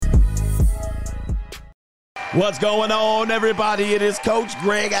What's going on, everybody? It is Coach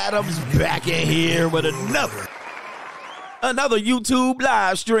Greg Adams back in here with another YouTube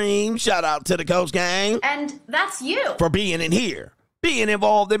live stream. Shout out to the Coach Gang. And that's you. For being in here, being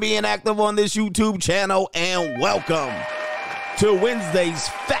involved and being active on this YouTube channel. And welcome to Wednesday's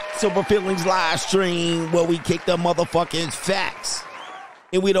Facts Over Feelings live stream, where we kick the motherfucking facts.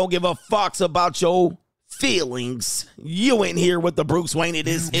 And we don't give a fucks about your feelings. You in here with the Bruce Wayne. It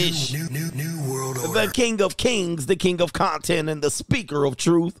is Ish. New world order. The king of kings, the king of content, and the speaker of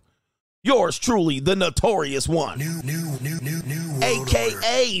truth. Yours truly, the notorious one. New world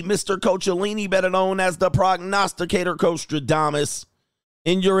AKA order. Mr. Coachellini, better known as the prognosticator Coach Stradamus.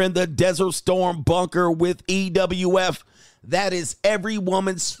 And you're in the Desert Storm bunker with EWF. That is every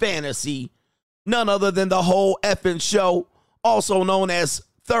woman's fantasy. None other than the whole effing show. Also known as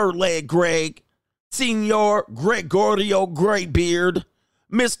Third Leg Greg. Senor Gregorio Greybeard,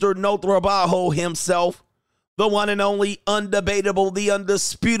 Mr. No Trabajo himself, the one and only undebatable, the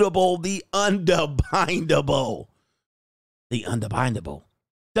undisputable, the undebindable,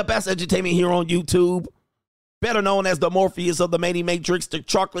 the best entertainment here on YouTube, better known as the Morpheus of the Many Matrix, the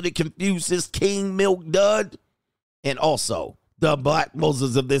chocolatey Confucius, King Milk Dud, and also the Black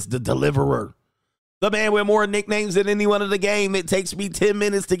Moses of this, the Deliverer. The man with more nicknames than anyone in the game. It takes me 10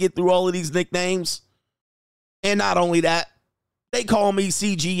 minutes to get through all of these nicknames. And not only that, they call me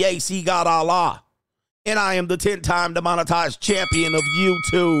CGA, See God Allah. And I am the 10-time demonetized champion of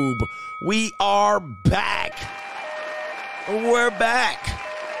YouTube. We are back. We're back.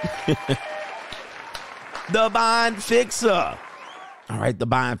 The Bind Fixer. All right, the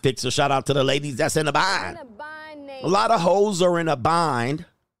Bind Fixer. Shout out to the ladies that's in the bind. A lot of hoes are in a bind.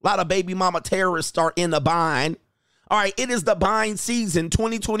 A lot of baby mama terrorists are in the bind. All right, it is the bind season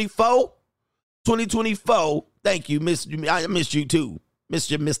 2024. 2024. Thank you, I missed you too,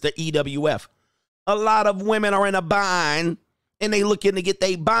 Mr. EWF. A lot of women are in a bind, and they looking to get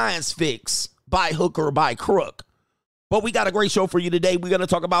their binds fixed by hook or by crook. But we got a great show for you today. We're going to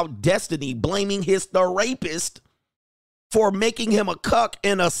talk about Destiny blaming TheRapist for making him a cuck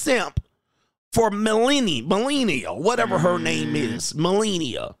and a simp. For Melina, whatever her name is,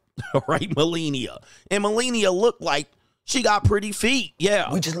 Melina, right? Melina. And Melina looked like she got pretty feet,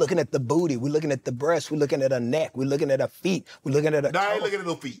 yeah. We just looking at the booty. We're looking at the breast. We're looking at her neck. We're looking at her feet. We're looking at her I ain't looking at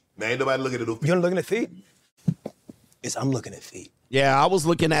no feet. Man, ain't nobody looking at no feet. You don't looking at feet? I'm looking at feet. Yeah, I was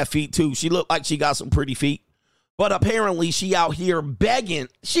looking at feet too. She looked like she got some pretty feet. But apparently she out here begging.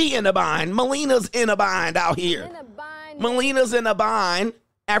 She in a bind. Melina's in a bind out here. Melina's in a bind.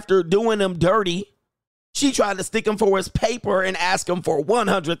 After doing him dirty, she tried to stick him for his paper and ask him for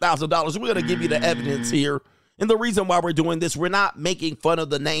 $100,000. We're going to give you the evidence here. And the reason why we're doing this, we're not making fun of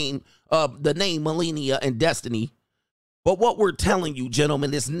the name Melina and Destiny. But what we're telling you,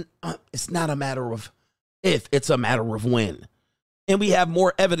 gentlemen, is it's not a matter of if, it's a matter of when. And we have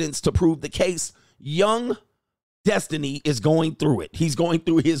more evidence to prove the case. Young Destiny is going through it. He's going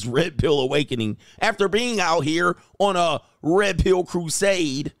through his red pill awakening after being out here on a red pill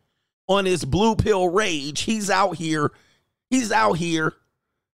crusade, on his blue pill rage. He's out here. He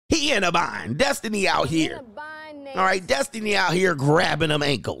in a bind. Destiny out here. All right, Destiny out here grabbing them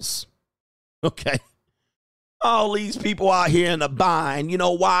ankles. Okay. All these people out here in a bind. You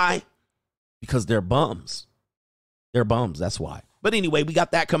know why? Because they're bums. They're bums. That's why. But anyway, we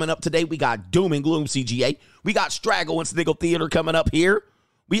got that coming up today. We got Doom and Gloom CGA. We got Straggle and Sniggle Theater coming up here.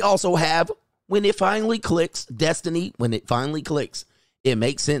 We also have When It Finally Clicks, Destiny. When it finally clicks, it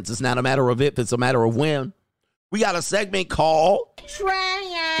makes sense. It's not a matter of if, it's a matter of when. We got a segment called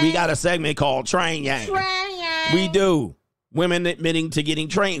Train Yang. We do. Women admitting to getting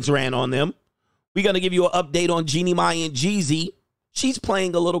trains ran on them. We're going to give you an update on Jeannie Mai and Jeezy. She's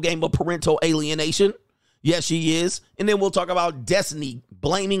playing a little game of parental alienation. Yes, she is. And then we'll talk about Destiny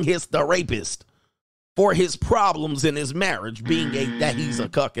blaming TheRapist for his problems in his marriage, being that he's a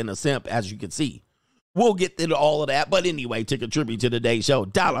cuck and a simp, as you can see. We'll get into all of that. But anyway, to contribute to today's show,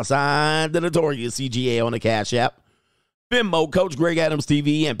 $, the notorious CGA on the Cash App, Venmo, Coach Greg Adams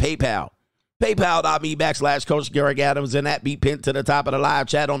TV, and PayPal. PayPal.me/Coach Greg Adams, and that be pinned to the top of the live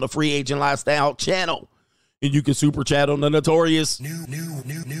chat on the Free Agent Lifestyle channel. And you can super chat on the notorious New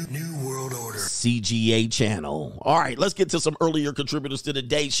World Order CGA channel. All right, let's get to some earlier contributors to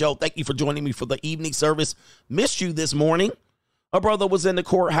today's show. Thank you for joining me for the evening service. Missed you this morning. A brother was in the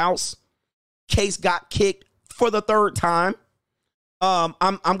courthouse. Case got kicked for the third time. I'm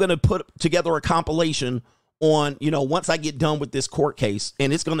going to put together a compilation on, once I get done with this court case,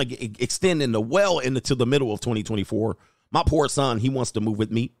 and it's going to extend into the middle of 2024. My poor son, he wants to move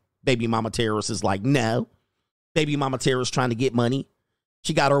with me. Baby mama terrorist is like, no. Baby mama terrorist trying to get money.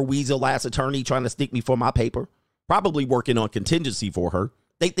 She got her weasel ass attorney trying to stick me for my paper. Probably working on contingency for her.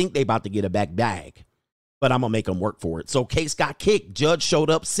 They think they about to get a back bag, but I'm going to make them work for it. So case got kicked. Judge showed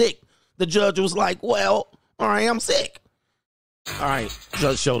up sick. The judge was like, well, all right, I'm sick. All right,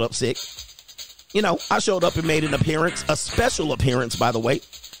 judge showed up sick. You know, I showed up and made an appearance, a special appearance, by the way,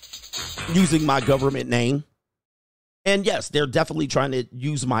 using my government name. And yes, they're definitely trying to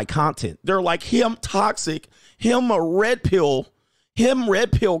use my content. They're like, him toxic, him a red pill, him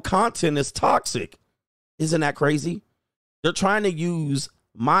red pill content is toxic. Isn't that crazy? They're trying to use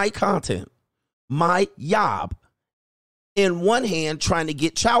my content, my yob, in one hand trying to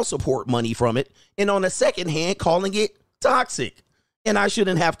get child support money from it, and on the second hand calling it toxic. And I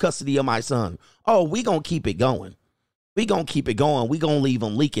shouldn't have custody of my son. Oh, we gonna keep it going. We gonna keep it going. We gonna leave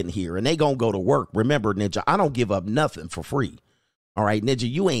them leaking here, and they gonna go to work. Remember, Ninja, I don't give up nothing for free. All right, Ninja,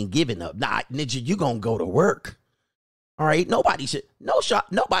 you ain't giving up. Nah, Ninja, you gonna go to work. All right, nobody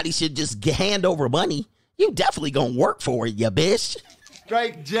should just hand over money. You definitely gonna work for it, you bitch.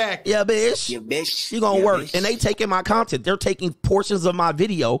 Straight Jack. Yeah, bitch. Yeah, bitch. You gonna Yeah, work. bitch. And they taking my content. They're taking portions of my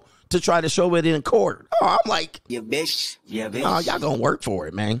video to try to show it in court. Oh, I'm like, Yeah, bitch. Yeah, bitch. oh, y'all gonna work for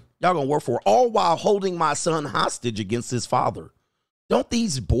it, man. Y'all gonna work for it. All while holding my son hostage against his father. Don't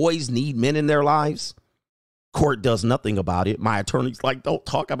these boys need men in their lives? Court does nothing about it. My attorney's like, don't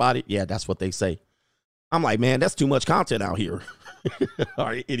talk about it. Yeah, that's what they say. I'm like, man, that's too much content out here. All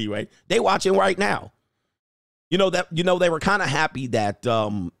right, anyway, they watching right now. You know, they were kind of happy that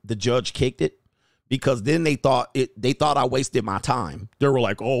the judge kicked it, because then they thought I wasted my time. They were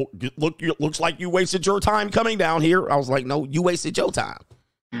like, oh, look, it looks like you wasted your time coming down here. I was like, no, you wasted your time.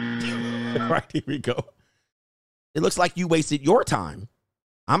 All right, here we go. It looks like you wasted your time.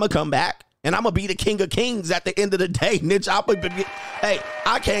 I'm going to come back, and I'm going to be the king of kings at the end of the day. Hey,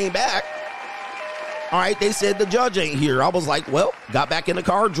 I came back. All right, they said the judge ain't here. I was like, well, got back in the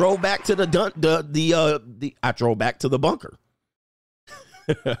car, drove back to I drove back to the bunker.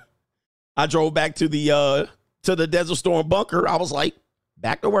 I drove back to the Desert Storm bunker. I was like,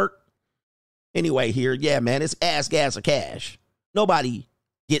 back to work. Anyway, here, yeah, man, it's ass, gas, or cash. Nobody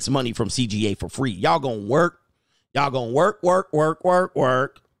gets money from CGA for free. Y'all gonna work. Y'all gonna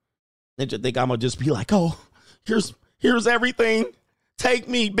work. And you think I'm gonna just be like, oh, here's everything. Take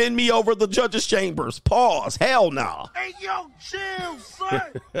me, bend me over the judge's chambers. Pause. Hell nah. Hey, yo, chill, son.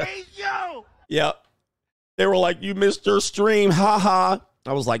 Hey, yo. Yep. They were like, you missed your stream. Ha ha.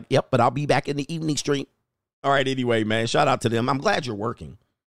 I was like, yep, but I'll be back in the evening stream. All right, anyway, man, shout out to them. I'm glad you're working.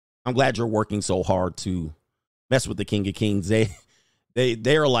 I'm glad you're working so hard to mess with the King of Kings.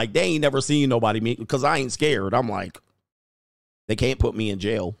 They're like, they ain't never seen nobody me, because I ain't scared. I'm like, they can't put me in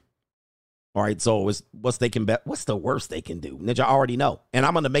jail. All right, so what's the worst they can do? Ninja, I already know. And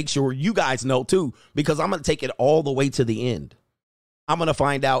I'm going to make sure you guys know too, because I'm going to take it all the way to the end. I'm going to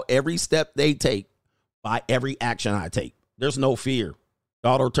find out every step they take by every action I take. There's no fear.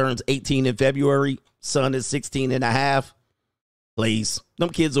 Daughter turns 18 in February. Son is 16 and a half. Please, them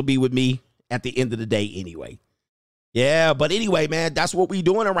kids will be with me at the end of the day anyway. Yeah, but anyway, man, that's what we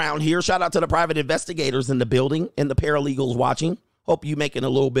doing around here. Shout out to the private investigators in the building and the paralegals watching. Hope you making a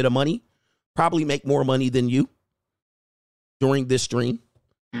little bit of money. Probably make more money than you during this stream.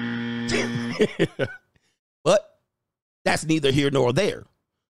 But that's neither here nor there.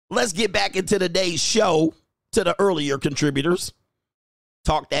 Let's get back into today's show to the earlier contributors.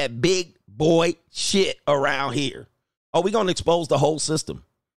 Talk that big boy shit around here. Oh, we're going to expose the whole system.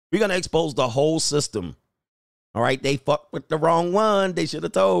 We're going to expose the whole system. All right, they fucked with the wrong one. They should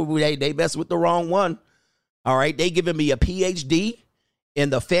have told me they messed with the wrong one. All right, they giving me a PhD in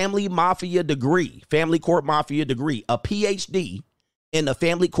the family court mafia degree, a PhD in the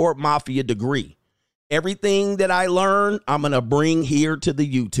family court mafia degree. Everything that I learned, I'm going to bring here to the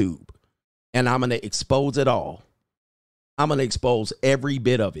YouTube, and I'm going to expose it all. I'm going to expose every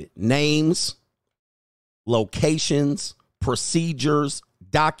bit of it. Names, locations, procedures,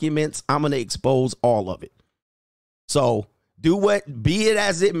 documents. I'm going to expose all of it. So be it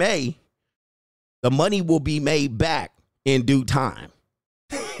as it may, the money will be made back in due time.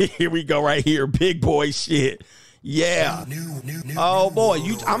 Here we go right here. Big boy shit. Yeah. Oh boy,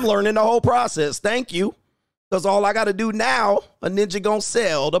 I'm learning the whole process. Thank you. Because all I got to do now, a ninja gonna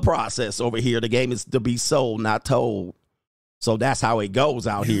sell the process over here. The game is to be sold, not told. So that's how it goes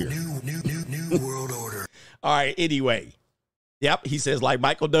out here. New world order. All right, anyway. Yep, he says like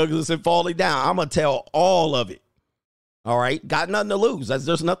Michael Douglas and Falling Down. I'm going to tell all of it. All right, got nothing to lose.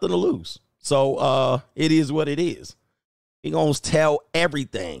 There's nothing to lose. So it is what it is. He going to tell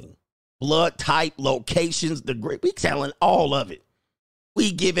everything. Blood type, locations, we telling all of it.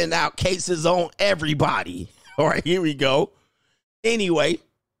 We giving out cases on everybody. All right, here we go. Anyway,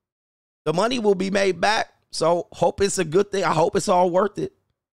 the money will be made back. So hope it's a good thing. I hope it's all worth it.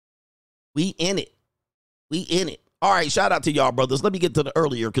 We in it. We in it. All right, shout out to y'all, brothers. Let me get to the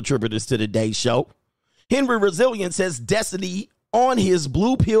earlier contributors to today's show. Henry Resilient says Destiny on his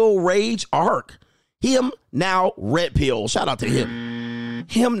blue pill rage arc. Him now red pill. Shout out to him.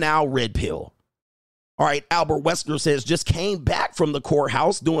 Him now red pill. All right, Albert Wesker says just came back from the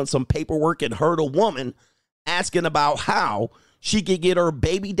courthouse doing some paperwork and heard a woman asking about how she could get her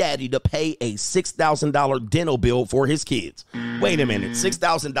baby daddy to pay a $6,000 dental bill for his kids. Wait a minute,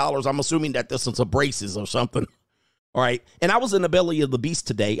 $6,000. I'm assuming that this is some braces or something. All right. And I was in the belly of the beast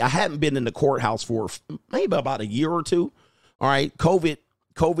today. I hadn't been in the courthouse for maybe about a year or two. All right. COVID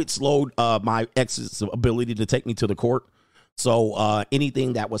slowed my ex's ability to take me to the court. So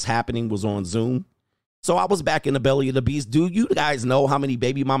anything that was happening was on Zoom. So I was back in the belly of the beast. Do you guys know how many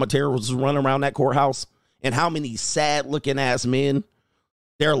baby mama terrorists run around that courthouse and how many sad looking ass men,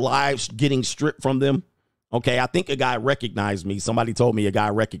 their lives getting stripped from them? Okay, I think a guy recognized me. Somebody told me a guy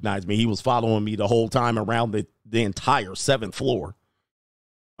recognized me. He was following me the whole time around the entire 7th floor.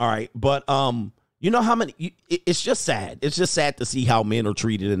 All right, but you know how many? It's just sad. It's just sad to see how men are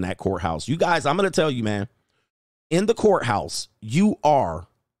treated in that courthouse. You guys, I'm going to tell you, man. In the courthouse, you are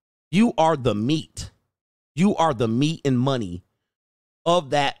the meat. You are the meat and money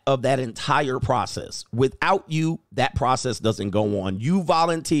of that entire process. Without you, that process doesn't go on. You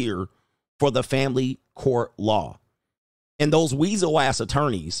volunteer for the family court law. And those weasel ass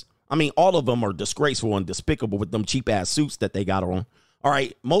attorneys, I mean, all of them are disgraceful and despicable with them cheap ass suits that they got on. All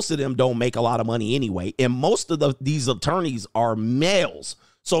right, most of them don't make a lot of money anyway. And most of these attorneys are males.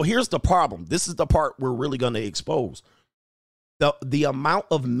 So here's the problem. This is the part we're really going to expose. The amount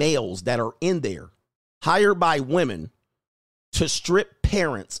of males that are in there hired by women to strip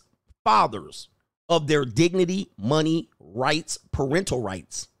parents, fathers, of their dignity, money, rights, parental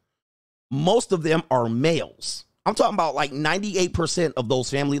rights. Most of them are males. I'm talking about like 98% of those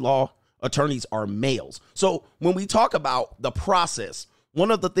family law attorneys are males. So when we talk about the process,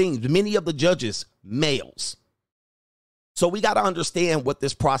 one of the things, many of the judges, males. So we got to understand what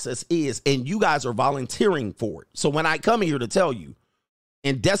this process is, and you guys are volunteering for it. So when I come here to tell you,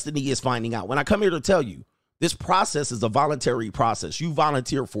 and Destiny is finding out, when I come here to tell you, this process is a voluntary process. You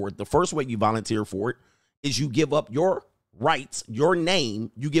volunteer for it. The first way you volunteer for it is you give up your rights, your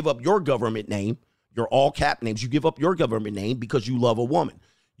name. You give up your government name, your all cap names. You give up your government name because you love a woman.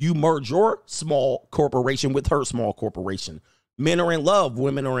 You merge your small corporation with her small corporation. Men are in love.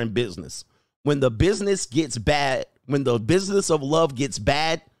 Women are in business. When the business gets bad, when the business of love gets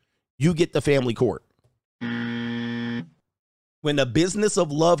bad, you get the family court. When the business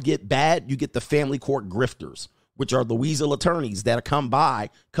of love get bad, you get the family court grifters, which are the weasel attorneys that come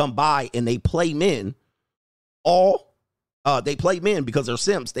by and they play men. They play men because they're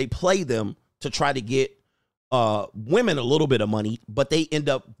simps. They play them to try to get women a little bit of money, but they end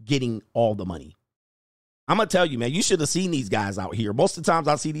up getting all the money. I'm going to tell you, man, you should have seen these guys out here. Most of the times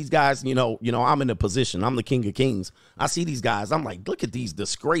I see these guys, you know, I'm in a position. I'm the king of kings. I see these guys. I'm like, look at these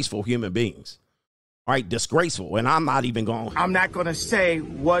disgraceful human beings. All right, disgraceful. And I'm not even going. I'm not going to say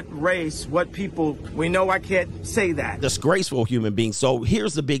what race, what people. We know I can't say that. Disgraceful human beings. So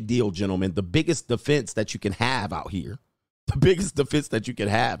here's the big deal, gentlemen. The biggest defense that you can have out here, the biggest defense that you can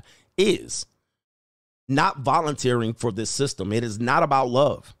have is not volunteering for this system. It is not about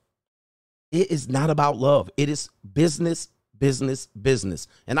love. It is not about love. It is business, business, business.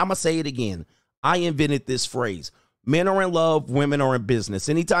 And I'm going to say it again. I invented this phrase. Men are in love, women are in business.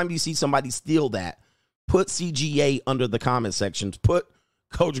 Anytime you see somebody steal that, put CGA under the comment sections. Put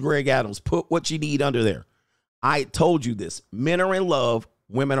Coach Greg Adams. Put what you need under there. I told you this. Men are in love,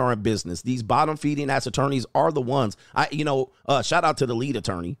 women are in business. These bottom feeding ass attorneys are the ones. Shout out to the lead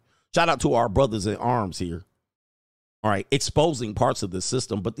attorney. Shout out to our brothers in arms here. All right, exposing parts of the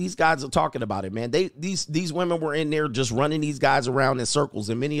system, but these guys are talking about it, man. These women were in there just running these guys around in circles,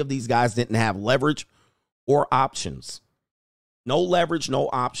 and many of these guys didn't have leverage or options. No leverage, no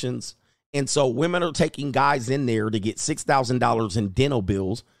options. And so women are taking guys in there to get $6,000 in dental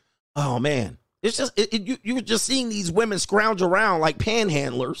bills. Oh, man. It's just, you're just seeing these women scrounge around like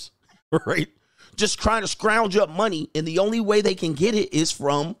panhandlers, right? Just trying to scrounge up money. And the only way they can get it is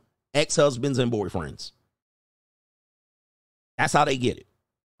from ex-husbands and boyfriends. That's how they get it.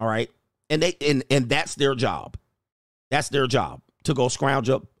 All right. And and that's their job. That's their job, to go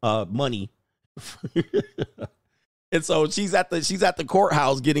scrounge up money. And so she's at the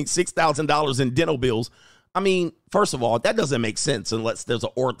courthouse getting $6,000 in dental bills. I mean, first of all, that doesn't make sense unless there's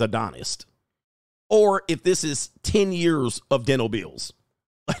an orthodontist. Or if this is 10 years of dental bills.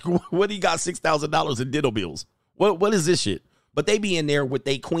 Like, what do you got $6,000 in dental bills? What is this shit? But they be in there with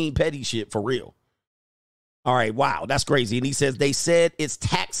they Queen Petty shit for real. All right, wow, that's crazy. And he says, they said it's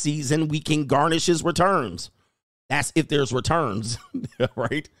tax season. We can garnish his returns. That's if there's returns,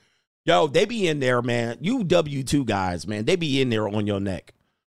 right? Yo, they be in there, man. You W-2 guys, man, they be in there on your neck.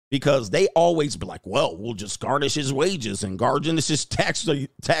 Because they always be like, well, we'll just garnish his wages and garnish his tax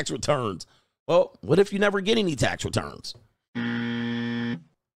returns. Well, what if you never get any tax returns?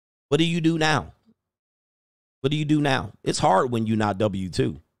 What do you do now? What do you do now? It's hard when you're not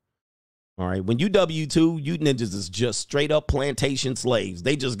W-2. All right. When you W-2, you ninjas is just straight up plantation slaves.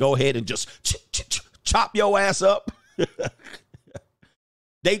 They just go ahead and just chop your ass up.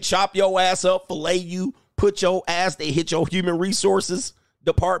 They chop your ass up, fillet you, put your ass, they hit your human resources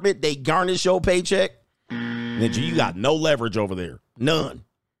department, they garnish your paycheck. Ninja, you got no leverage over there. None.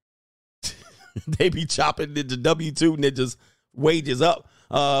 They be chopping the W-2 ninjas wages up.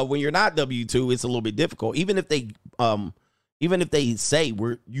 When you're not W-2, it's a little bit difficult. Even if they say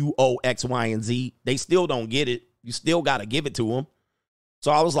you owe X, Y, and Z, they still don't get it. You still got to give it to them.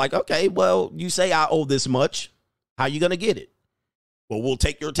 So I was like, okay, well, you say I owe this much. How you going to get it? Well, we'll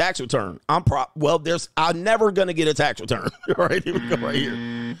take your tax return. I'm never going to get a tax return. All right, here we go right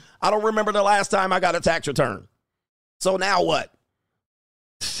here. I don't remember the last time I got a tax return. So now what?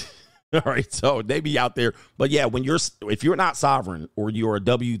 All right, so they be out there. But yeah, if you're not sovereign or you're a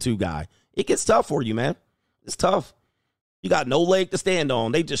W-2 guy, it gets tough for you, man. It's tough. You got no leg to stand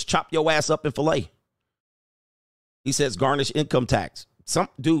on. They just chop your ass up and fillet. He says garnish income tax. Some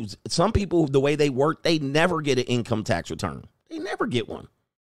people, the way they work, they never get an income tax return. They never get one.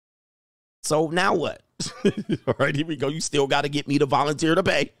 So now what? All right, here we go. You still got to get me to volunteer to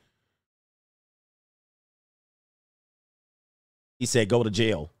pay. He said, go to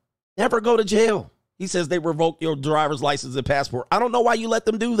jail. Never go to jail. He says they revoke your driver's license and passport. I don't know why you let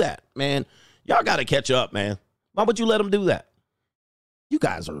them do that, man. Y'all got to catch up, man. Why would you let them do that? You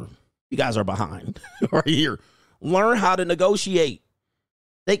guys are behind right here. Learn how to negotiate.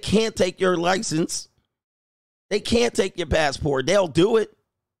 They can't take your license. They can't take your passport. They'll do it.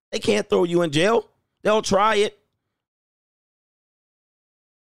 They can't throw you in jail. They'll try it.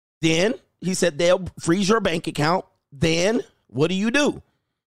 Then he said they'll freeze your bank account. Then what do? You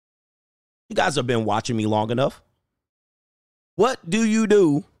guys have been watching me long enough. What do you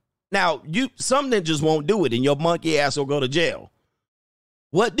do? Now, some ninjas won't do it and your monkey ass will go to jail.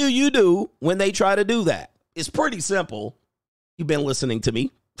 What do you do when they try to do that? It's pretty simple. You've been listening to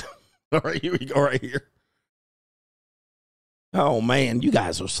me. All right, here we go right here. Oh, man, you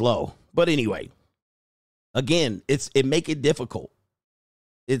guys are slow. But anyway, again, it make it difficult.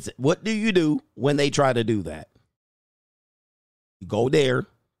 It's what do you do when they try to do that? You go there.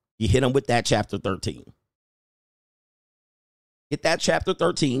 You hit them with that chapter 13. Get that chapter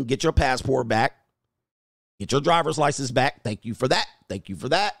 13. Get your passport back. Get your driver's license back. Thank you for that. Thank you for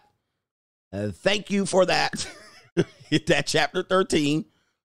that. Thank you for that. Hit that chapter 13.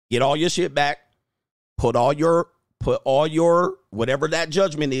 Get all your shit back. Put all your whatever that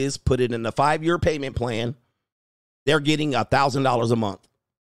judgment is, put it in a 5-year payment plan. They're getting $1,000 a month.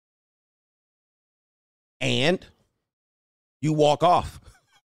 And you walk off.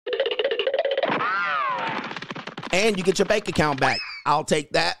 And you get your bank account back. I'll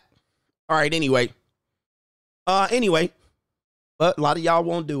take that. All right, anyway. But a lot of y'all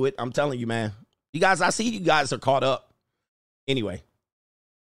won't do it. I'm telling you, man. You guys, I see you guys are caught up. Anyway.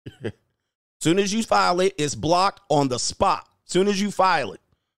 Soon as you file it, it's blocked on the spot. Soon as you file it,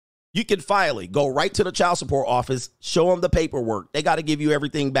 you can file it. Go right to the child support office. Show them the paperwork. They got to give you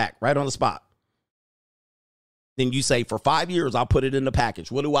everything back right on the spot. Then you say, for 5 years, I'll put it in the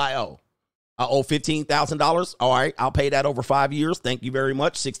package. What do I owe? I owe $15,000. All right, I'll pay that over 5 years. Thank you very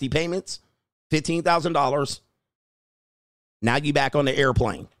much. 60 payments, $15,000. Now you back on the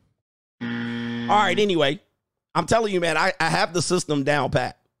airplane. All right, anyway, I'm telling you, man, I have the system down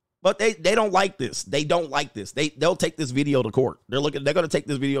pat. But they don't like this. They don't like this. They'll take this video to court. They're going to take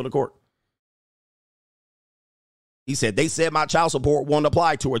this video to court. He said, they said my child support won't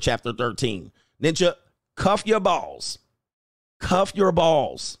apply to a chapter 13. Ninja, cuff your balls. Cuff your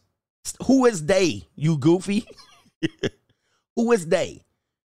balls. Who is they, you goofy? Who is they?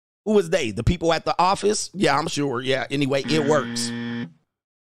 Who is they? The people at the office? Yeah, I'm sure. Yeah, anyway, it works.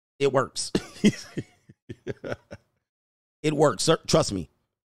 It works. It works. Sir, trust me.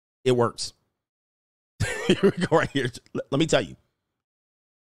 It works. Here we go right here. Let me tell you.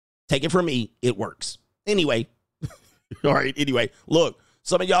 Take it from me. It works. Anyway. All right. Anyway, look,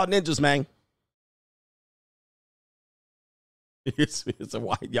 some of y'all ninjas, man. It's a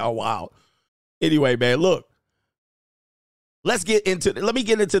white y'all wild. Anyway, man, look. Let me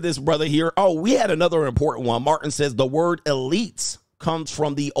get into this, brother, here. Oh, we had another important one. Martin says the word elites comes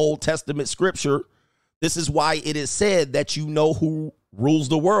from the Old Testament scripture. This is why it is said that you know who rules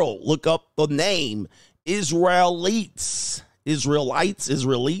the world. Look up the name Israelites.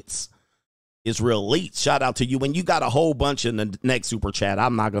 Shout out to you. And you got a whole bunch in the next super chat.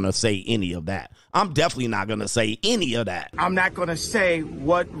 I'm not going to say any of that. I'm definitely not going to say any of that. I'm not going to say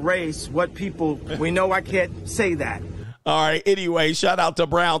what race, what people. We know I can't say that. All right. Anyway, shout out to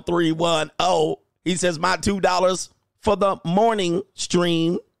Brown310. He says my $2 for the morning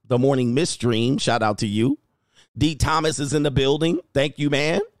stream, the morning miss stream. Shout out to you. D. Thomas is in the building. Thank you,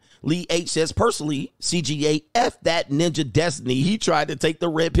 man. Lee H says, personally, CGA F that Ninja Destiny. He tried to take the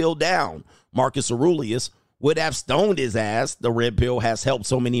red pill down. Marcus Aurelius would have stoned his ass. The red pill has helped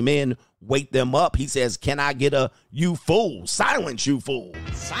so many men wake them up. He says, can I get a you fool? Silence, you fool.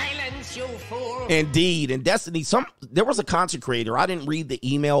 Silence, you fool. Indeed. And Destiny, there was a content creator. I didn't read the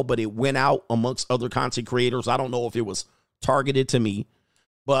email, but it went out amongst other content creators. I don't know if it was targeted to me,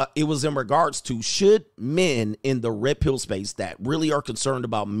 but it was in regards to should men in the red pill space that really are concerned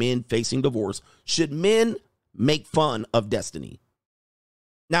about men facing divorce, should men make fun of Destiny?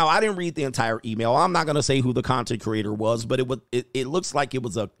 Now, I didn't read the entire email. I'm not going to say who the content creator was, but it looks like it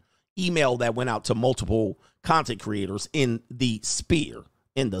was a email that went out to multiple content creators in the sphere.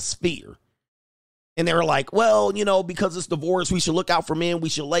 And they were like, well, because it's divorce, we should look out for men. We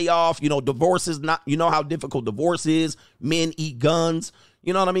should lay off. Divorce is not, how difficult divorce is. Men eat guns.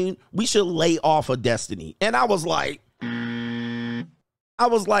 You know what I mean? We should lay off of Destiny. And I was like,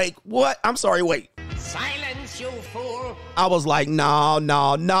 what? I'm sorry, wait. Silence, you fool. I was like, no.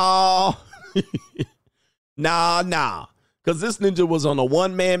 Nah. Because this ninja was on a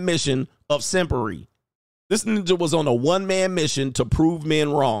one-man mission of simpery. This ninja was on a one-man mission to prove men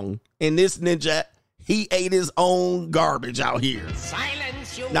wrong. And this ninja, he ate his own garbage out here.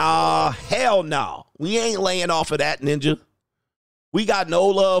 Silence, you Nah, hell no. We ain't laying off of that ninja. We got no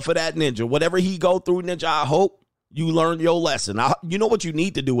love for that ninja. Whatever he go through, ninja, I hope you learn your lesson. You know what you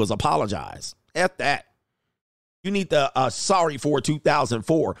need to do is apologize. F that. You need to sorry for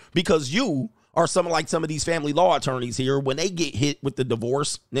 2004, because you are some of these family law attorneys here. When they get hit with the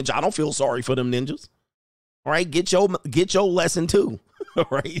divorce, ninja, I don't feel sorry for them ninjas. All right, get your lesson too. All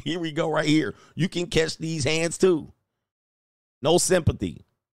right, here we go right here. You can catch these hands too. No sympathy.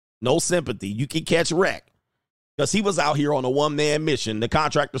 You can catch wreck. Because he was out here on a one-man mission. The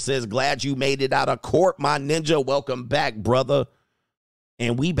contractor says, glad you made it out of court, my ninja. Welcome back, brother.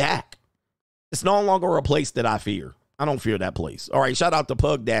 And we back. It's no longer a place that I fear. I don't fear that place. All right, shout out to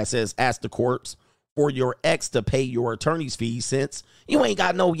Pug Dad says, ask the courts for your ex to pay your attorney's fees since you ain't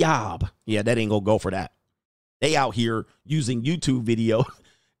got no job. Yeah, that ain't gonna go for that. They out here using YouTube video.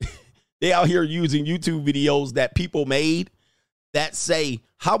 They out here using YouTube videos that people made that say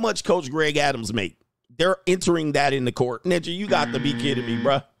how much Coach Greg Adams make. They're entering that in the court. Ninja, you got to be kidding me,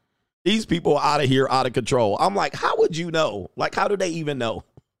 bruh. These people are out of here, out of control. I'm like, how would you know? Like, how do they even know?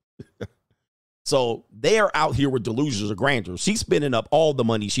 So they are out here with delusions of grandeur. She's spending up all the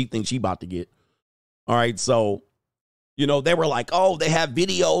money she thinks she about to get. All right, so, they were like, oh, they have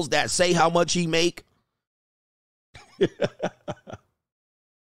videos that say how much he make.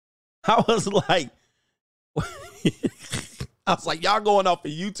 I was like, y'all going off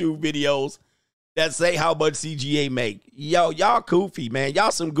of YouTube videos that say how much CGA make. Yo, y'all goofy, man.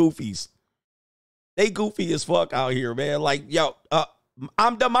 Y'all some goofies. They goofy as fuck out here, man. Like, yo,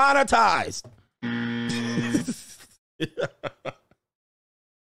 I'm demonetized.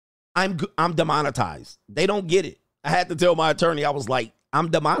 I'm demonetized. They don't get it. I had to tell my attorney, I was like,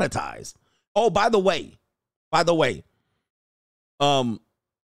 I'm demonetized. Oh, by the way,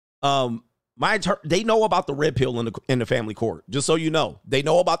 they know about the red pill in the family court. Just so you know, they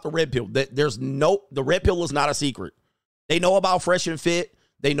know about the red pill. The red pill is not a secret. They know about Fresh and Fit.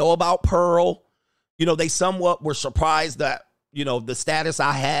 They know about Pearl. They somewhat were surprised that, the status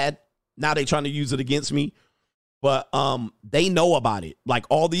I had. Now they trying to use it against me. But they know about it. Like,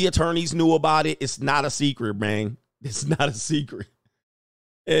 all the attorneys knew about it. It's not a secret, man. It's not a secret.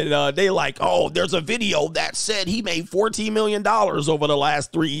 And they like, oh, there's a video that said he made $14 million over the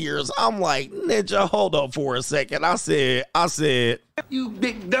last 3 years. I'm like, ninja, hold up for a second. I said, you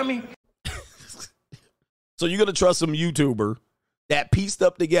big dummy. So you're going to trust some YouTuber that pieced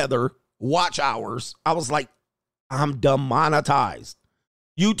up together watch hours? I was like, I'm demonetized.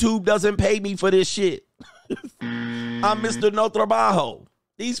 YouTube doesn't pay me for this shit. I'm Mr. No Trabajo.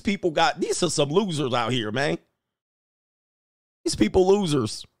 These are some losers out here, man. These people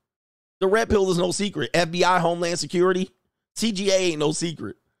losers. The red pill is no secret. FBI, Homeland Security, CGA ain't no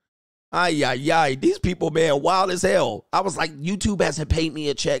secret. Ay, ay, ay. These people, man, wild as hell. I was like, YouTube hasn't paid me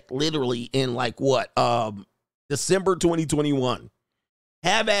a check literally in like what? December 2021.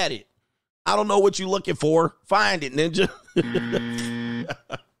 Have at it. I don't know what you're looking for. Find it, ninja.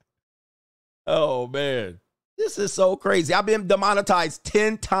 Oh, man. This is so crazy. I've been demonetized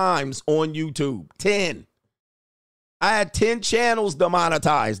 10 times on YouTube. 10. I had 10 channels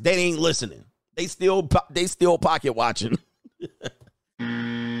demonetized. They ain't listening. They still pocket watching.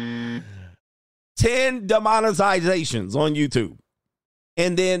 10 demonetizations on YouTube.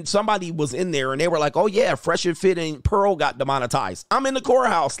 And then somebody was in there and they were like, oh yeah, Fresh and Fit and Pearl got demonetized. I'm in the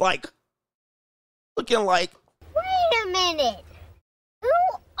courthouse like, looking like. Wait a minute. Who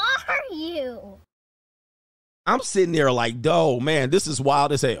are you? I'm sitting there like, oh man, this is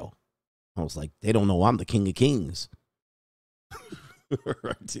wild as hell. I was like, they don't know I'm the King of Kings.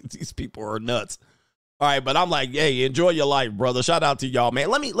 These people are nuts. All right, but I'm like, hey, enjoy your life, brother. Shout out to y'all, man.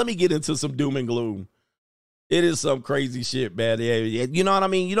 Let me get into some doom and gloom. It is some crazy shit, man. Yeah, you know what I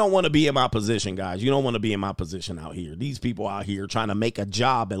mean? You don't want to be in my position, guys. You don't want to be in my position out here. These people out here trying to make a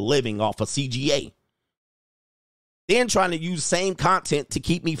job and living off of CGA. Then trying to use same content to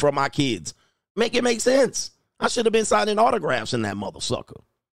keep me from my kids. Make it make sense. I should have been signing autographs in that mother sucker.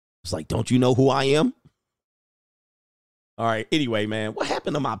 It's like, don't you know who I am? All right. Anyway, man, what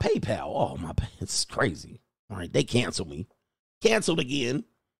happened to my PayPal? Oh, it's crazy. All right. They canceled me. Canceled again.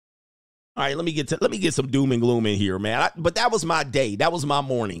 All right. Let me get some doom and gloom in here, man. But that was my day. That was my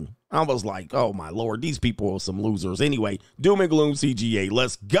morning. I was like, oh, my Lord, these people are some losers. Anyway, doom and gloom CGA.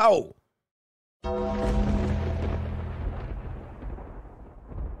 Let's go.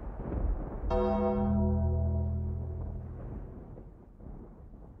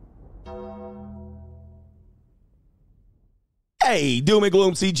 Hey, Doom and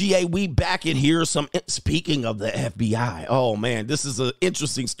Gloom CGA, we back in here. Speaking of the FBI, oh man, this is an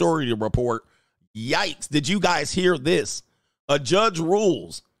interesting story to report. Yikes, did you guys hear this? A judge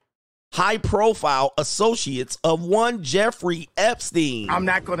rules high-profile associates of one Jeffrey Epstein. I'm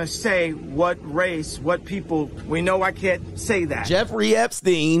not going to say what race, what people. We know I can't say that. Jeffrey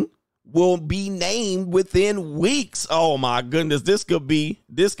Epstein will be named within weeks. Oh my goodness, this could be.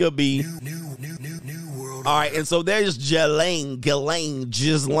 New world. All right, and so there's Ghislaine,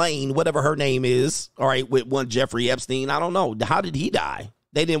 whatever her name is. All right, with one Jeffrey Epstein. I don't know. How did he die?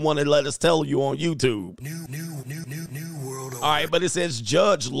 They didn't want to let us tell you on YouTube. New world. All right, but it says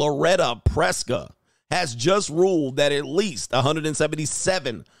Judge Loretta Preska has just ruled that at least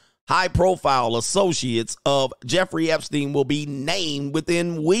 177 high-profile associates of Jeffrey Epstein will be named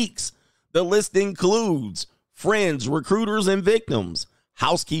within weeks. The list includes friends, recruiters, and victims,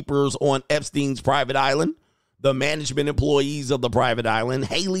 housekeepers on Epstein's private island, the management employees of the private island,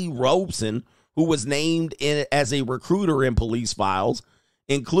 Haley Robeson, who was named as a recruiter in police files.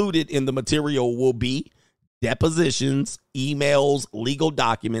 Included in the material will be depositions, emails, legal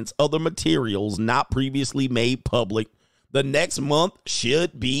documents, other materials not previously made public. The next month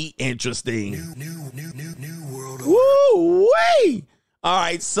should be interesting. New world. Woo wee! All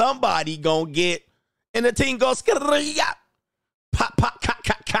right, somebody gonna get, and the team goes pop, pop, cop,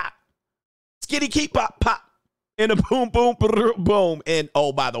 cop, cop. Skitty keep pop, pop. And a boom, boom, boom. And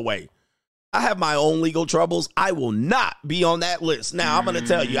oh, by the way, I have my own legal troubles. I will not be on that list. Now, I'm going to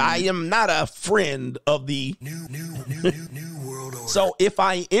tell you, I am not a friend of the new world order. So if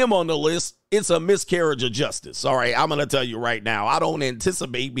I am on the list, it's a miscarriage of justice. All right, I'm going to tell you right now. I don't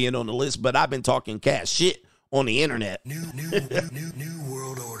anticipate being on the list, but I've been talking cash shit on the internet. New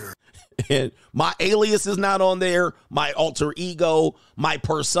world order. And my alias is not on there. My alter ego, my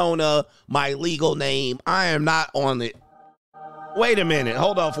persona, my legal name. I am not on it. Wait a minute.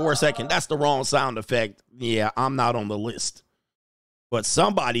 Hold on for a second. That's the wrong sound effect. Yeah, I'm not on the list. But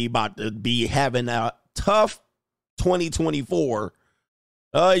somebody about to be having a tough 2024.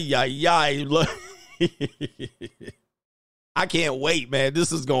 Look. I can't wait, man.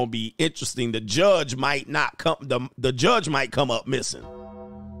 This is going to be interesting. The judge might not come. The judge might come up missing.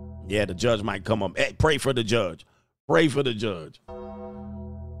 Yeah, the judge might come up. Hey, pray for the judge. Pray for the judge.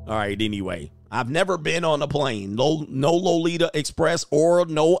 All right, anyway. I've never been on a plane. No Lolita Express or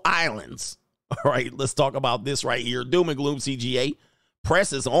no islands. All right, let's talk about this right here. Doom and Gloom CGA.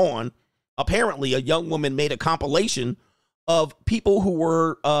 Press is on. Apparently, a young woman made a compilation of people who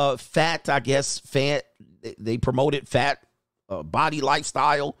were fat, I guess, fat. They promoted fat, body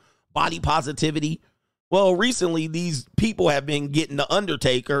lifestyle, body positivity. Well, recently, these people have been getting the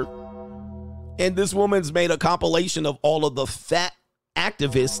Undertaker. And this woman's made a compilation of all of the fat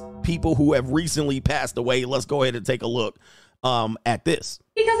activist people who have recently passed away. Let's go ahead and take a look at this.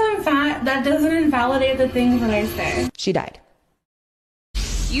 Because I'm fat, that doesn't invalidate the things that I say. She died.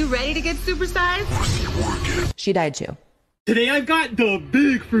 You ready to get supersized? She died too. Today I've got the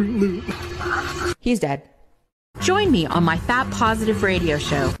big Fruit Loop. He's dead. Join me on my Fat Positive radio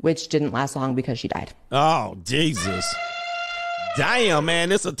show. Which didn't last long because she died. Oh, Jesus. Damn,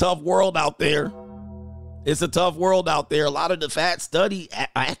 man, it's a tough world out there. It's a tough world out there. A lot of the fat studies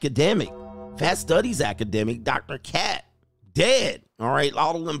academic, Dr. Cat, dead. All right,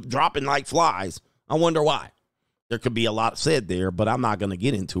 all of them dropping like flies. I wonder why. There could be a lot said there, but I'm not going to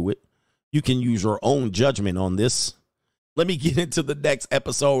get into it. You can use your own judgment on this. Let me get into the next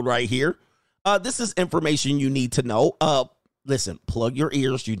episode right here. This is information you need to know. Listen, plug your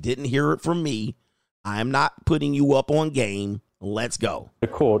ears. You didn't hear it from me. I'm not putting you up on game. Let's go. The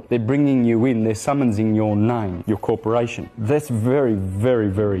court, they're bringing you in, they're summoning your name, your corporation. That's very, very,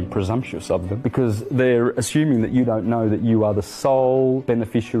 very presumptuous of them because they're assuming that you don't know that you are the sole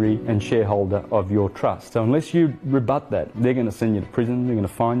beneficiary and shareholder of your trust. So unless you rebut that, they're going to send you to prison, they're going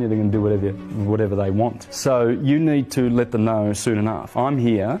to fine you, they're going to do whatever they want. So you need to let them know soon enough. I'm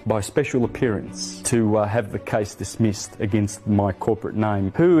here by special appearance to have the case dismissed against my corporate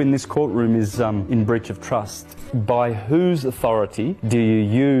name. Who in this courtroom is in breach of trust? By whose authority do you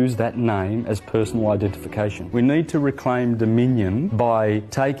use that name as personal identification? We need to reclaim dominion by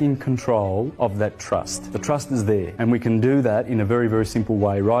taking control of that trust. The trust is there, and we can do that in a very, very simple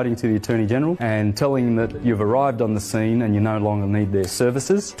way, writing to the Attorney General and telling them that you've arrived on the scene and you no longer need their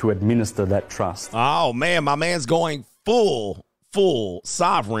services to administer that trust. Oh, man, my man's going full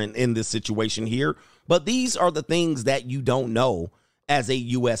sovereign in this situation here. But these are the things that you don't know as a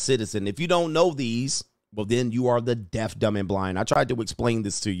U.S. citizen. If you don't know these, well, then you are the deaf, dumb, and blind. I tried to explain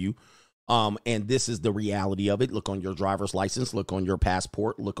this to you, and this is the reality of it. Look on your driver's license. Look on your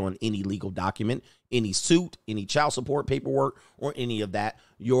passport. Look on any legal document, any suit, any child support paperwork, or any of that.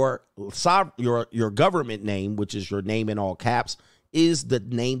 Your government name, which is your name in all caps, is the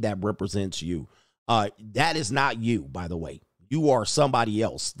name that represents you. That is not you, by the way. You are somebody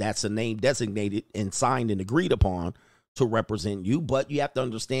else. That's a name designated and signed and agreed upon to represent you, but you have to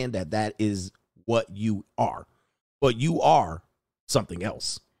understand that that is what you are, but you are something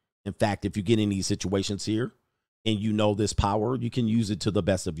else. In fact, if you get in these situations here and you know this power, you can use it to the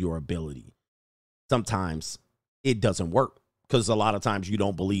best of your ability. Sometimes it doesn't work because a lot of times you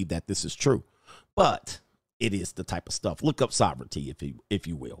don't believe that this is true, but it is the type of stuff. Look up sovereignty, if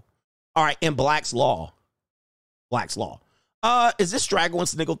you will. All right. And Black's Law. Is this Straggle and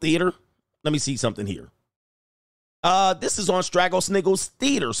Sniggle Theater? Let me see something here. This is on Straggle Sniggles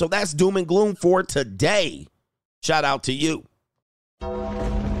Theater. So that's doom and gloom for today. Shout out to you.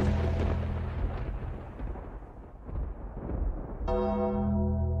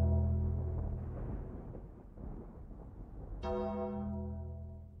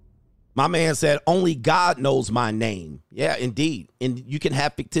 My man said, only God knows my name. Yeah, indeed. And you can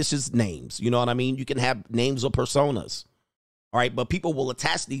have fictitious names. You know what I mean? You can have names or personas. All right. But people will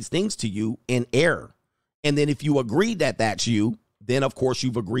attach these things to you in error. And then if you agree that that's you, then, of course,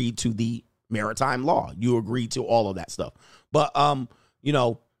 you've agreed to the maritime law. You agree to all of that stuff. But, you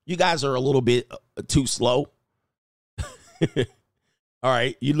know, you guys are a little bit too slow. All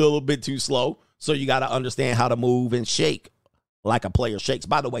right. You're a little bit too slow. So you got to understand how to move and shake like a player shakes.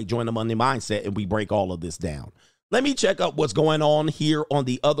 By the way, join the Monday Mindset and we break all of this down. Let me check up what's going on here on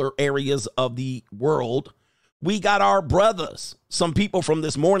the other areas of the world. We got our brothers, some people from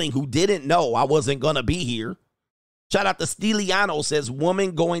this morning who didn't know I wasn't going to be here. Shout out to Stiliano, says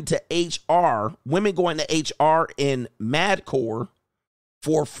women going to HR in Madcore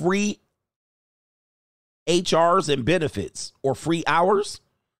for free HRs and benefits or free hours.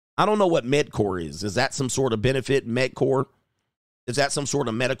 I don't know what Medcore is. Is that some sort of benefit? Medcore? Is that some sort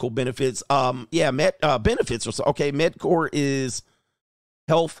of medical benefits? Benefits or so. Okay, Medcore is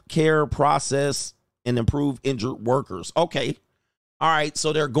health care process and improve injured workers. Okay. All right.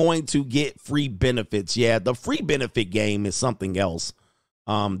 So they're going to get free benefits. Yeah. The free benefit game is something else.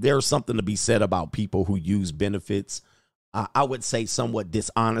 There's something to be said about people who use benefits. I would say somewhat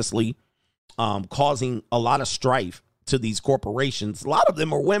dishonestly, causing a lot of strife to these corporations. A lot of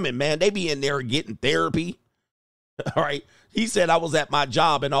them are women, man. They be in there getting therapy. All right. He said, I was at my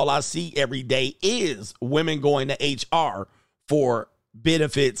job and all I see every day is women going to HR for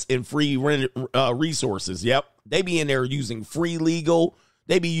benefits and free resources. Yep. They be in there using free legal.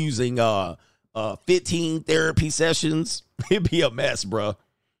 They be using 15 therapy sessions. It'd be a mess, bro.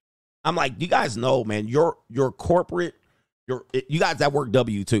 I'm like, you guys know, man, your corporate, you guys that work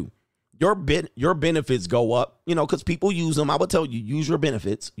W-2, your benefits go up, you know, because people use them. I would tell you, use your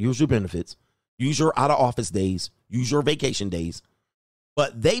benefits, use your out of office days, use your vacation days.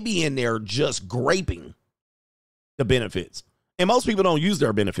 But they be in there just graping the benefits. And most people don't use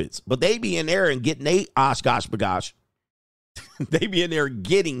their benefits, but they be in there and getting they osh gosh bagosh. They be in there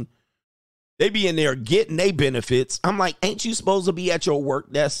getting they benefits. I'm like, ain't you supposed to be at your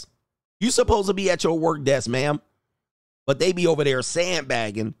work desk? You supposed to be at your work desk, ma'am. But they be over there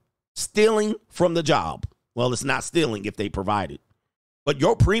sandbagging, stealing from the job. Well, it's not stealing if they provide it. But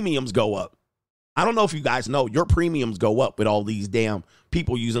your premiums go up. I don't know if you guys know, your premiums go up with all these damn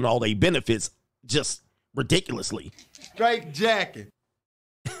people using all their benefits just ridiculously. Straight jacket.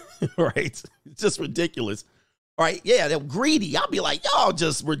 Right? It's just ridiculous. All right, yeah, they're greedy. I'll be like, y'all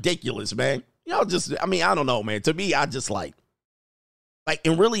just ridiculous, man. Y'all just, I mean, I don't know, man. To me, I just like,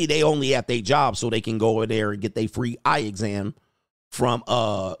 and really they only at their job so they can go over there and get their free eye exam from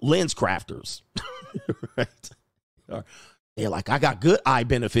lens crafters. Right? They're like, I got good eye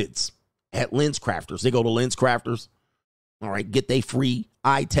benefits at lens crafters. They go to lens crafters. All right, get their free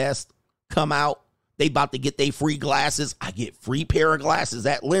eye test, come out. They about to get their free glasses. I get free pair of glasses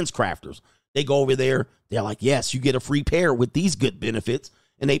at lens crafters. They go over there. They're like, yes, you get a free pair with these good benefits.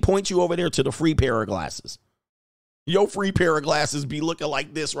 And they point you over there to the free pair of glasses. Your free pair of glasses be looking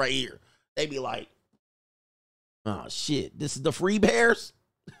like this right here. They be like, oh, shit, this is the free pairs?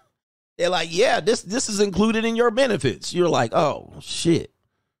 They're like, yeah, this is included in your benefits. You're like, oh, shit.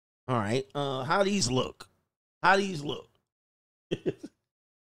 All right, how these look? How these look?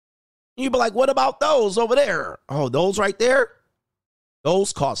 You be like, what about those over there? Oh, those right there?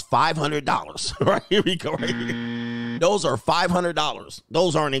 Those cost $500. Right, here we go, right here. Those are $500.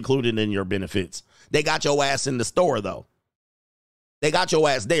 Those aren't included in your benefits. They got your ass in the store, though. They got your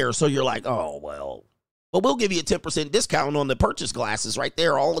ass there, so you're like, oh, well. But we'll give you a 10% discount on the purchase glasses right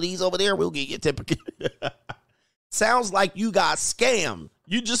there. All of these over there, we'll give you a 10%. Sounds like you got scammed.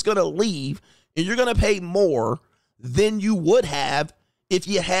 You're just going to leave, and you're going to pay more than you would have if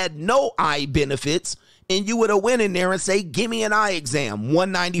you had no eye benefits, and you would have went in there and say, give me an eye exam,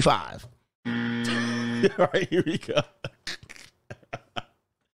 $195. All right, here we go.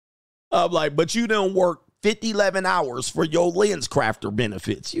 I'm like, but you don't work 11 hours for your lens crafter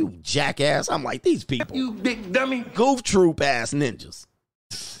benefits, you jackass. I'm like, these people. You big dummy. Goof troop ass ninjas.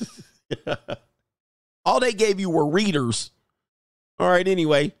 All they gave you were readers. All right,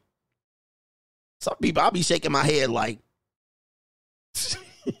 anyway. Some people, I'll be shaking my head like,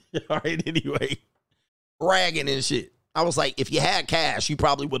 all right, anyway. Bragging and shit. I was like, if you had cash, you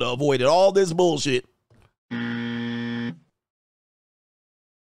probably would have avoided all this bullshit. I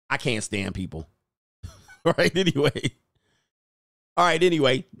can't stand people. All right, anyway. All right,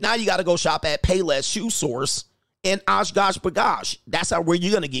 anyway. Now you got to go shop at Payless Shoe Source and Oshkosh Bagosh. That's where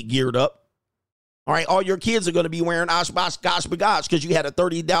you're going to get geared up. All right, all your kids are going to be wearing Oshkosh Bagosh because you had a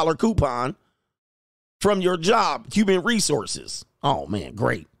 $30 coupon from your job, Human Resources. Oh, man,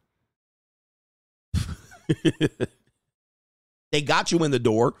 great. They got you in the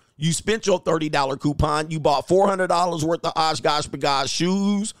door. You spent your $30 coupon. You bought $400 worth of Oshkosh Bagosh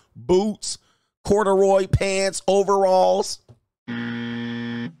shoes, boots, corduroy pants, overalls.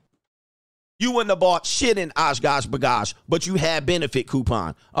 You wouldn't have bought shit in Oshkosh Bagosh, but you had benefit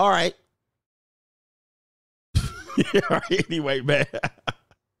coupon. All right. All right, anyway, man.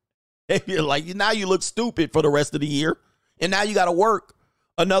 Like, now you look stupid for the rest of the year. And now you got to work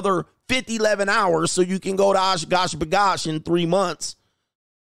another 11 hours so you can go to Oshkosh Bagosh in 3 months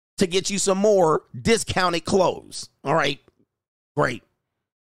to get you some more discounted clothes. All right, great.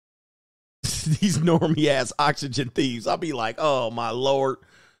 These normie ass oxygen thieves. I'll be like, oh my Lord.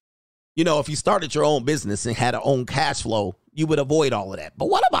 You know, if you started your own business and had a own cash flow, you would avoid all of that. But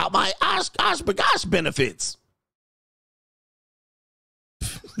what about my Oshkosh Bagosh benefits?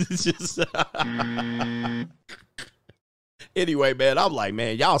 It's just anyway, man, I'm like,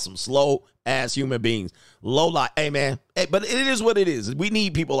 man, y'all some slow ass human beings. Low life. Hey, man. Hey, but it is what it is. We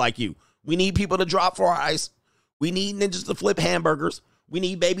need people like you. We need people to drop fries. We need ninjas to flip hamburgers. We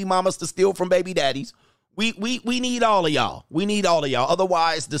need baby mamas to steal from baby daddies. We need all of y'all. We need all of y'all.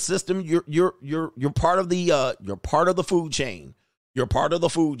 Otherwise, the system, you're part of the food chain. You're part of the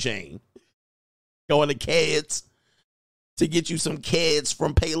food chain. Going to kids to get you some kids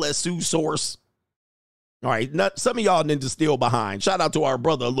from Payless Shoe Source. All right, some of y'all ninjas still behind. Shout out to our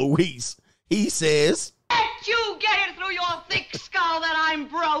brother Luis. He says, "Let you get it through your thick skull that I'm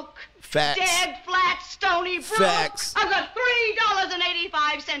broke. Facts. Dead, flat, stony broke. Facts. I've got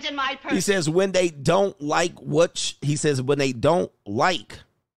 $3.85 in my purse." He says when they don't like what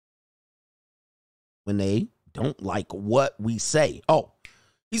we say. Oh,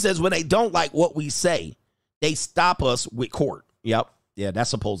 he says when they don't like what we say, they stop us with court. Yep. Yeah, that's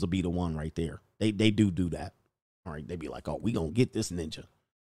supposed to be the one right there. They do that. All right, they be like, oh, we gonna get this ninja.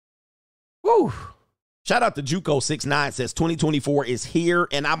 Woo. Shout out to Juco69 says 2024 is here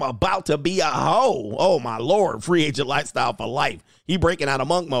and I'm about to be a hoe. Oh my Lord, free agent lifestyle for life. He breaking out of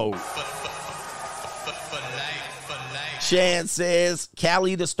monk mode. Shan says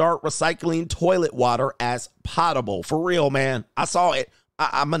Cali to start recycling toilet water as potable. For real, man. I saw it.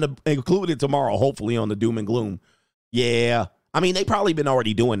 I'm going to include it tomorrow, hopefully on the doom and gloom. Yeah. I mean, they probably been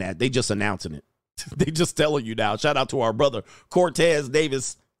already doing that. They just announcing it. They just telling you now. Shout out to our brother Cortez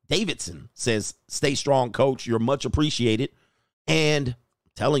Davidson says, stay strong, coach. You're much appreciated. And I'm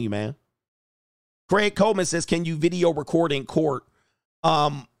telling you, man. Craig Coleman says, can you video record in court?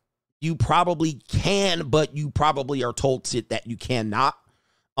 You probably can, but you probably are told that you cannot.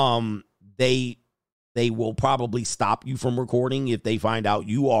 They will probably stop you from recording if they find out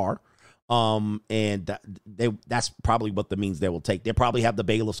you are. And that's probably what the means they will take. They probably have the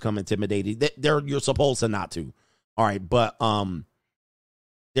bailiffs come intimidated. You're supposed to not to. All right, but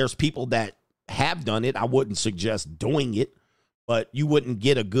there's people that have done it. I wouldn't suggest doing it, but you wouldn't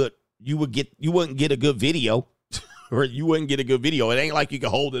get a good video, or you wouldn't get a good video. It ain't like you can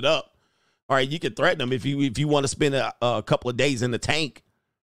hold it up. All right, you can threaten them if you want to spend a couple of days in the tank.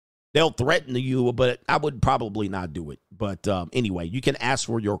 They'll threaten you, but I would probably not do it. But anyway, you can ask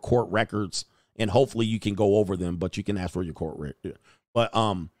for your court records, and hopefully you can go over them. But you can ask for your court record. But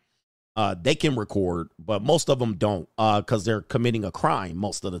they can record, but most of them don't because they're committing a crime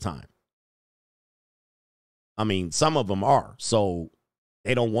most of the time. I mean, some of them are, so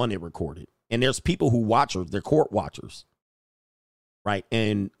they don't want it recorded. And there's people who they're court watchers, right?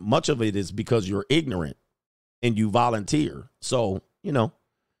 And much of it is because you're ignorant and you volunteer. So,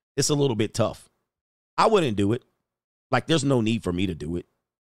 it's a little bit tough. I wouldn't do it. Like, there's no need for me to do it.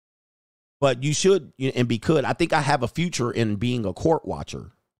 But you should and could. I think I have a future in being a court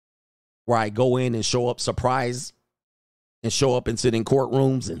watcher where I go in and show up surprised and show up and sit in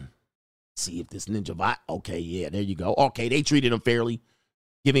courtrooms and see if this ninja okay, yeah, there you go. Okay, they treated him fairly,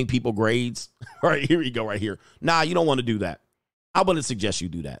 giving people grades. All right, here you go right here. Nah, you don't want to do that. I wouldn't suggest you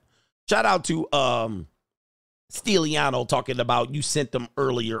do that. Shout out to Stiliano talking about you sent them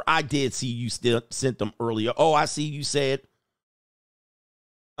earlier. I did see you still sent them earlier. Oh, I see you said.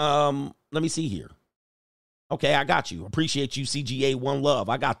 Let me see here. Okay, I got you. Appreciate you, CGA. One love.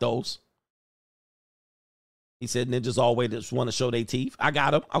 I got those. He said ninjas always just want to show their teeth. I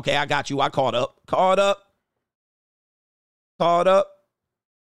got them. Okay, I got you. I caught up.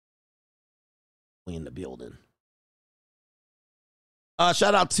 We in the building.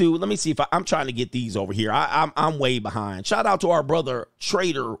 Shout out to, let me see if I'm trying to get these over here. I'm way behind. Shout out to our brother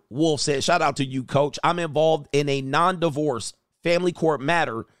Trader Wolf said, shout out to you, coach. I'm involved in a non-divorce family court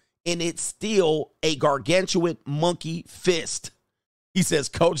matter, and it's still a gargantuan monkey fist. He says,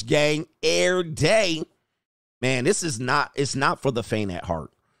 coach gang, air day. Man, it's not for the faint at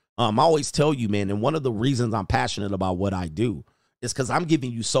heart. I always tell you, man, and one of the reasons I'm passionate about what I do is because I'm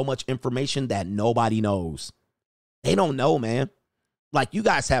giving you so much information that nobody knows. They don't know, man. Like, you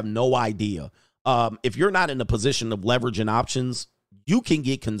guys have no idea. If you're not in a position of leveraging options, you can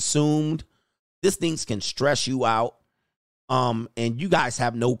get consumed. This things can stress you out. And you guys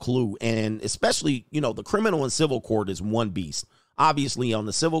have no clue. And especially, the criminal and civil court is one beast. Obviously, on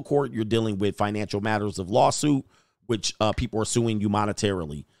the civil court, you're dealing with financial matters of lawsuit, which people are suing you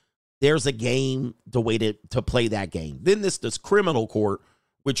monetarily. There's a game, the way to play that game. Then this criminal court,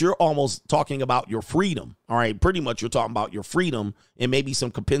 which you're almost talking about your freedom. All right. Pretty much you're talking about your freedom and maybe some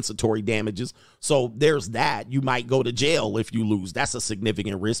compensatory damages. So there's that. You might go to jail if you lose. That's a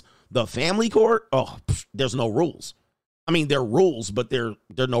significant risk. The family court, there's no rules. I mean, there are rules, but there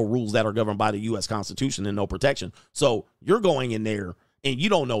are no rules that are governed by the U.S. Constitution and no protection. So you're going in there and you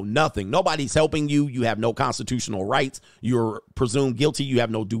don't know nothing. Nobody's helping you. You have no constitutional rights. You're presumed guilty. You have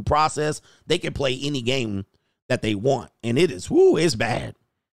no due process. They can play any game that they want. And it's bad.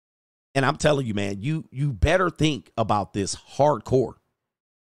 And I'm telling you, man, you better think about this hardcore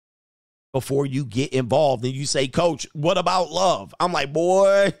before you get involved. And you say, coach, what about love? I'm like,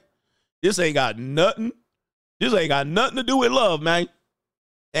 boy, this ain't got nothing. This ain't got nothing to do with love, man.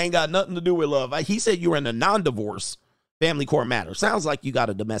 Ain't got nothing to do with love. He said you're in a non-divorce family court matter. Sounds like you got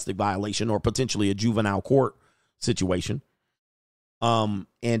a domestic violation or potentially a juvenile court situation. And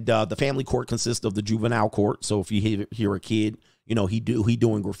the family court consists of the juvenile court. So if you hear a kid, he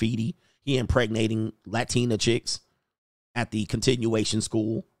doing graffiti, he impregnating Latina chicks at the continuation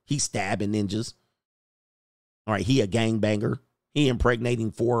school, he stabbing ninjas. All right, he a gangbanger, he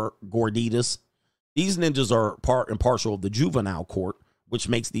impregnating 4 gorditas. These ninjas are part and parcel of the juvenile court, which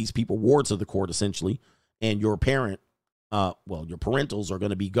makes these people wards of the court essentially. And your parentals are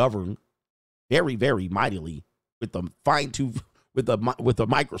going to be governed very, very mightily with the fine tooth, with a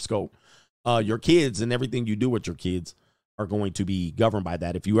microscope. Your kids and everything you do with your kids are going to be governed by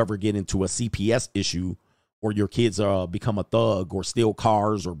that. If you ever get into a CPS issue or your kids become a thug or steal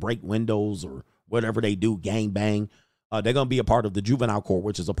cars or break windows or whatever they do, gang bang, they're going to be a part of the juvenile court,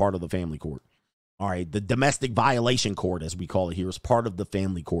 which is a part of the family court. All right. The domestic violation court, as we call it here, is part of the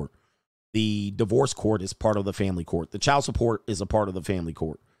family court. The divorce court is part of the family court. The child support is a part of the family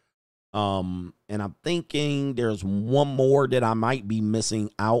court. And I'm thinking there's one more that I might be missing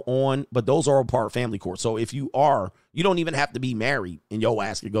out on, but those are a part of family court. So if you don't even have to be married and your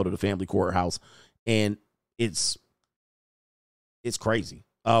ass can go to the family courthouse, and it's crazy.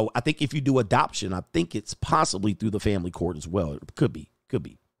 I think if you do adoption, I think it's possibly through the family court as well. It could be.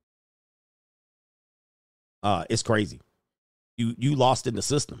 It's crazy. You lost in the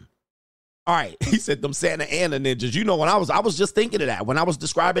system. All right. He said them Santa Ana ninjas. You know, when I was just thinking of that. When I was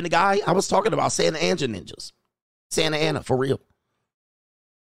describing the guy, I was talking about Santa Ana ninjas. Santa Ana, for real.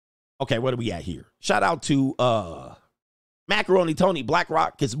 Okay, what are we at here? Shout out to Macaroni Tony.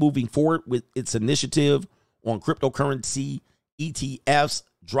 BlackRock is moving forward with its initiative on cryptocurrency ETFs.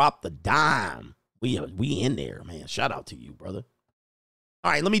 Drop the dime. We in there, man. Shout out to you, brother.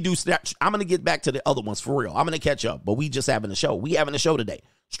 All right, let me do snap. I'm going to get back to the other ones for real. I'm going to catch up, but we just having a show. We having a show today.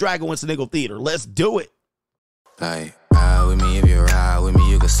 Straggle and Sniggle Theater. Let's do it. Like, ride with me if you ride with me.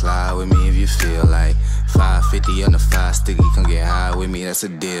 You can slide with me if you feel like 550 on the 5 sticky. Come get high with me. That's a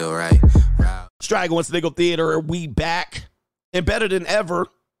deal, right? Straggle and Sniggle Theater. We back and better than ever.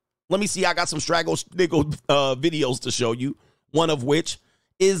 Let me see. I got some Straggle Sniggle videos to show you. One of which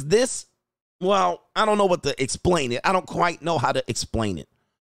is this. Well, I don't know what to explain it. I don't quite know how to explain it,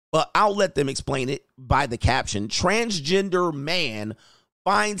 but I'll let them explain it by the caption. Transgender man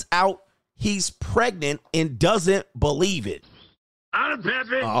finds out he's pregnant and doesn't believe it.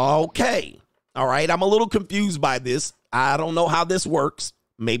 Okay. All right. I'm a little confused by this. I don't know how this works.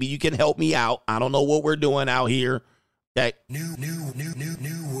 Maybe you can help me out. I don't know what we're doing out here. Okay. New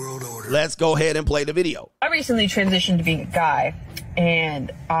world order. Let's go ahead and play the video. I recently transitioned to being a guy, and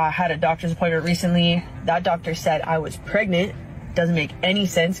I had a doctor's appointment recently. That doctor said I was pregnant. Doesn't make any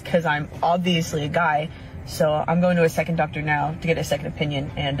sense because I'm obviously a guy. So I'm going to a second doctor now to get a second opinion,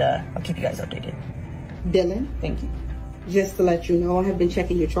 and I'll keep you guys updated. Dylan, thank you. Just to let you know, I have been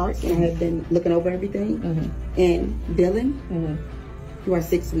checking your charts and I have been looking over everything. And Dylan, you are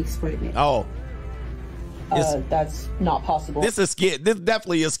 6 weeks pregnant. Oh. That's not possible. This is a skit. This is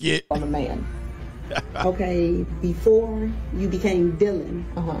definitely a skit. I'm a man. Okay, before you became Dylan,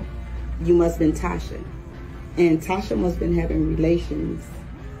 you must have been Tasha. And Tasha must have been having relations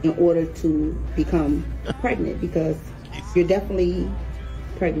in order to become pregnant, because you're definitely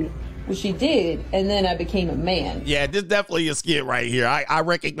pregnant. Well, she did, and then I became a man. Yeah, this is definitely a skit right here. I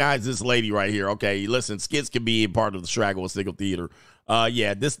recognize this lady right here. Okay, listen, skits can be a part of the Straggle and Sniggle Theater.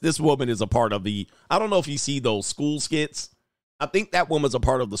 Yeah, this woman is a part of the, I don't know if you see those school skits. I think that woman's a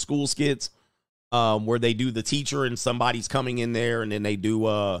part of the school skits where they do the teacher and somebody's coming in there and then they do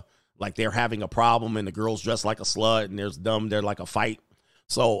like they're having a problem and the girl's dressed like a slut and they're like a fight.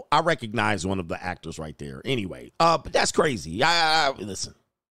 So I recognize one of the actors right there. Anyway, but that's crazy. Listen,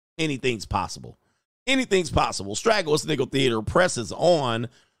 anything's possible. Anything's possible. Straggle and Sniggle Theater presses on.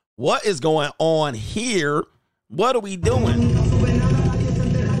 What is going on here? What are we doing?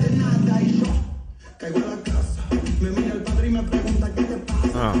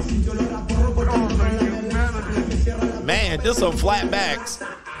 Man, this some flatbacks.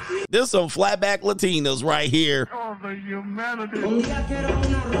 This some flatback Latinas right here.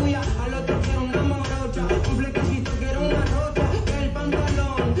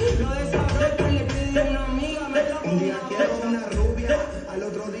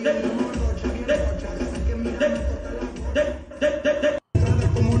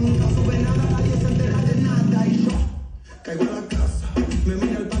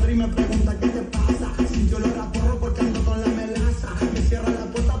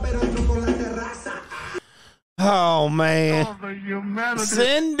 Oh, man.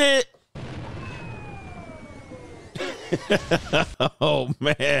 Send it. Oh,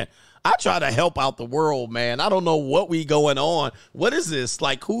 man. I try to help out the world, man. I don't know what we going on. What is this?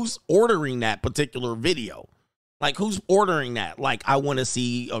 Like, who's ordering that particular video? Like, who's ordering that? Like, I want to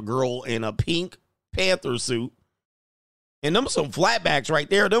see a girl in a pink Panther suit. And them some flatbacks right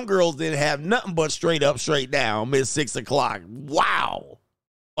there. Them girls didn't have nothing but straight up, straight down, mid 6 o'clock. Wow.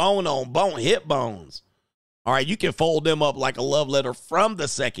 Bone on bone, hip bones. All right, you can fold them up like a love letter from the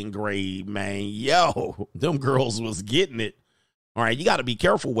second grade, man. Yo, them girls was getting it. All right, you got to be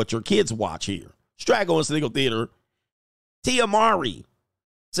careful what your kids watch here. Straggle and Sniggle Theater. Tia Mari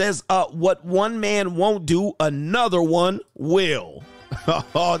says, what one man won't do, another one will.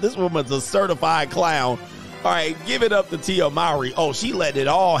 Oh, this woman's a certified clown. All right, give it up to Tia Mowry. Oh, she let it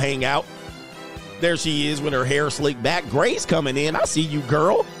all hang out. There she is with her hair slicked back. Grace coming in. I see you,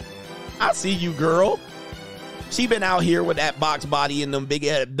 girl. I see you, girl. She been out here with that box body and them big,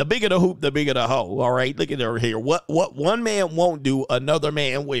 the bigger the hoop, the bigger the hoe. All right, look at her here. What one man won't do, another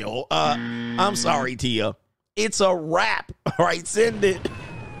man will. I'm sorry, Tia. It's a wrap. All right, send it.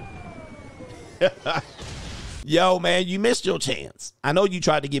 Yo, man, you missed your chance. I know you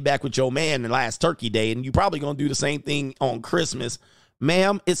tried to get back with your man last Turkey Day, and you probably gonna do the same thing on Christmas.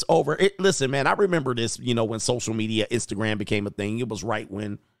 Ma'am, it's over. Listen, man, I remember this, when social media, Instagram became a thing. It was right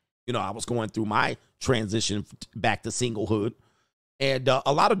when, I was going through my transition back to singlehood. And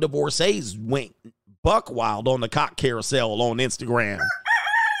a lot of divorcees went buck wild on the cock carousel on Instagram.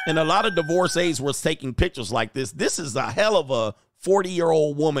 And a lot of divorcees were taking pictures like this. This is a hell of a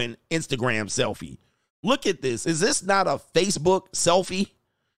 40-year-old woman Instagram selfie. Look at this. Is this not a Facebook selfie?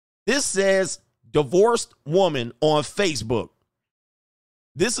 This says divorced woman on Facebook.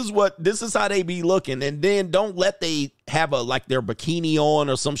 This is how they be looking. And then don't let they have their bikini on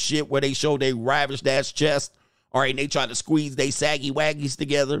or some shit where they show they ravished ass chest. All right, and they try to squeeze they saggy waggies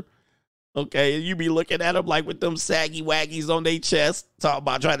together. Okay, you be looking at them like with them saggy waggies on their chest, talking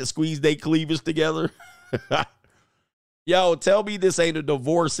about trying to squeeze their cleavage together. Yo, tell me this ain't a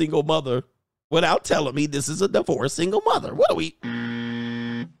divorced single mother without telling me this is a divorced single mother. What are we?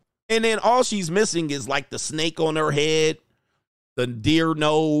 And then all she's missing is like the snake on her head, the deer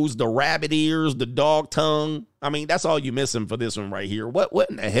nose, the rabbit ears, the dog tongue. I mean, that's all you missing for this one right here. What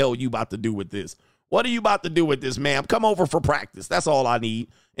in the hell you about to do with this? What are you about to do with this, ma'am? Come over for practice. That's all I need.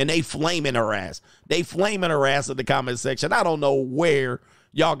 And they flaming her ass. They flaming her ass in the comment section. I don't know where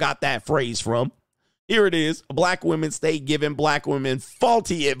y'all got that phrase from. Here it is. Black women stay giving black women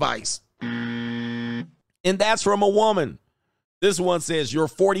faulty advice. And that's from a woman. This one says, you're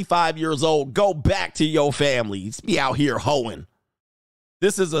 45 years old. Go back to your family. Be out here hoeing.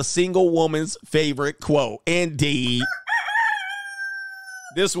 This is a single woman's favorite quote. Indeed.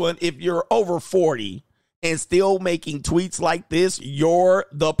 This one, if you're over 40 and still making tweets like this, you're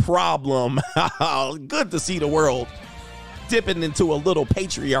the problem. Good to see the world dipping into a little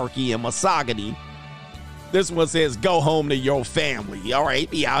patriarchy and misogyny. This one says, go home to your family. All right,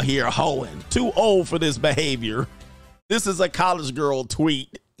 be out here hoeing. Too old for this behavior. This is a college girl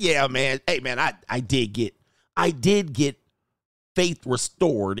tweet. Yeah, man. Hey, man, I did get faith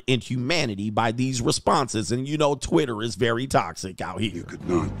restored in humanity by these responses. And Twitter is very toxic out here. You could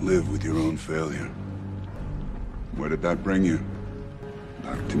not live with your own failure. Where did that bring you?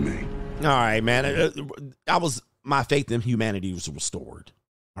 Back to me. All right, man. My faith in humanity was restored.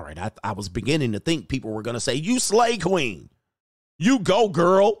 All right, I was beginning to think people were going to say, you slay queen. You go,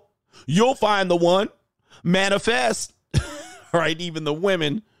 girl. You'll find the one. Manifest. All right, even the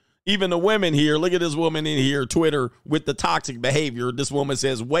women here. Look at this woman in here, Twitter, with the toxic behavior. This woman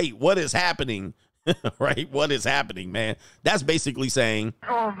says, wait, what is happening? Right? What is happening, man? That's basically saying,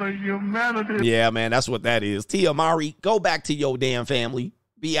 oh, the humanity. Yeah, man, that's what that is. Tia Mowry, go back to your damn family.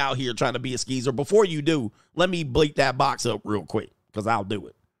 Be out here trying to be a skeezer. Before you do, let me bleep that box up real quick, because I'll do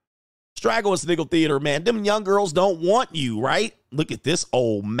it. Straggle and Sniggle Theater, man. Them young girls don't want you, right? Look at this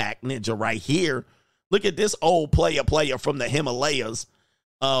old Mac Ninja right here. Look at this old player from the Himalayas.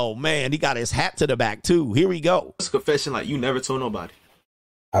 Oh, man, he got his hat to the back, too. Here we go. It's a confession like you never told nobody.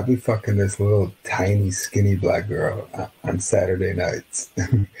 I be fucking this little tiny skinny black girl on Saturday nights.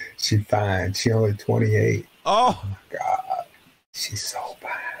 She fine. She only 28. Oh. My God. She's so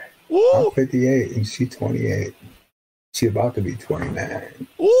fine. Woo. I'm 58 and she 28. She about to be 29.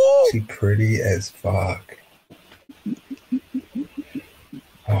 Woo. She pretty as fuck.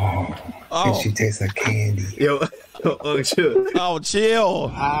 Oh. And she tastes like candy. Yo, chill. Oh,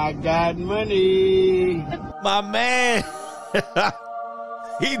 chill. I got money. My man.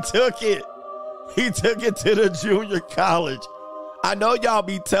 He took it. He took it to the junior college. I know y'all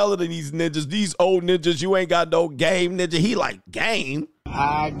be telling these ninjas, these old ninjas, you ain't got no game, ninja. He like, game?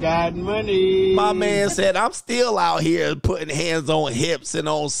 I got money. My man said, I'm still out here putting hands on hips and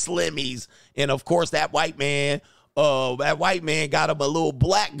on slimmies. And of course, that white man got him a little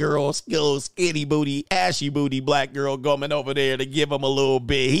black girl, skinny booty, ashy booty black girl coming over there to give him a little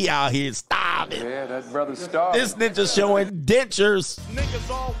bit. He out here starving. Yeah, that brother starving. This ninja showing dentures. Niggas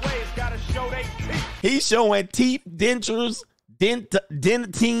always gotta show they teeth. He's showing teeth, dentures,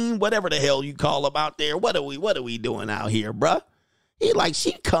 dentine, whatever the hell you call them out there. What are we doing out here, bruh? He like,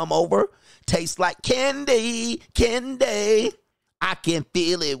 she come over, tastes like candy, candy. I can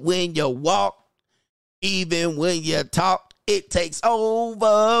feel it when you walk, even when you talk. It takes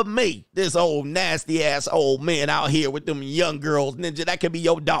over me. This old nasty ass old man out here with them young girls, Ninja. That could be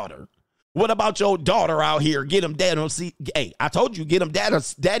your daughter. What about your daughter out here? Get him daddy. Hey, I told you, get him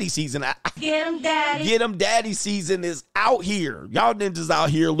daddy season. Get him daddy. Get him daddy season is out here. Y'all ninjas out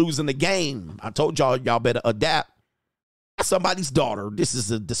here losing the game. I told y'all better adapt. That's somebody's daughter. This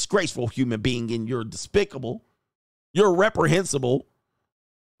is a disgraceful human being, and you're despicable. You're reprehensible,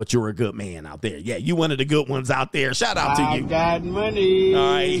 but you're a good man out there. Yeah, you one of the good ones out there. Shout out to you. I got money.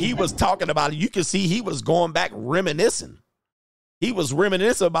 All right, he was talking about it. You can see he was going back reminiscing. He was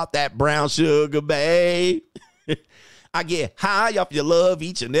reminiscing about that brown sugar, babe. I get high off your love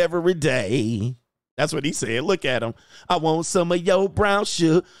each and every day. That's what he said. Look at him. I want some of your brown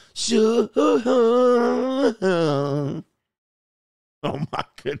sugar. Oh, my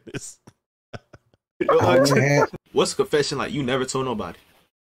goodness. What's a confession like you never told nobody?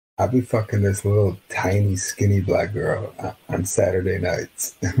 I be fucking this little tiny skinny black girl on Saturday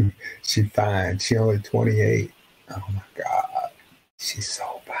nights. She fine. She only 28. Oh my God. She's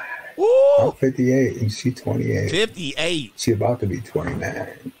so fine. Ooh. I'm 58 and she 28. 58. She about to be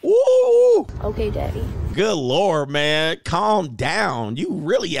 29. Ooh. Okay, Daddy. Good Lord, man. Calm down. You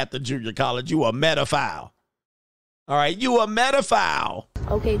really at the junior college. You a medophile. All right. You a medophile.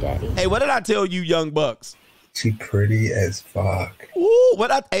 Okay, Daddy. Hey, what did I tell you, young bucks? She pretty as fuck. Ooh,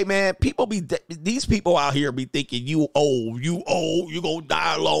 hey man, these people out here be thinking you old, you gonna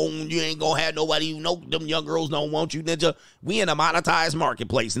die alone, you ain't gonna have nobody, you know them young girls don't want you, Ninja. We in a monetized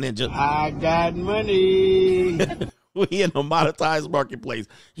marketplace, Ninja. I got money. We in a monetized marketplace.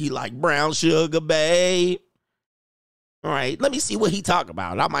 He like brown sugar, babe. All right, let me see what he talk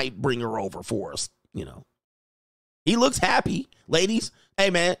about. I might bring her over for us, you know. He looks happy, ladies.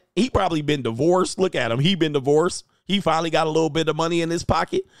 Hey, man, he probably been divorced. Look at him. He been divorced. He finally got a little bit of money in his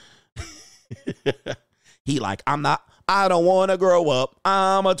pocket. He like, I don't want to grow up.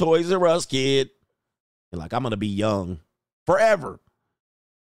 I'm a Toys R Us kid. He like, I'm going to be young forever.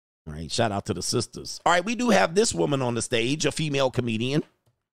 All right, shout out to the sisters. All right, we do have this woman on the stage, a female comedian.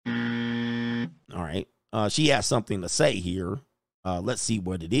 All right, she has something to say here. Let's see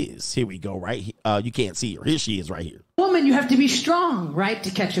what it is. Here we go, right? You can't see her. Here she is right here. Woman, you have to be strong, right, to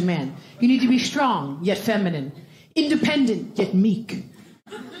catch a man. You need to be strong, yet feminine. Independent, yet meek.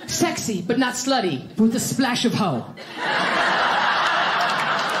 Sexy, but not slutty, with a splash of hoe.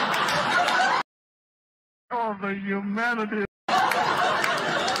 Oh, the humanity.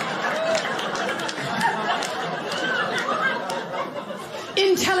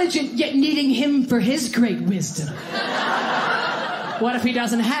 Intelligent, yet needing him for his great wisdom. What if he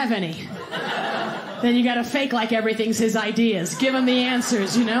doesn't have any? Then you gotta fake like everything's his ideas. Give him the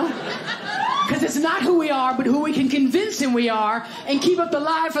answers, you know? Because it's not who we are, but who we can convince him we are and keep up the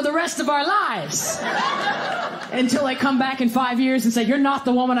lie for the rest of our lives. Until they come back in 5 years and say, you're not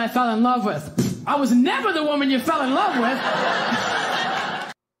the woman I fell in love with. I was never the woman you fell in love with.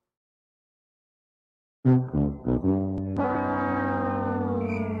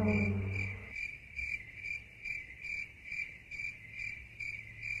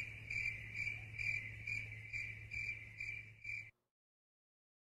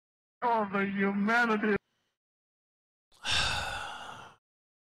 Oh, the humanity.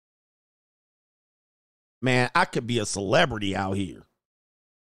 Man, I could be a celebrity out here.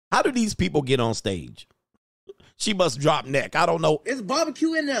 How do these people get on stage? She must drop neck. I don't know. It's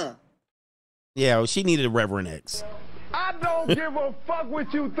barbecue in there. Yeah, well, she needed a Reverend X. I don't give a fuck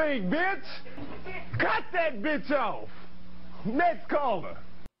what you think, bitch. Cut that bitch off. Next caller.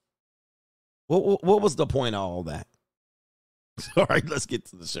 What was the point of all that? All right, let's get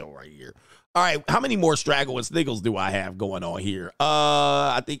to the show right here. All right, how many more Straggle and Sniggles do I have going on here?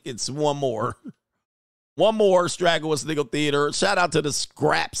 I think it's one more. One more Straggle and Sniggle Theater. Shout out to the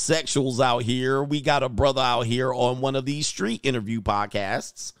scrap sexuals out here. We got a brother out here on one of these street interview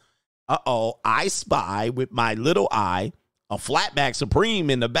podcasts. I spy with my little eye a flatback Supreme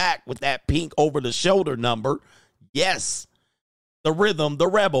in the back with that pink over-the-shoulder number. Yes, the rhythm, the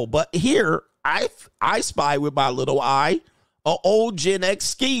rebel. But here, I spy with my little eye a old Gen X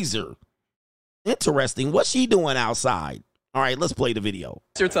skeezer. Interesting. What's she doing outside? All right, let's play the video.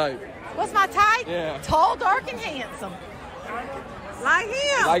 What's your type? What's my type? Yeah. Tall, dark, and handsome. Like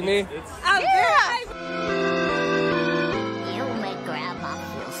him. Like me? Oh, yeah. You make Grandma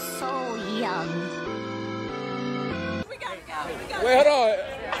feel so young. We gotta go. Wait, hold on.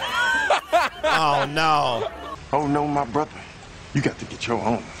 Oh, no. Oh, no, my brother. You got to get your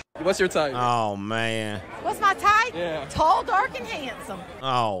own. What's your type? Oh, man. What's my type? Yeah. Tall, dark, and handsome.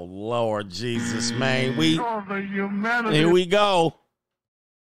 Oh, Lord Jesus, man. Oh, the humanity. Here we go.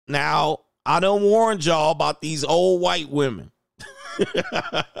 Now, I done warned y'all about these old white women.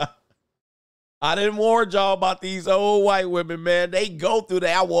 I didn't warn y'all about these old white women, man. They go through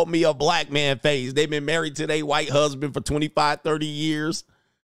that I want me a black man phase. They've been married to their white husband for 25, 30 years.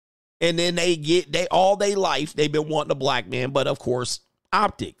 And then all their life, they've been wanting a black man. But of course,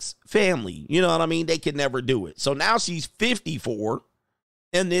 optics, family, you know what I mean? They can never do it. So now she's 54.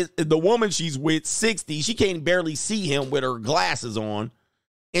 And the woman she's with, 60, she can't barely see him with her glasses on.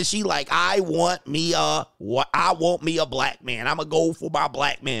 And she like, I want me a black man. I'm going to go for my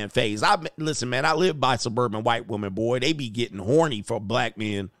black man phase. Listen, man, I live by suburban white women, boy. They be getting horny for black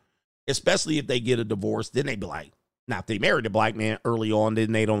men, especially if they get a divorce. Then they be like, now, if they married a black man early on,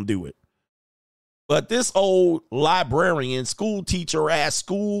 then they don't do it. But this old librarian, school teacher ass,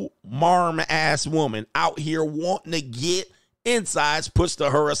 school marm ass woman out here wanting to get insides pushed to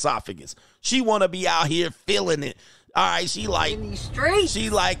her esophagus. She want to be out here feeling it. All right, she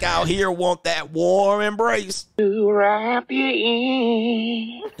like out here want that warm embrace. To wrap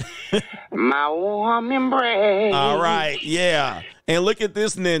you in my warm embrace. All right, yeah. And look at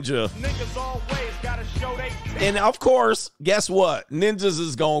this ninja. Niggas always gotta show they. And of course, guess what? Ninjas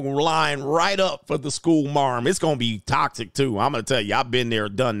is going to line right up for the school marm. It's going to be toxic too. I'm going to tell you, I've been there,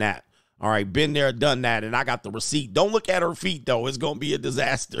 done that. All right, been there, done that, and I got the receipt. Don't look at her feet though. It's going to be a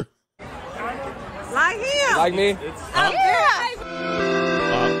disaster. Like him. Like me?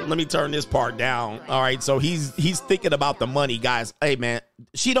 Let me turn this part down. All right, so he's thinking about the money, guys. Hey, man,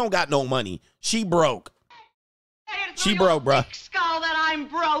 she don't got no money. She broke. She broke, bruh. Skull that I'm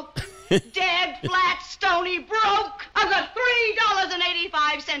broke. Dead, flat, stony, broke. I've got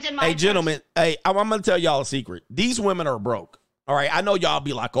 $3.85 in my Hey, gentlemen, hey, I'm going to tell y'all a secret. These women are broke. All right, I know y'all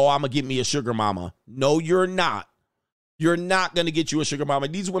be like, oh, I'm going to get me a sugar mama. No, you're not. You're not going to get you a sugar mama.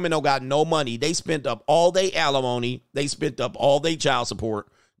 These women don't got no money. They spent up all their alimony. They spent up all their child support.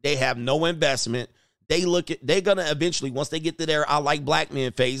 They have no investment. They're going to eventually, once they get to their I like black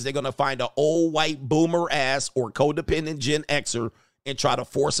men phase, they're going to find an old white boomer ass or codependent Gen Xer and try to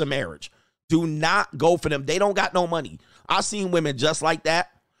force a marriage. Do not go for them. They don't got no money. I've seen women just like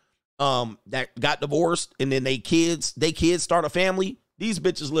that, that got divorced and then they kids start a family. These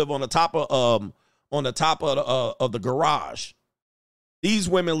bitches live on the top of the garage. These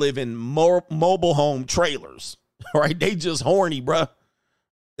women live in mobile home trailers. All right, they just horny, bruh.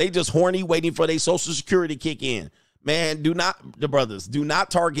 They just horny, waiting for their Social Security kick in. Man, do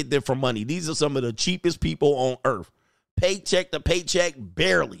not target them for money. These are some of the cheapest people on earth. Paycheck to paycheck,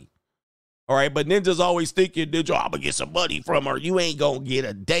 barely. All right, but ninjas always thinking, ninja, I'm gonna get some money from her. You ain't gonna get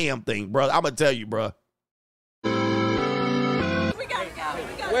a damn thing, bro. I'm gonna tell you, bro. We gotta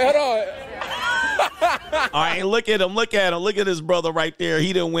go. Wait, hold on. All right, look at him. Look at his brother right there.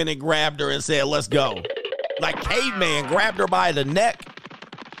 He done went and grabbed her and said, let's go. Like caveman, grabbed her by the neck.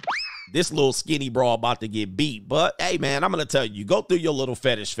 This little skinny bra about to get beat. But, hey, man, I'm going to tell you, go through your little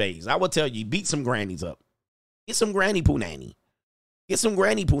fetish phase. I will tell you, beat some grannies up. Get some granny punani. Get some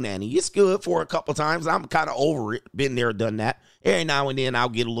granny punani. It's good for a couple times. I'm kind of over it. Been there, done that. Every now and then I'll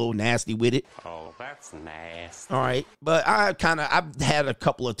get a little nasty with it. Oh, that's nasty. All right. But I've had a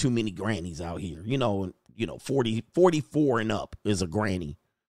couple of too many grannies out here. 44 and up is a granny.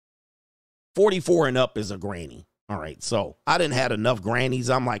 44 and up is a granny. All right, so I didn't had enough grannies.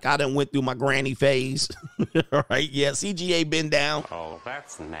 I'm like, I done went through my granny phase. All right, yeah, CGA been down. Oh,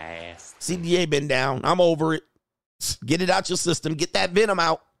 that's nasty. CGA been down. I'm over it. Get it out your system. Get that venom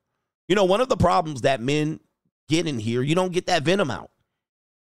out. One of the problems that men get in here, you don't get that venom out.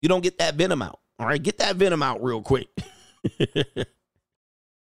 You don't get that venom out. All right, get that venom out real quick.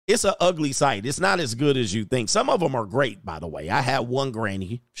 It's an ugly sight. It's not as good as you think. Some of them are great, by the way. I had one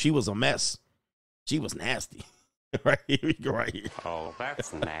granny. She was a mess. She was nasty. Right here. Oh,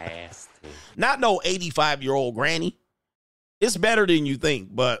 that's nasty. Not no 85-year-old granny. It's better than you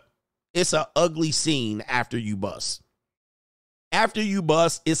think, but it's an ugly scene after you bust. After you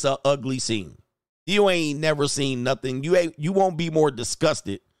bust, it's an ugly scene. You ain't never seen nothing. You won't be more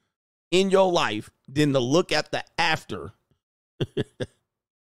disgusted in your life than to look at the after.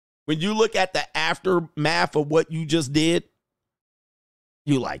 When you look at the aftermath of what you just did,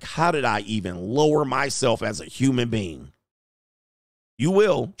 you like, how did I even lower myself as a human being? You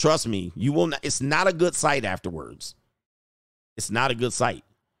will, trust me, you will not. It's not a good sight afterwards. It's not a good sight.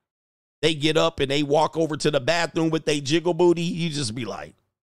 They get up and they walk over to the bathroom with their jiggle booty. You just be like,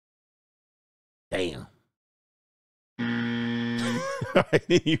 damn.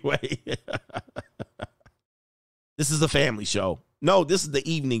 Anyway, this is a family show. No, this is the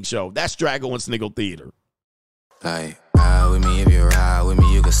evening show. That's Drago and Sniggle Theater. Like, ride with me if you ride with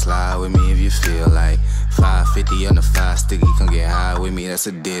me, you can slide with me if you feel like 550 on the 5 sticky, come get high with me, that's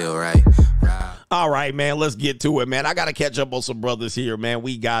a deal, right? All right, man, let's get to it, man. I got to catch up on some brothers here, man.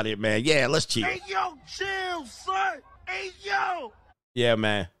 We got it, man. Yeah, let's chill. Hey, yo, chill, son. Hey, yo. Yeah,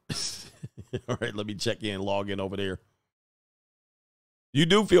 man. All right, let me check in, log in over there. You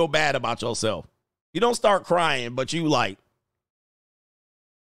do feel bad about yourself. You don't start crying, but you like,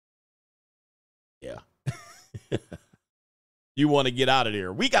 yeah. You want to get out of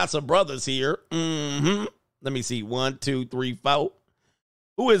there. We got some brothers here. Mm-hmm. Let me see. 1, 2, 3, 4.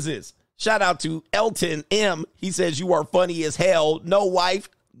 Who is this? Shout out to Elton M. He says, you are funny as hell. No wife,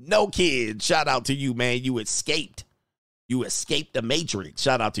 no kids. Shout out to you, man. You escaped. You escaped the Matrix.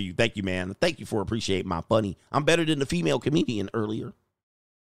 Shout out to you. Thank you, man. Thank you for appreciating my funny. I'm better than the female comedian earlier.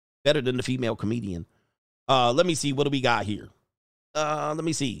 Better than the female comedian. Let me see. What do we got here? Let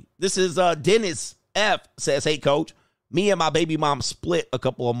me see. This is Dennis F. says, hey, coach. Me and my baby mom split a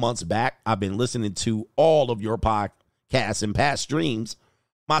couple of months back. I've been listening to all of your podcasts and past streams.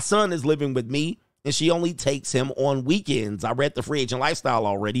 My son is living with me, and she only takes him on weekends. I read The Free Agent Lifestyle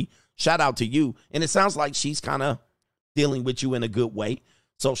already. Shout out to you. And it sounds like she's kind of dealing with you in a good way.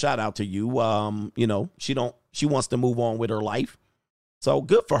 So shout out to you. You know, she wants to move on with her life. So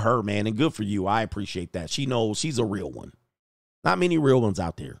good for her, man, and good for you. I appreciate that. She knows she's a real one. Not many real ones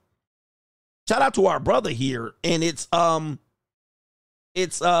out there. Shout out to our brother here, and it's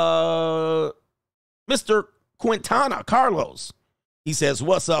Mr. Quintana Carlos. He says,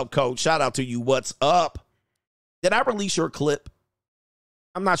 what's up, coach? Shout out to you. What's up? Did I release your clip?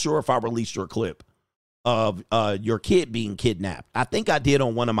 I'm not sure if I released your clip of your kid being kidnapped. I think I did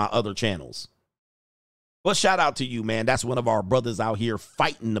on one of my other channels. But shout out to you, man. That's one of our brothers out here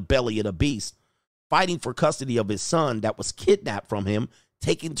fighting the belly of the beast, fighting for custody of his son that was kidnapped from him,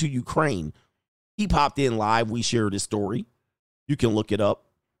 taken to Ukraine. He popped in live. We shared his story. You can look it up.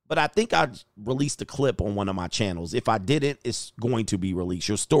 But I think I released a clip on one of my channels. If I didn't, it's going to be released.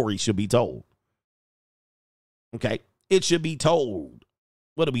 Your story should be told. Okay? It should be told.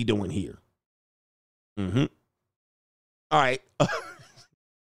 What are we doing here? Mm-hmm. All right.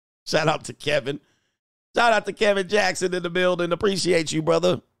 Shout out to Kevin. Shout out to Kevin Jackson in the building. Appreciate you,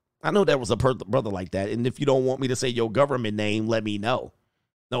 brother. I know there was a brother like that. And if you don't want me to say your government name, let me know.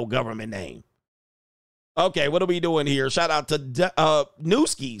 No government name. Okay, what are we doing here? Shout out to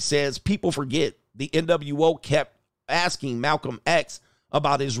Newski says, people forget the NWO kept asking Malcolm X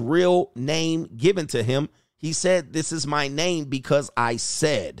about his real name given to him. He said, this is my name because I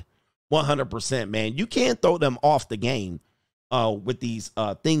said. 100%, man. You can't throw them off the game with these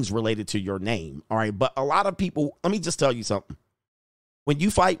things related to your name. All right, but a lot of people, let me just tell you something. When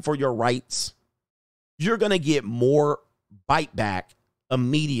you fight for your rights, you're going to get more bite back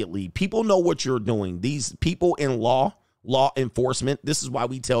immediately. People know what you're doing. These people in law enforcement, this is why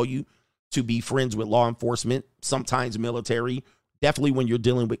we tell you to be friends with law enforcement, sometimes military, definitely when you're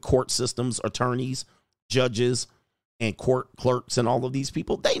dealing with court systems, attorneys, judges, and court clerks and all of these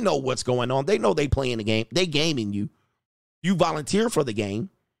people. They know what's going on. They know they playing the game. They gaming you. You volunteer for the game.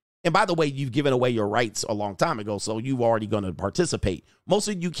 And by the way, you've given away your rights a long time ago, so you've already going to participate. Most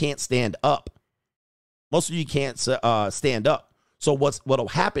of you can't stand up. Most of you can't stand up. So what'll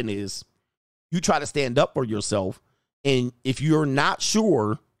happen is you try to stand up for yourself, and if you're not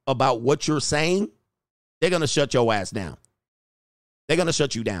sure about what you're saying, they're going to shut your ass down. They're going to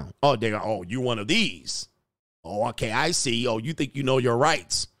shut you down. Oh, you're one of these. Oh, okay, I see. Oh, you think you know your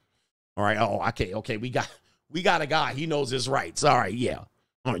rights. All right. Oh, okay. We got a guy. He knows his rights. All right, yeah.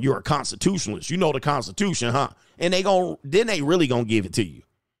 Oh, you're a constitutionalist. You know the Constitution, huh? And they really gonna give it to you.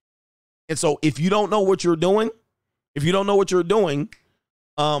 And so if you don't know what you're doing, if you're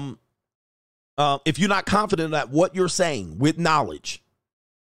not confident at what you're saying with knowledge,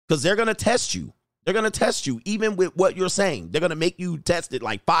 because they're gonna test you. They're gonna test you even with what you're saying. They're gonna make you test it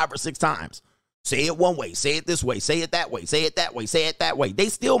like 5 or 6 times. Say it one way, say it this way, say it that way, say it that way, say it that way. They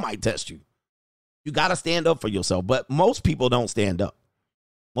still might test you. You got to stand up for yourself, but most people don't stand up.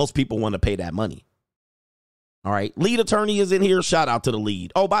 Most people want to pay that money. All right. Lead attorney is in here. Shout out to the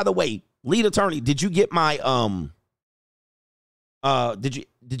lead. Oh, by the way, lead attorney, did you get my, I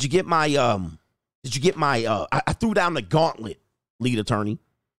threw down the gauntlet, lead attorney.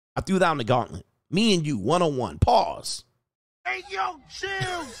 I threw down the gauntlet. Me and you, one-on-one. Pause. Hey, yo,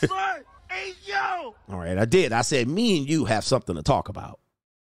 chill, son. Hey, yo. All right, I did. I said, me and you have something to talk about.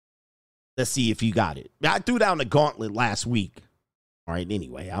 Let's see if you got it. I threw down the gauntlet last week. All right,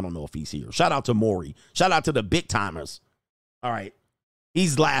 anyway, I don't know if he's here. Shout out to Maury. Shout out to the big timers. All right,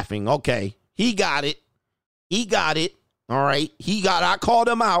 he's laughing. Okay, he got it. He got it. All right, I called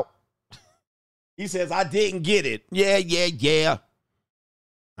him out. He says, I didn't get it. Yeah.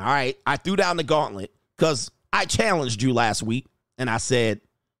 All right, I threw down the gauntlet because I challenged you last week, and I said,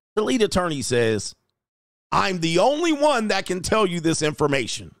 The lead attorney says, I'm the only one that can tell you this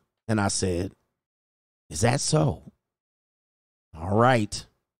information. And I said, is that so? All right.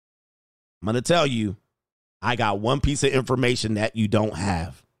 I'm going to tell you, I got one piece of information that you don't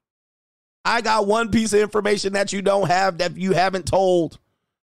have. I got one piece of information that you don't have that you haven't told.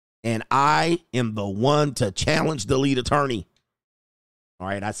 And I am the one to challenge the lead attorney. All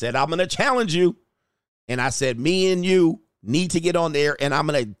right. I said, I'm going to challenge you. And I said, me and you need to get on there. And I'm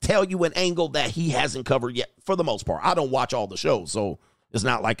going to tell you an angle that he hasn't covered yet for the most part. I don't watch all the shows, so it's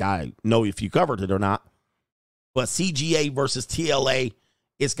not like I know if you covered it or not. But CGA versus TLA,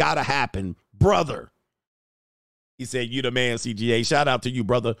 it's got to happen. Brother. He said, you the man, CGA. Shout out to you,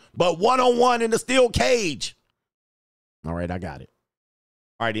 brother. But one-on-one in the steel cage. All right, I got it.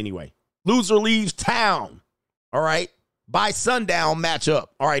 All right, anyway. Loser leaves town. All right. By sundown matchup.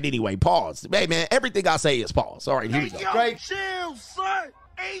 All right, anyway, pause. Hey, man, everything I say is pause. All right, here we go. Yo, chill, son.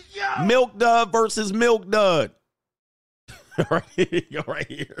 Hey, yo. Milk Dud versus Milk Dud. All right, here you go right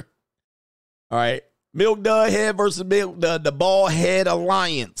here. All right. Milk Dud head versus Milk Dud, the Bald Head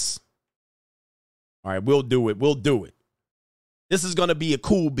Alliance. All right, we'll do it. We'll do it. This is gonna be a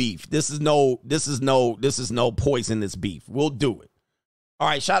cool beef. This is no poisonous beef. We'll do it. All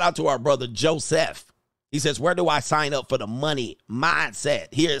right, shout out to our brother Joseph. He says, where do I sign up for the money mindset?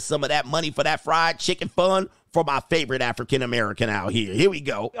 Here's some of that money for that fried chicken fun for my favorite African-American out here. Here we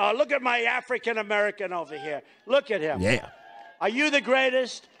go. Look at my African-American over here. Look at him. Yeah. Are you the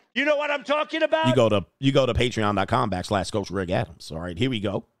greatest? You know what I'm talking about? You go to patreon.com/Coach Greg Adams. All right, here we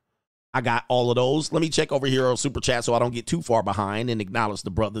go. I got all of those. Let me check over here on Super Chat so I don't get too far behind and acknowledge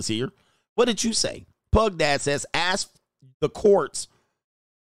the brothers here. What did you say? Pug Dad says, ask the courts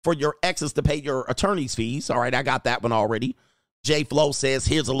for your exes to pay your attorney's fees. All right, I got that one already. J Flo says,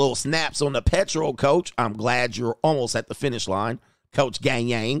 here's a little snaps on the petrol, Coach. I'm glad you're almost at the finish line. Coach Gang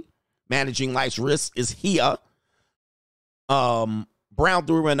Yang, managing life's risks is here. Brown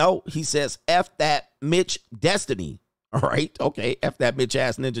through Renault, he says, F that Mitch Destiny. All right, okay, F that Mitch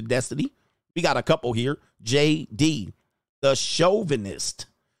ass Ninja Destiny. We got a couple here. JD, the chauvinist.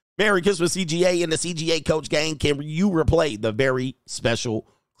 Merry Christmas, CGA and the CGA Coach Gang. Can you replay the very special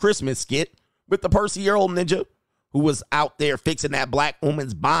Christmas skit with the Percy Earl Ninja who was out there fixing that black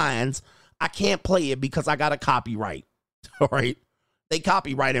woman's binds? I can't play it because I got a copyright. All right, they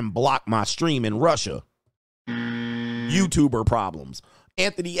copyright and block my stream in Russia. YouTuber problems.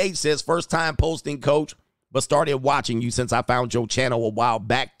 Anthony H says, first time posting, Coach, but started watching you since I found your channel a while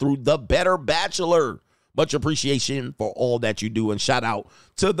back through The Better Bachelor. Much appreciation for all that you do, and shout out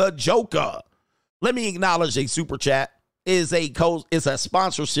to the Joker. Let me acknowledge a super chat is a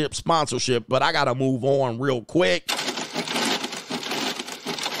sponsorship, but I gotta move on real quick.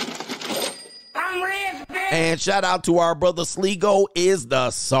 I'm rich, bitch. And shout out to our brother Sligo is the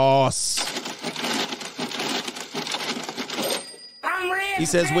sauce. He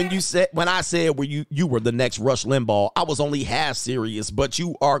says, when I said you were the next Rush Limbaugh, I was only half serious, but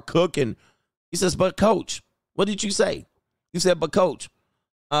you are cooking. He says, but Coach, what did you say? You said, but Coach,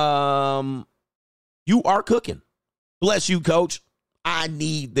 you are cooking. Bless you, Coach. I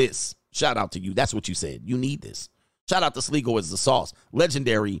need this. Shout out to you. That's what you said. You need this. Shout out to Sligo as the sauce.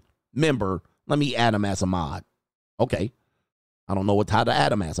 Legendary member. Let me add him as a mod. Okay. I don't know how to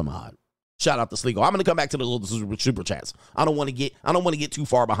add him as a mod. Shout out to Sligo. I'm going to come back to the little super chats. I don't want to get too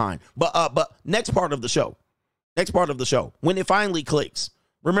far behind. But next part of the show, when it finally clicks,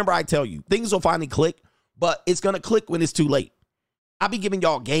 remember I tell you, things will finally click, but it's going to click when it's too late. I'll be giving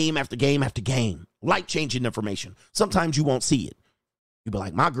y'all game after game after game, life-changing information. Sometimes you won't see it. You'll be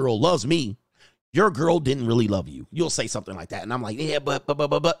like, my girl loves me. Your girl didn't really love you. You'll say something like that. And I'm like, yeah, but.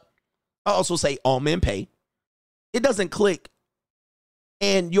 I also say all men pay. It doesn't click.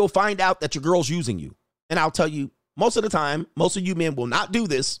 And you'll find out that your girl's using you. And I'll tell you, most of the time, most of you men will not do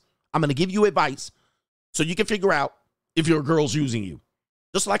this. I'm going to give you advice so you can figure out if your girl's using you.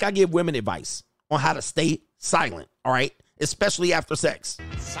 Just like I give women advice on how to stay silent, all right? Especially after sex.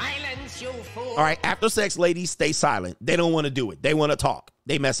 Silence, you fool. All right, after sex, ladies, stay silent. They don't want to do it. They want to talk.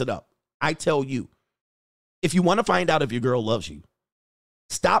 They mess it up. I tell you, if you want to find out if your girl loves you,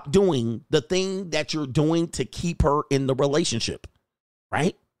 stop doing the thing that you're doing to keep her in the relationship.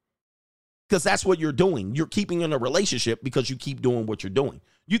 Right? Because that's what you're doing. You're keeping in a relationship because you keep doing what you're doing.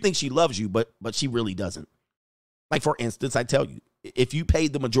 You think she loves you, but she really doesn't. Like, for instance, I tell you, if you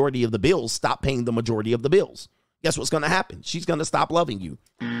paid the majority of the bills, stop paying the majority of the bills. Guess what's going to happen? She's going to stop loving you.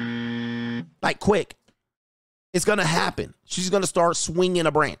 Like, quick. It's going to happen. She's going to start swinging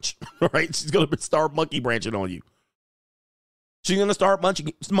a branch. Right? She's going to start monkey branching on you. She's going to start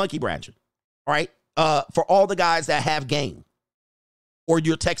monkey branching. All right? For all the guys that have game, or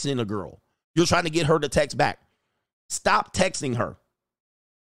you're texting a girl. You're trying to get her to text back. Stop texting her.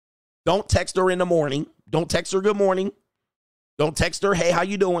 Don't text her in the morning. Don't text her good morning. Don't text her, hey, how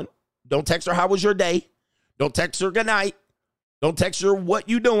you doing? Don't text her, how was your day? Don't text her good night. Don't text her, what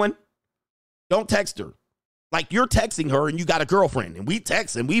you doing? Don't text her. Like you're texting her and you got a girlfriend and we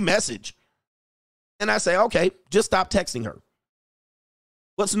text and we message. And I say, okay, just stop texting her.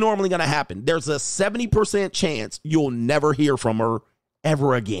 What's normally going to happen? There's a 70% chance you'll never hear from her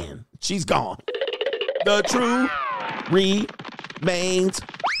ever again. She's gone. The truth remains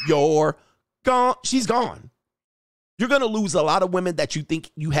you're gone. She's gone. You're going to lose a lot of women that you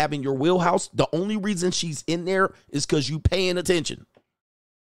think you have in your wheelhouse. The only reason she's in there is because you paying attention.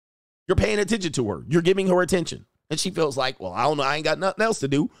 You're paying attention to her. You're giving her attention. And she feels like, well, I don't know. I ain't got nothing else to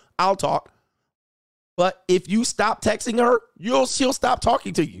do. I'll talk. But if you stop texting her, she'll stop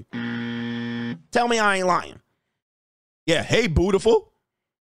talking to you. Tell me I ain't lying. Yeah, hey, beautiful.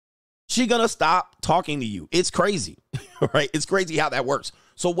 She gonna stop talking to you. It's crazy, right? It's crazy how that works.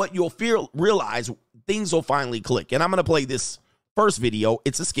 So what you'll realize, things will finally click. And I'm gonna play this first video.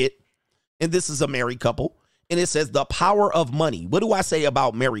 It's a skit, and this is a married couple, and it says the power of money. What do I say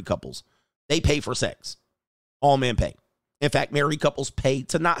about married couples? They pay for sex. All men pay. In fact, married couples pay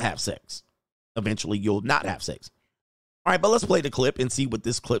to not have sex. Eventually, you'll not have sex. All right, but let's play the clip and see what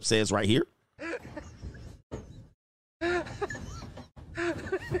this clip says right here.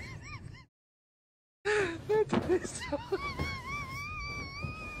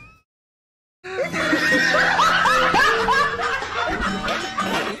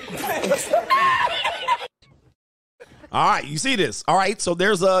 All right, you see this. All right, so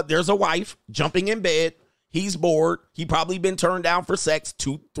there's a wife jumping in bed. He's bored. He probably been turned down for sex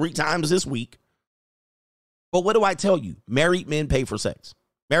 2-3 times this week. But what do I tell you? Married men pay for sex.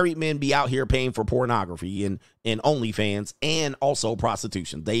 Married men be out here paying for pornography and OnlyFans and also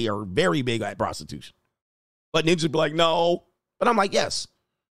prostitution. They are very big at prostitution. But Ninja be like, no. But I'm like, yes.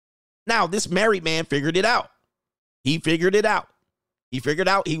 Now, this married man figured it out. He figured it out. He figured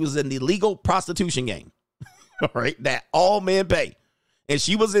out he was in the legal prostitution game. All right, that all men pay. And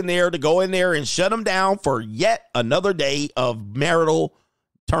she was in there to go in there and shut him down for yet another day of marital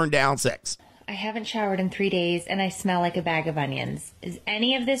turned down sex. I haven't showered in 3 days and I smell like a bag of onions. Is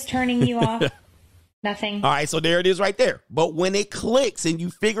any of this turning you off? Nothing. All right, so there it is right there. But when it clicks and you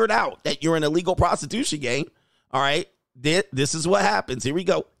figured out that you're in a legal prostitution game, all right, this is what happens. Here we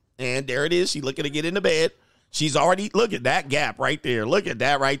go. And there it is. She's looking to get into bed. She's already, look at that gap right there. Look at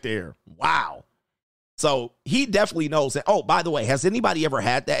that right there. Wow. So he definitely knows that. Oh, by the way, has anybody ever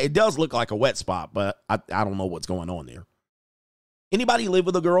had that? It does look like a wet spot, but I don't know what's going on there. Anybody live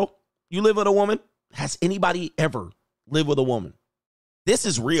with a girl? You live with a woman? Has anybody ever lived with a woman? This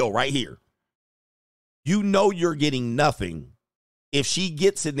is real right here. You know you're getting nothing if she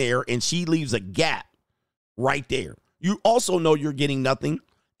gets in there and she leaves a gap right there. You also know you're getting nothing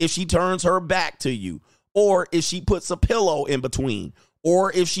if she turns her back to you, or if she puts a pillow in between,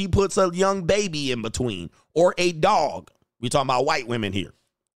 or if she puts a young baby in between, or a dog. We're talking about white women here.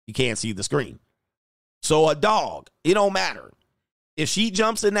 You can't see the screen. So a dog, it don't matter. If she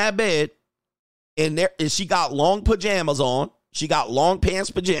jumps in that bed and she got long pajamas on, she got long pants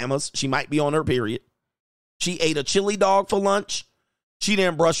pajamas, she might be on her period. She ate a chili dog for lunch. She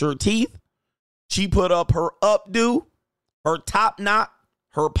didn't brush her teeth. She put up her updo, her top knot,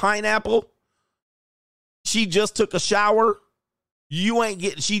 her pineapple. She just took a shower. You ain't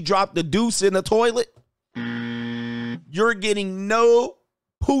getting, she dropped the deuce in the toilet. You're getting no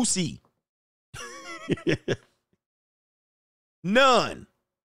pussy. None.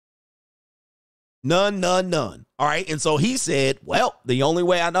 None. All right. And so he said, well, the only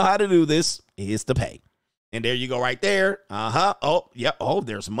way I know how to do this is to pay. And there you go right there. Uh-huh. Oh, yep. Oh,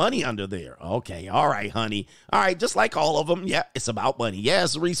 there's money under there. Okay. All right, honey. All right. Just like all of them. Yeah, it's about money. Yeah,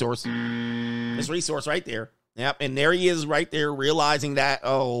 it's a resource. It's a resource right there. Yep. And there he is right there realizing that,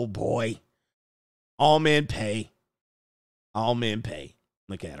 oh, boy, all men pay. All men pay.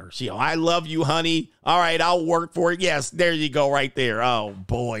 Look at her. I love you, honey. All right, I'll work for it. Yes, there you go right there. Oh,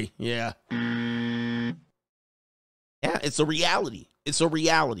 boy. Yeah. Yeah, it's a reality. It's a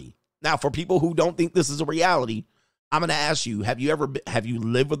reality. Now, for people who don't think this is a reality, I'm going to ask you, have you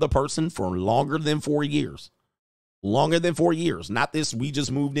lived with a person for longer than 4 years? Longer than 4 years. Not this, we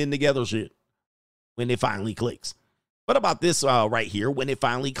just moved in together shit. When it finally clicks. What about this right here? When it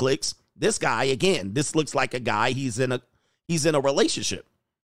finally clicks, this guy, again, this looks like a guy, he's in a relationship.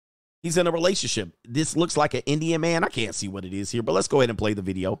 He's in a relationship. This looks like an Indian man. I can't see what it is here, but let's go ahead and play the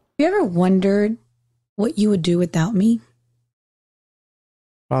video. Have you ever wondered what you would do without me?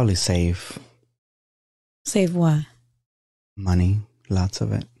 Probably save. Save what? Money, Lots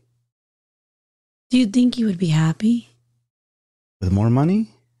of it. Do you think you would be happy? With more money?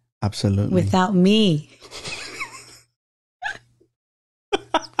 Absolutely. Without me?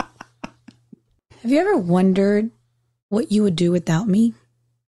 Have you ever wondered what you would do without me?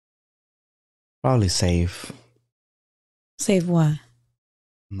 Probably save. Save what?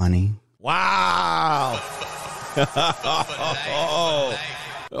 Money. Wow.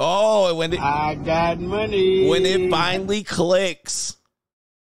 Oh, when I got money. When it finally clicks.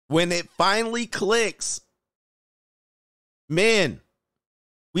 When it finally clicks. Men,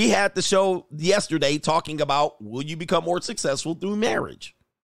 we had the show yesterday talking about will you become more successful through marriage?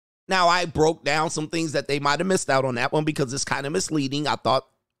 Now, I broke down some things that they might have missed out on that one because it's kind of misleading. I thought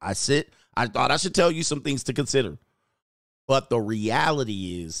I should tell you some things to consider. But the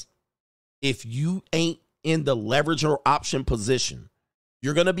reality is, if you ain't in the leverage or option position,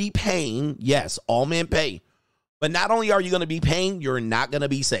 you're going to be paying. Yes, all men pay. But not only are you going to be paying, you're not going to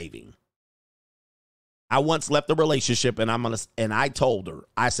be saving. I once left a relationship and I told her,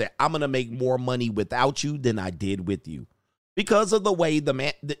 I said, I'm going to make more money without you than I did with you. Because of the way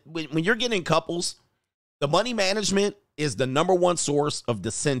when you're getting couples, the money management is the number one source of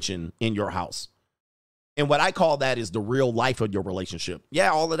dissension in your house. And what I call that is the real life of your relationship. Yeah,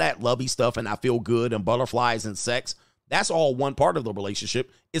 all of that lovey stuff and I feel good and butterflies and sex, that's all one part of the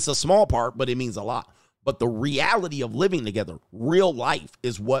relationship. It's a small part, but it means a lot. But the reality of living together, real life,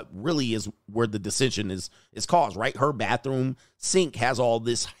 is what really is where the dissension is caused, right? Her bathroom sink has all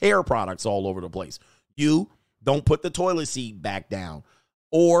this hair products all over the place. You don't put the toilet seat back down.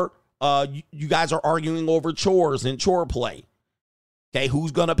 Or you guys are arguing over chores and chore play. Okay,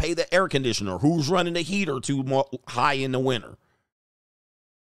 who's going to pay the air conditioner? Who's running the heater too high in the winter?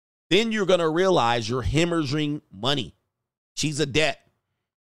 Then you're going to realize you're hemorrhaging money. She's a debt.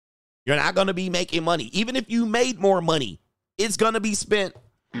 You're not going to be making money. Even if you made more money, it's going to be spent.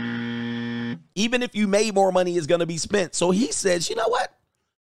 Even if you made more money, it's going to be spent. So he says, you know what?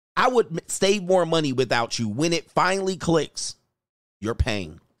 I would save more money without you. When it finally clicks, you're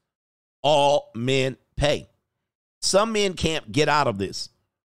paying. All men pay. Some men can't get out of this.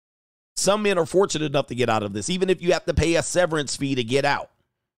 Some men are fortunate enough to get out of this, even if you have to pay a severance fee to get out.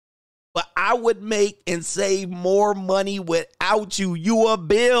 But I would make and save more money without you. You a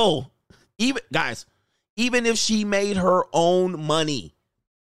bill. Even if she made her own money.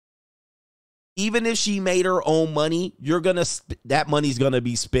 Even if she made her own money, that money's going to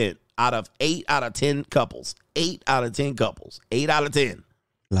be spent out of 8 out of 10 couples. 8 out of 10 couples. 8 out of 10.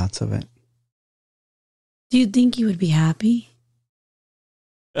 Lots of it. Do you think you would be happy?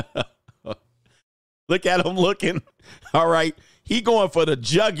 Look at him looking. All right. He going for the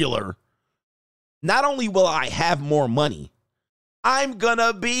jugular. Not only will I have more money, I'm going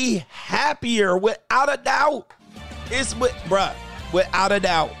to be happier without a doubt. Without a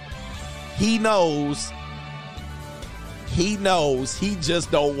doubt. He knows. He just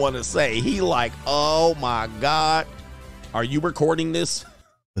don't want to say. He like, oh my God. Are you recording this?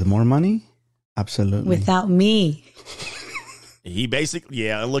 With more money? Absolutely. Without me. He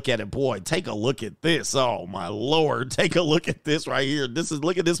basically, look at it. Boy, take a look at this. Oh, my Lord. Take a look at this right here.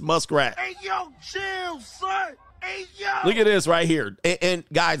 Look at this muskrat. Hey, yo, chill, son. Hey, yo. Look at this right here. And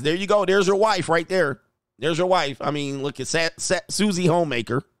guys, there you go. There's your wife right there. There's your wife. I mean, look at Susie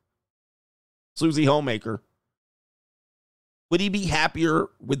Homemaker. Susie Homemaker. Would he be happier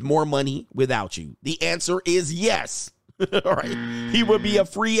with more money without you? The answer is yes. All right. He would be a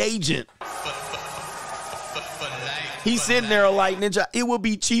free agent. He's sitting there like, Ninja, it would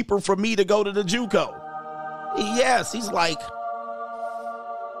be cheaper for me to go to the JUCO. Yes, he's like,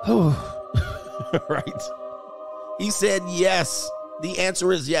 right. He said yes. The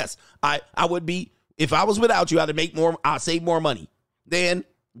answer is yes. I would be, if I was without you, I'd save more money. Then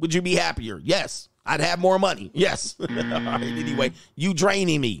would you be happier? Yes. I'd have more money. Yes. All right, anyway, you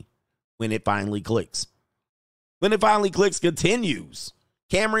draining me. When it finally clicks. When it finally clicks continues.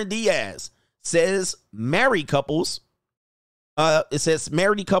 Cameron Diaz says married couples. It says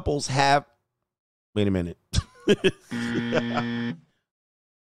married couples have. Wait a minute. It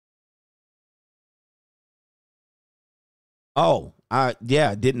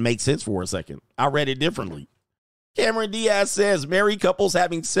didn't make sense for a second. I read it differently. Cameron Diaz says married couples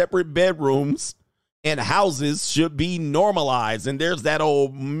having separate bedrooms and houses should be normalized. And there's that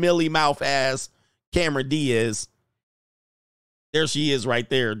old Millie mouth ass Cameron Diaz. There she is right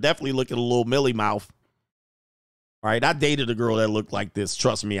there. Definitely looking a little Millie mouth. All right. I dated a girl that looked like this.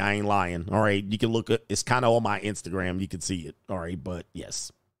 Trust me, I ain't lying. All right. You can look at it's kind of on my Instagram. You can see it. All right. But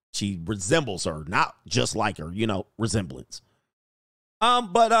yes, she resembles her. Not just like her, resemblance.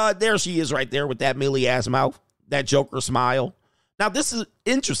 But there she is right there with that Millie ass mouth. That Joker smile. Now, this is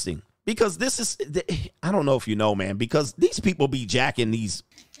interesting because this is, I don't know if you know, man, because these people be jacking these.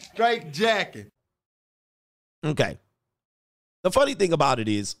 Straight jacking. Okay. The funny thing about it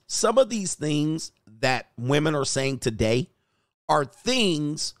is some of these things that women are saying today are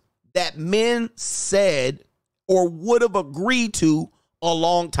things that men said or would have agreed to a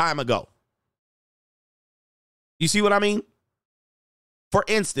long time ago. You see what I mean? For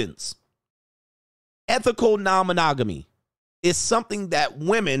instance, ethical non-monogamy is something that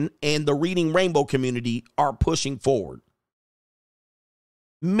women and the Reading Rainbow community are pushing forward.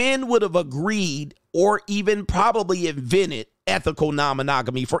 Men would have agreed or even probably invented ethical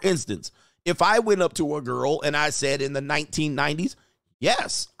non-monogamy. For instance, if I went up to a girl and I said in the 1990s,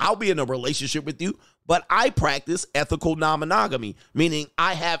 yes, I'll be in a relationship with you, but I practice ethical non-monogamy, meaning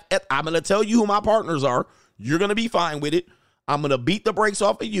I'm going to tell you who my partners are. You're going to be fine with it. I'm going to beat the brakes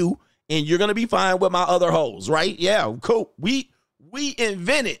off of you, and you're going to be fine with my other hoes, right? Yeah, cool. We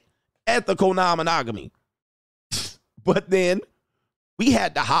invented ethical non-monogamy. But then we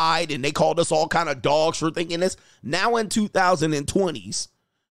had to hide, and they called us all kind of dogs for thinking this. Now in 2020s,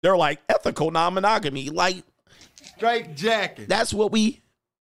 they're like, ethical non-monogamy. Like, straight jacket. That's what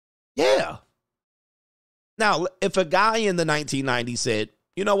yeah. Now, if a guy in the 1990s said,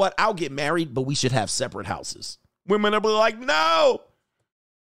 you know what, I'll get married, but we should have separate houses. Women will be like, no,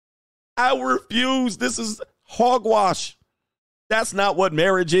 I refuse. This is hogwash. That's not what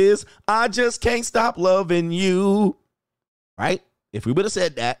marriage is. I just can't stop loving you. Right? If we would have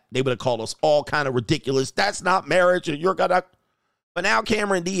said that, they would have called us all kind of ridiculous. That's not marriage. And you're gonna. But now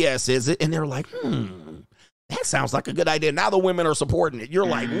Cameron Diaz says it, and they're like, that sounds like a good idea. Now the women are supporting it. You're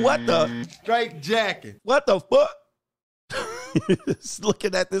like, what the? Straight jacket. What the fuck?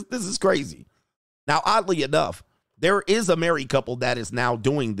 Looking at this, this is crazy. Now, oddly enough, there is a married couple that is now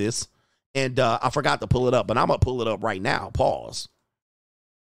doing this, and I forgot to pull it up, but I'm going to pull it up right now. Pause.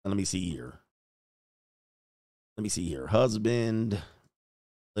 And let me see here. Husband,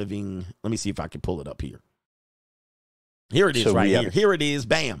 living. Let me see if I can pull it up here. Here it is here. Here it is.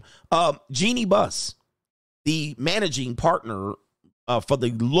 Bam. Jeannie Buss, the managing partner for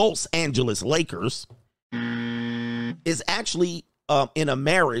the Los Angeles Lakers, is actually in a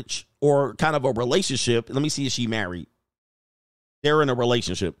marriage or kind of a relationship. Let me see if she married. They're in a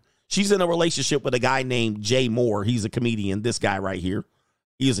relationship. She's in a relationship with a guy named Jay Moore. He's a comedian. This guy right here.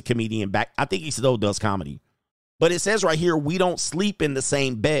 He is a comedian back. I think he still does comedy. But it says right here, we don't sleep in the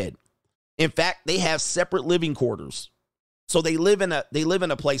same bed. In fact, they have separate living quarters. So they live in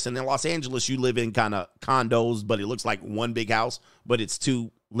a place, and in Los Angeles, you live in kind of condos, but it looks like one big house, but it's two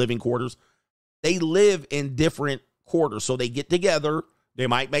living quarters. They live in different quarters. So they get together, they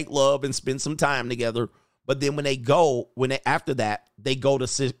might make love and spend some time together. But then after that, they go to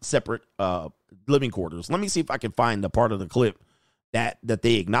separate living quarters. Let me see if I can find the part of the clip that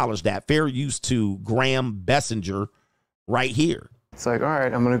they acknowledge that. Fair use to Graham Bessinger right here. It's like, all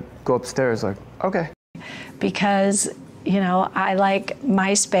right, I'm going to go upstairs. Like, okay. Because, I like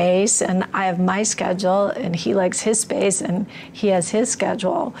my space and I have my schedule, and he likes his space and he has his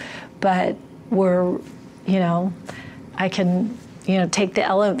schedule. But I can, take the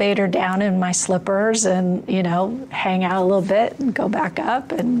elevator down in my slippers and, hang out a little bit and go back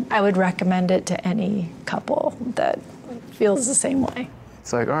up. And I would recommend it to any couple that feels the same way.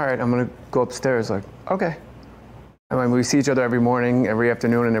 It's like, all right, I'm going to go upstairs. Like, okay. I mean, we see each other every morning, every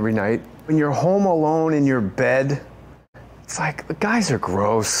afternoon, and every night. When you're home alone in your bed, it's like, the guys are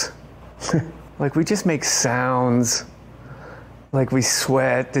gross. Like, we just make sounds. Like, we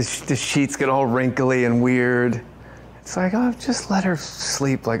sweat. The sheets get all wrinkly and weird. It's like, oh, just let her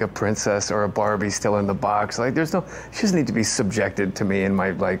sleep like a princess or a Barbie still in the box. Like, she doesn't need to be subjected to me in my,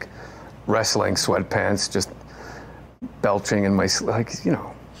 wrestling sweatpants, just belching in my,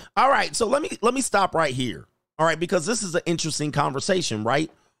 All right, so let me stop right here. All right, because this is an interesting conversation, right?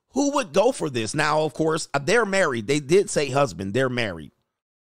 Who would go for this? Now, of course, they're married. They did say husband. They're married.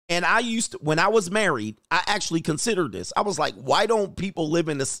 And when I was married, I actually considered this. I was like, why don't people live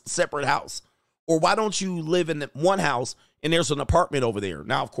in a separate house? Or why don't you live in one house and there's an apartment over there?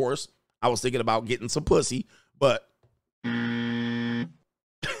 Now, of course, I was thinking about getting some pussy, but I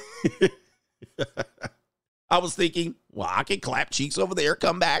was thinking, well, I can clap cheeks over there,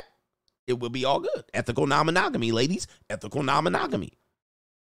 come back. It will be all good. Ethical non-monogamy, ladies. Ethical non-monogamy.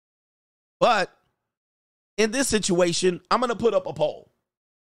 But in this situation, I'm going to put up a poll.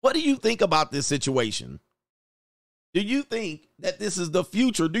 What do you think about this situation? Do you think that this is the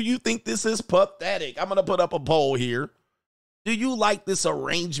future? Do you think this is pathetic? I'm going to put up a poll here. Do you like this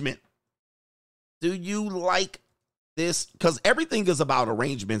arrangement? Do you like this? Because everything is about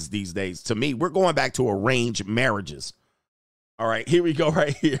arrangements these days. To me, we're going back to arranged marriages. All right, here we go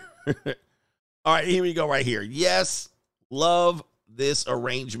right here. All right, here we go right here. Yes, love this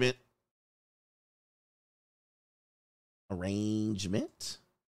arrangement. Arrangement?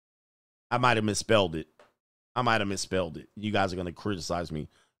 I might have misspelled it. You guys are going to criticize me.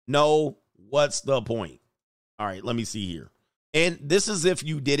 No, what's the point? All right, let me see here. And this is if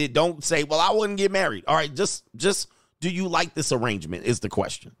you did it. Don't say, well, I wouldn't get married. All right, just do you like this arrangement is the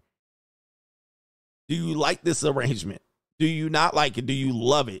question. Do you like this arrangement? Do you not like it? Do you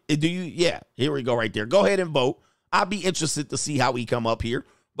love it? Do you? Yeah, here we go right there. Go ahead and vote. I'll be interested to see how we come up here.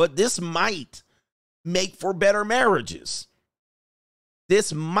 But this might make for better marriages.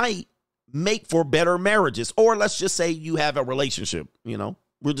 This might make for better marriages. Or let's just say you have a relationship, you know.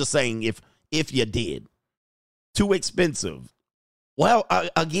 We're just saying if you did. Too expensive. Well,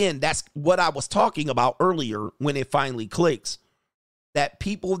 again, that's what I was talking about earlier when it finally clicks. That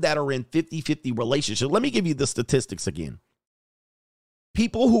people that are in 50-50 relationships, let me give you the statistics again.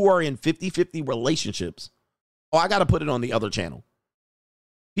 People who are in 50-50 relationships, I got to put it on the other channel.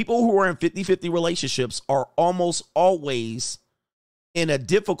 People who are in 50-50 relationships are almost always in a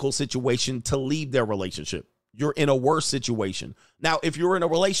difficult situation to leave their relationship. You're in a worse situation. Now, if you're in a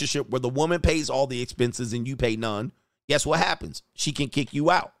relationship where the woman pays all the expenses and you pay none, guess what happens? She can kick you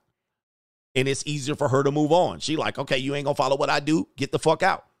out. And it's easier for her to move on. She like, okay, you ain't gonna follow what I do. Get the fuck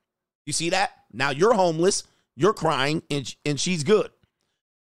out. You see that? Now you're homeless. You're crying and she's good.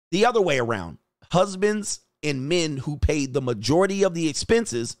 The other way around, husbands and men who paid the majority of the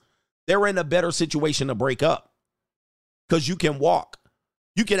expenses, they're in a better situation to break up because you can walk.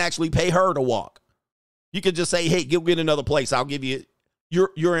 You can actually pay her to walk. You can just say, hey, go get another place. I'll give you,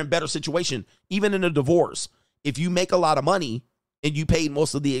 you're in a better situation. Even in a divorce, if you make a lot of money and you paid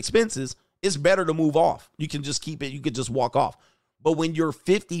most of the expenses, it's better to move off. You can just keep it. You can just walk off. But when you're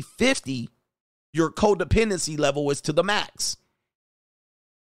 50-50, your codependency level is to the max.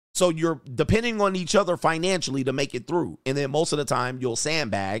 So you're depending on each other financially to make it through. And then most of the time you'll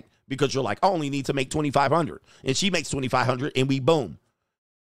sandbag because you're like, I only need to make $2,500 and she makes $2,500 and we boom.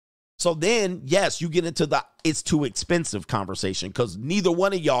 So then, yes, you get into the it's too expensive conversation because neither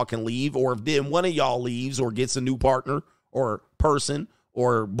one of y'all can leave, or if then one of y'all leaves or gets a new partner or person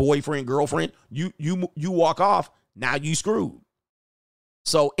or boyfriend, girlfriend, you walk off. Now you screwed.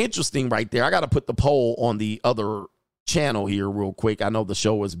 So interesting right there. I got to put the poll on the other channel here real quick. I know the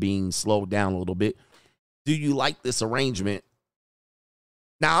show is being slowed down a little bit. Do you like this arrangement?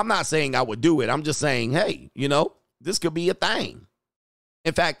 Now, I'm not saying I would do it. I'm just saying, hey, you know, this could be a thing.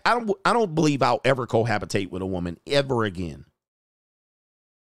 In fact, I don't believe I'll ever cohabitate with a woman ever again.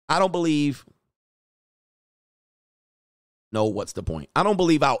 I don't believe. No, what's the point? I don't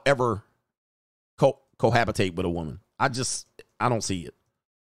believe I'll ever cohabitate with a woman. I don't see it.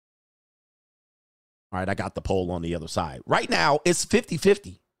 All right, I got the poll on the other side. Right now, it's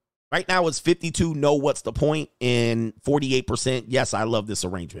 50-50. Right now, it's 52, no, what's the point? And 48%, yes, I love this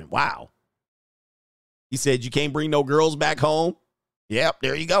arrangement. Wow. He said, you can't bring no girls back home. Yep,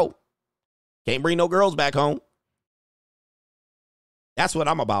 there you go. Can't bring no girls back home. That's what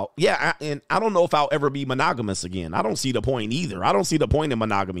I'm about. Yeah, and I don't know if I'll ever be monogamous again. I don't see the point either. I don't see the point in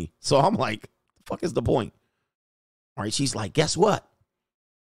monogamy. So I'm like, the fuck is the point? All right, she's like, guess what?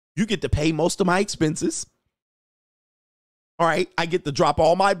 You get to pay most of my expenses. All right, I get to drop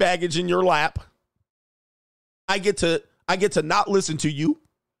all my baggage in your lap. I get to not listen to you.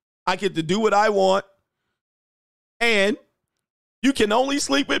 I get to do what I want. And you can only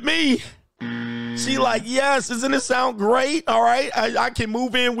sleep with me. She like, yes, doesn't it sound great? All right, I can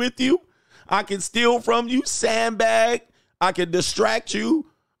move in with you. I can steal from you, sandbag. I can distract you.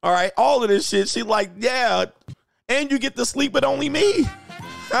 All right, all of this shit. She like, yeah. And you get to sleep with only me.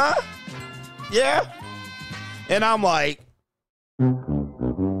 Huh? Yeah. And I'm like,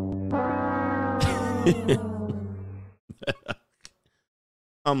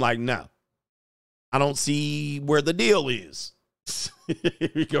 no. I don't see where the deal is.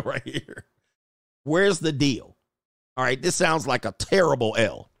 Here we go right here. Where's the deal? All right, this sounds like a terrible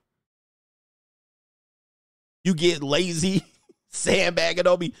L. You get lazy, sandbagging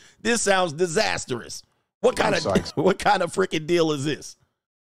on me. This sounds disastrous. What kind of freaking deal is this?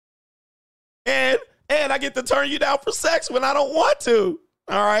 And I get to turn you down for sex when I don't want to.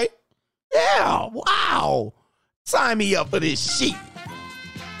 All right? Yeah, wow. Sign me up for this shit.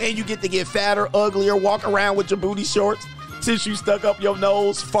 And you get to get fatter, uglier, walk around with your booty shorts, tissue stuck up your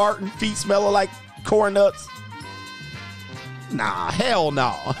nose, farting, feet smelling like corn nuts. Nah, hell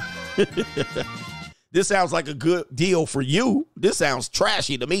no. This sounds like a good deal for you. This sounds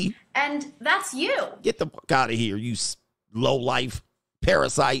trashy to me. And that's you. Get the fuck out of here, you low life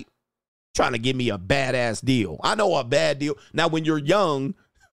parasite. Trying to give me a badass deal. I know a bad deal. Now, when you're young,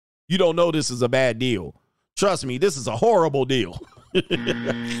 you don't know this is a bad deal. Trust me, this is a horrible deal.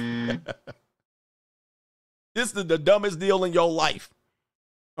 This is the dumbest deal in your life.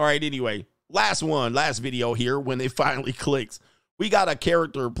 All right, anyway, last video here when it finally clicks. We got a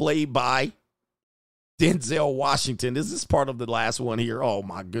character played by Denzel Washington. This is part of the last one here. Oh,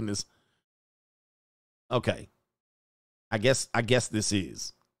 my goodness. Okay. I guess this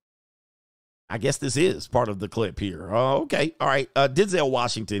is. I guess this is part of the clip here. Oh, okay. All right. Denzel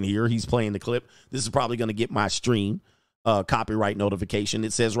Washington here. He's playing the clip. This is probably going to get my stream copyright notification.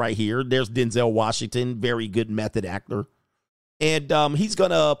 It says right here, there's Denzel Washington, very good method actor. And he's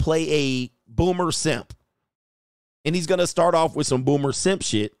going to play a boomer simp. And he's going to start off with some boomer simp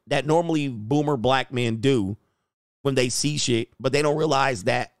shit that normally boomer black men do when they see shit, but they don't realize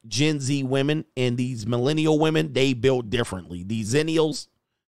that Gen Z women and these millennial women, they build differently. These Zennials,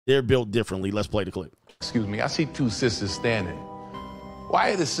 they're built differently. Let's play the clip. Excuse me, I see two sisters standing.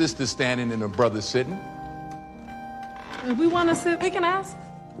 Why are the sisters standing and the brothers sitting? If we want to sit, we can ask.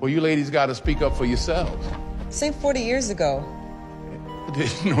 Well, you ladies got to speak up for yourselves. Say 40 years ago.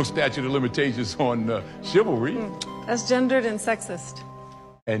 There's no statute of limitations on chivalry. That's gendered and sexist.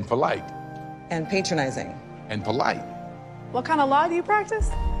 And polite. And patronizing. And polite. What kind of law do you practice?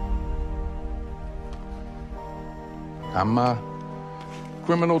 I'm a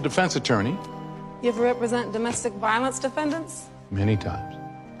criminal defense attorney. You ever represent domestic violence defendants? Many times.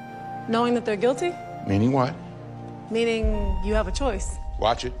 Knowing that they're guilty? Meaning what? Meaning you have a choice.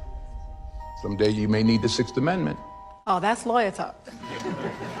 Watch it. Someday you may need the Sixth Amendment. Oh, that's lawyer talk.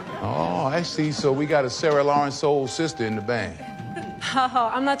 Oh, I see. So we got a Sarah Lawrence soul sister in the band.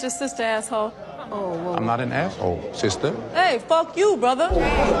 I'm not your sister, asshole. Oh, whoa. I'm not an asshole, sister. Hey, fuck you, brother.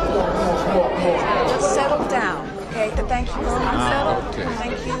 Just settle down, okay? Thank you. I'm settled. Okay.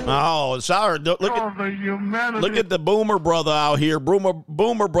 Thank you. Oh, sorry. Look at the boomer brother out here.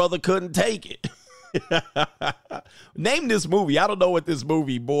 Boomer brother couldn't take it. Name this movie. I don't know what this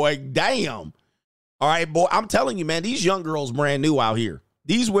movie, boy. Damn. All right, boy. I'm telling you, man, these young girls brand new out here.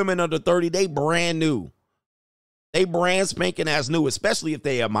 These women under 30, they brand new. They brand spanking ass new, especially if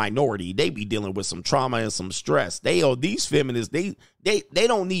they a minority. They be dealing with some trauma and some stress. These feminists, they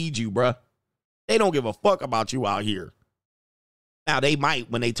don't need you, bruh. They don't give a fuck about you out here. Now, they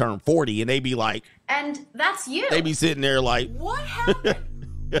might when they turn 40 and they be like, and that's you. They be sitting there like, what happened?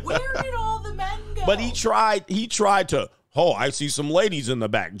 Where did all the men go? But he tried to, oh, I see some ladies in the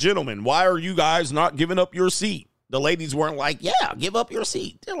back. Gentlemen, why are you guys not giving up your seat? The ladies weren't like, yeah, give up your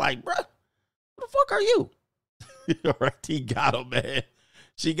seat. They're like, bruh, who the fuck are you? All right, he got him, man.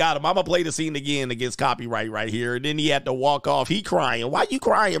 She got him. I'm going to play the scene again against copyright right here. And then he had to walk off. He crying. Why you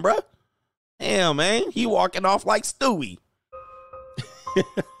crying, bro? Damn, man. He walking off like Stewie.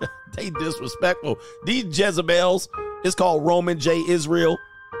 They disrespectful. These Jezebels, it's called Roman J. Israel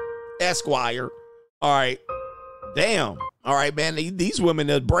Esquire. All right. Damn. All right, man. These women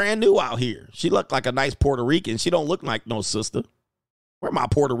are brand new out here. She looked like a nice Puerto Rican. She don't look like no sister. Where my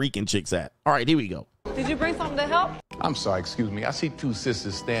Puerto Rican chicks at? All right, here we go. Did you bring something to help? I'm sorry, excuse me. I see two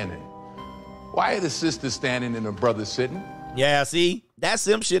sisters standing. Why are the sisters standing and the brothers sitting? Yeah, see? That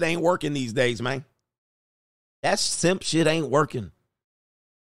simp shit ain't working these days, man. That simp shit ain't working.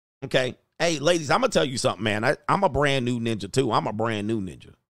 Okay. Hey, ladies, I'm going to tell you something, man. I'm a brand new ninja, too. I'm a brand new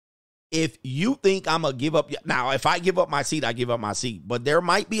ninja. If you think I'm going to give up, now, if I give up my seat, I give up my seat. But there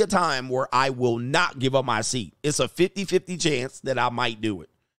might be a time where I will not give up my seat. It's a 50-50 chance that I might do it.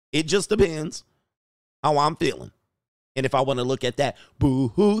 It just depends how I'm feeling. And if I want to look at that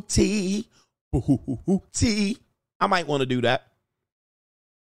booty, I might want to do that.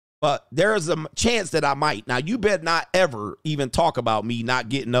 But there's a chance that I might. Now, you better not ever even talk about me not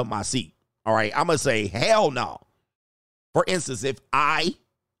getting up my seat. All right, I'm going to say, hell no. For instance, if I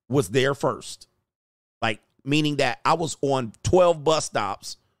was there first, like meaning that I was on 12 bus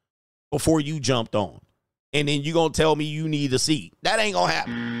stops before you jumped on, and then you going to tell me you need a seat. That ain't going to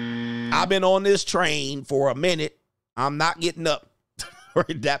happen. I've been on this train for a minute. I'm not getting up.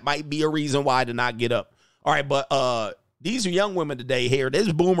 That might be a reason why to not get up. All right, but these are young women today here.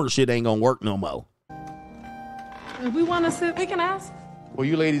 This boomer shit ain't going to work no more. If we want to sit, we can ask. Well,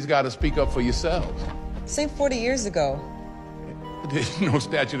 you ladies got to speak up for yourselves. Say 40 years ago. There's no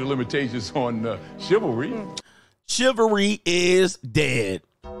statute of limitations on chivalry. Chivalry is dead.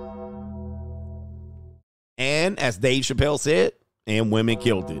 And as Dave Chappelle said, and women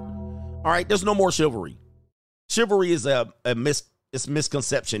killed it. All right, there's no more chivalry. Chivalry is a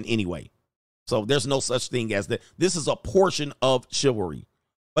misconception anyway. So there's no such thing as that. This is a portion of chivalry.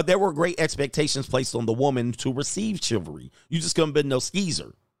 But there were great expectations placed on the woman to receive chivalry. You just couldn't be no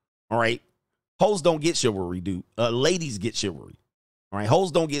skeezer. All right. Hoes don't get chivalry, dude. Ladies get chivalry. All right.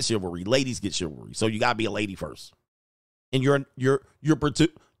 Hoes don't get chivalry. Ladies get chivalry. So you gotta be a lady first. And you're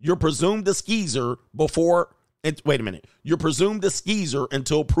presumed a skeezer before. Wait a minute. You're presumed a skeezer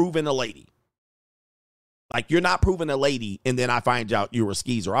until proven a lady. Like, you're not proven a lady, and then I find out you're a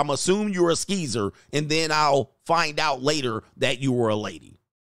skeezer. I'm assume you're a skeezer, and then I'll find out later that you were a lady.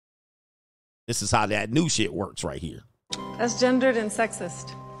 This is how that new shit works right here. That's gendered and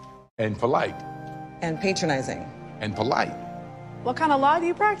sexist. And polite. And patronizing. And polite. What kind of law do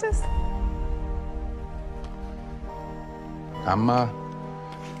you practice? I'm a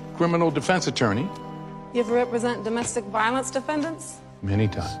criminal defense attorney. You ever represent domestic violence defendants? Many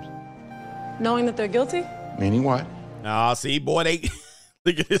times. Knowing that they're guilty? Meaning what? Nah, see, boy, they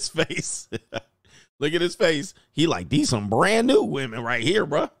look at his face. Look at his face. He like, these some brand new women right here,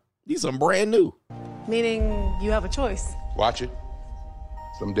 bro. These some brand new. Meaning you have a choice. Watch it.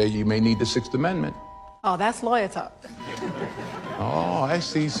 Someday you may need the Sixth Amendment. Oh, that's lawyer talk. Oh, I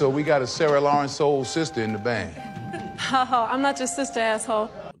see. So we got a Sarah Lawrence soul sister in the band. Oh, I'm not your sister, asshole.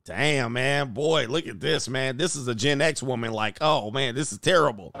 Damn, man. Boy, look at this, man. This is a Gen X woman like, oh, man, this is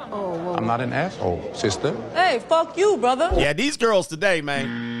terrible. Oh, whoa. I'm not an asshole, sister. Hey, fuck you, brother. Yeah, these girls today,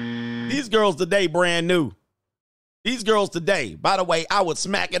 man. These girls today, brand new. These girls today. By the way, I would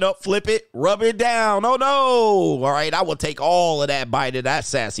smack it up, flip it, rub it down. Oh, no. All right, I will take all of that bite of that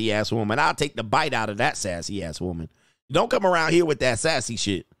sassy-ass woman. I'll take the bite out of that sassy-ass woman. Don't come around here with that sassy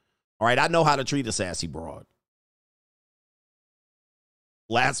shit. All right, I know how to treat a sassy broad.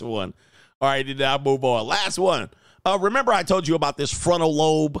 Last one. All right, then I'll move on. Last one. Remember I told you about this frontal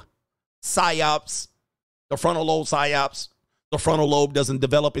lobe psyops? The frontal lobe psyops? The frontal lobe doesn't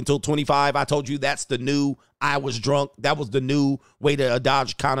develop until 25. I told you that's the new I was drunk. That was the new way to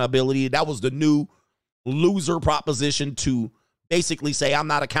dodge accountability. That was the new loser proposition to basically say I'm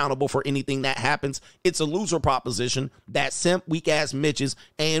not accountable for anything that happens. It's a loser proposition that simp, weak-ass Mitches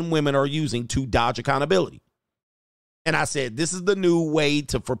and women are using to dodge accountability. And I said, this is the new way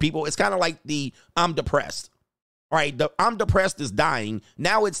for people. It's kind of like the I'm depressed. All right, the I'm depressed is dying.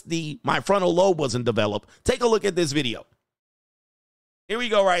 Now it's my frontal lobe wasn't developed. Take a look at this video. Here we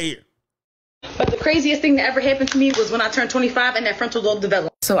go right here. But the craziest thing that ever happened to me was when I turned 25 and that frontal lobe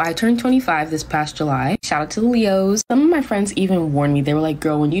developed. So I turned 25 this past July. Shout out to the Leos. Some of my friends even warned me. They were like,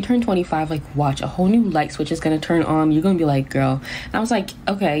 girl, when you turn 25, like, watch, a whole new light switch is going to turn on. You're going to be like, girl. And I was like,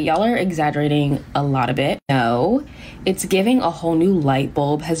 okay, y'all are exaggerating a lot of it. No, it's giving a whole new light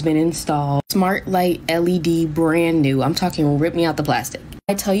bulb has been installed. Smart light LED, brand new. I'm talking rip me out the plastic.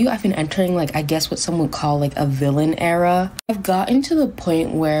 I tell you, I've been entering, like, I guess what some would call, like, a villain era. I've gotten to the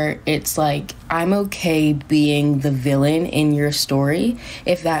point where it's like, I'm okay being the villain in your story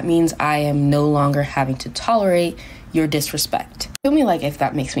if that means I am no longer having to tolerate your disrespect. Feel me, like, if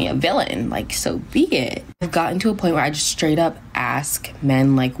that makes me a villain, like, so be it. I've gotten to a point where I just straight up ask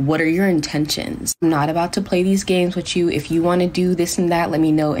men, like, what are your intentions? I'm not about to play these games with you. If you want to do this and that, let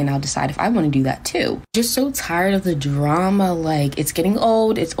me know and I'll decide if I want to do that too. Just so tired of the drama. Like, it's getting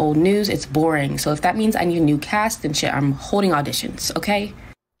old, it's old news, it's boring. So if that means I need a new cast, then shit, I'm holding auditions, okay?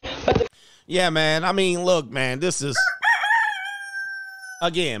 Yeah, man. I mean, look, man, this is,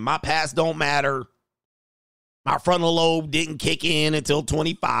 again, my past don't matter. My frontal lobe didn't kick in until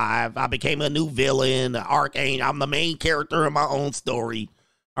 25. I became a new villain, an archangel. I'm the main character in my own story.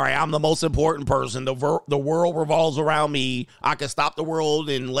 All right, I'm the most important person. The world revolves around me. I can stop the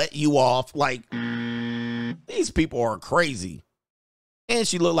world and let you off. Like, these people are crazy. And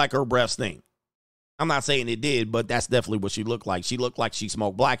she looked like her breath stink. I'm not saying it did, but that's definitely what she looked like. She looked like she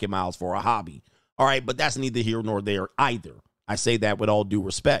smoked Black & Miles for a hobby. All right, but that's neither here nor there either. I say that with all due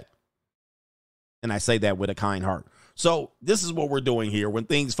respect. And I say that with a kind heart. So this is what we're doing here when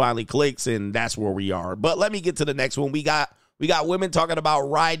things finally clicks, and that's where we are. But let me get to the next one. We got women talking about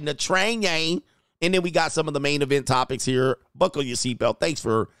riding a train, and then we got some of the main event topics here. Buckle your seatbelt. Thanks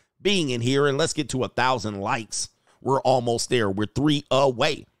for being in here, and let's get to 1,000 likes. We're almost there. We're 3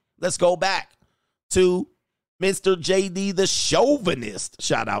 away. Let's go back to Mr. JD the Chauvinist.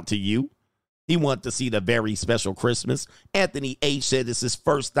 Shout out to you. He wanted to see the very special Christmas. Anthony H. said it's his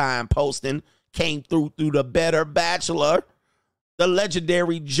first time posting. Came through the Better Bachelor. The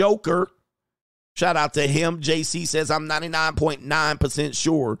legendary Joker. Shout out to him. JC says, I'm 99.9%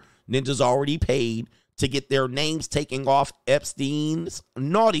 sure Ninja's already paid to get their names taken off Epstein's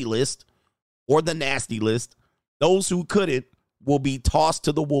naughty list or the nasty list. Those who couldn't will be tossed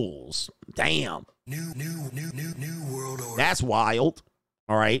to the wolves. Damn. New world order. That's wild.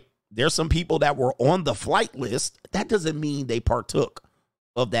 All right. There's some people that were on the flight list. That doesn't mean they partook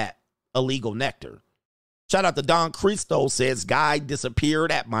of that illegal nectar. Shout out to Don Cristo, says, guy disappeared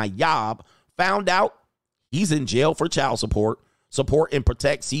at my job. Found out he's in jail for child support. Support and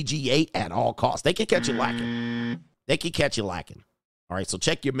protect CGA at all costs. They can catch you lacking. They can catch you lacking. All right, so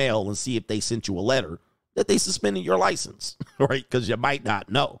check your mail and see if they sent you a letter that they suspended your license, right? Because you might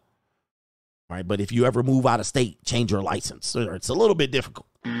not know. All right, but if you ever move out of state, change your license. It's a little bit difficult.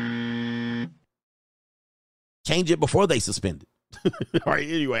 Change it before they suspend it. All right,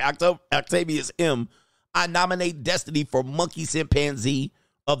 anyway, Octavius M. I nominate Destiny for Monkey Chimpanzee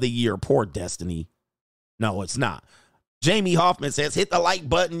of the Year. Poor Destiny. No, it's not. Jamie Hoffman says, hit the like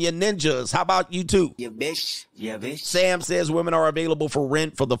button, you ninjas. How about you too? Yeah, bitch. Yeah, bitch. Sam says, women are available for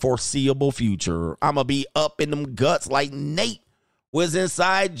rent for the foreseeable future. I'm going to be up in them guts like Nate was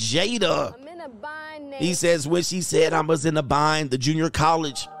inside Jada. I'm in a bind, Nate. He says, when she said I was in a bind, the junior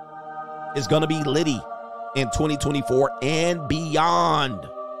college is going to be litty in 2024 and beyond,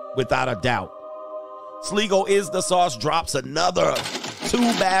 without a doubt. Sligo is the sauce drops another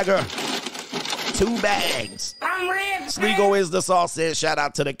two-bagger. 2 bags. Sligo is the sauce says, shout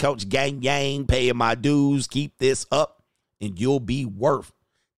out to the coach gang, paying my dues. Keep this up and you'll be worth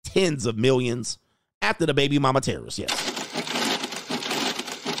tens of millions after the baby mama terrorist. Yes.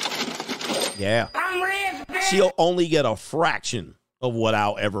 Yeah. She'll only get a fraction of what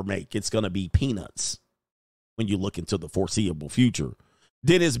I'll ever make. It's going to be peanuts when you look into the foreseeable future.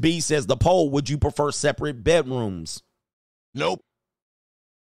 Dennis B says, the poll, would you prefer separate bedrooms? Nope.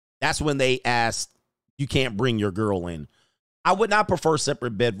 That's when they asked, you can't bring your girl in. I would not prefer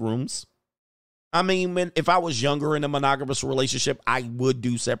separate bedrooms. I mean, if I was younger in a monogamous relationship, I would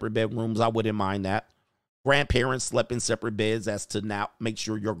do separate bedrooms. I wouldn't mind that. Grandparents slept in separate beds as to now make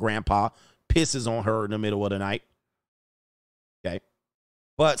sure your grandpa pisses on her in the middle of the night. Okay.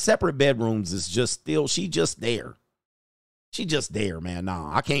 But separate bedrooms is just still, she just there. She just there, man.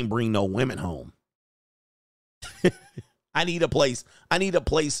 Nah, I can't bring no women home. I need a place.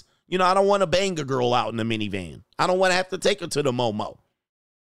 You know, I don't want to bang a girl out in the minivan. I don't want to have to take her to the Momo.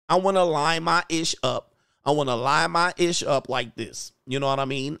 I want to line my ish up. I want to line my ish up like this. You know what I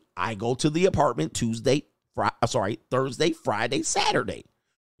mean? I go to the apartment Thursday, Friday, Saturday.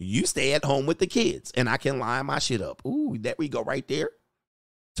 You stay at home with the kids, and I can line my shit up. Ooh, there we go right there.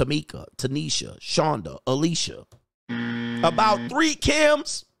 Tamika, Tanisha, Shonda, Alicia. About 3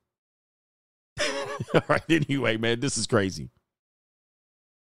 Kims. All right, anyway, man, this is crazy.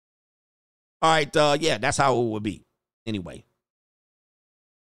 All right, yeah, that's how it would be. Anyway.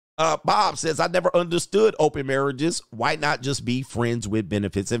 Bob says, I never understood open marriages. Why not just be friends with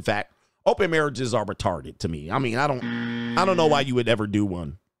benefits? In fact, open marriages are retarded to me. I mean, I don't know why you would ever do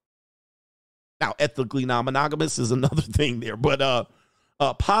one. Now, ethically non-monogamous is another thing there, but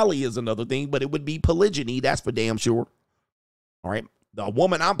poly is another thing, but it would be polygyny, that's for damn sure. All right, the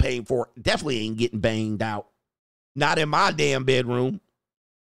woman I'm paying for definitely ain't getting banged out. Not in my damn bedroom.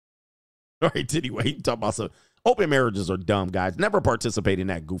 All right, anyway, talk about some open marriages are dumb, guys. Never participate in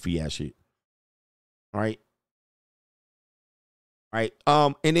that goofy ass shit. All right. All right.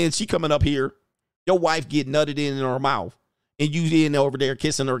 And then she coming up here, your wife get nutted in her mouth, and you in over there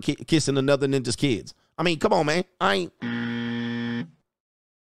kissing her, kissing another ninja's kids. I mean, come on, man.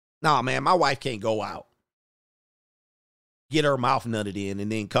 Nah, man, my wife can't go out, get her mouth nutted in,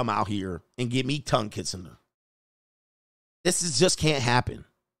 and then come out here and get me tongue kissing her. Just can't happen.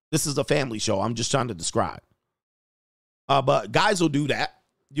 This is a family show. I'm just trying to describe. But guys will do that.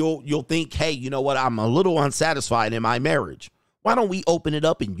 You'll think, hey, you know what? I'm a little unsatisfied in my marriage. Why don't we open it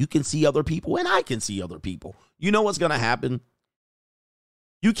up and you can see other people and I can see other people? You know what's going to happen?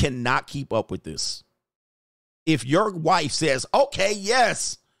 You cannot keep up with this. If your wife says, okay,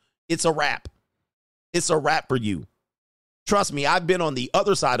 yes, it's a wrap. It's a wrap for you. Trust me, I've been on the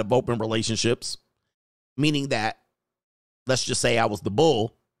other side of open relationships, meaning that, let's just say I was the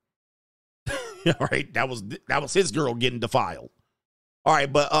bull. All right, that was his girl getting defiled. All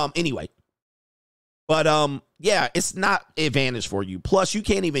right, but anyway. But yeah, it's not advantage for you. Plus, you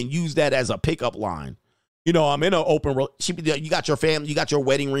can't even use that as a pickup line. You know, I'm in an open you got your family, you got your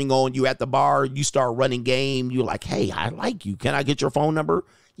wedding ring on, you at the bar, you start running game, you're like, hey, I like you. Can I get your phone number?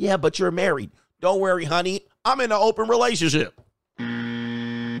 Yeah, but you're married. Don't worry, honey. I'm in an open relationship.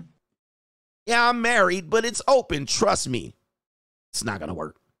 Yeah, I'm married, but it's open. Trust me. It's not going to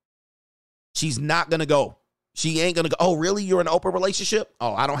work. She's not going to go. She ain't going to go. Oh, really? You're in an open relationship?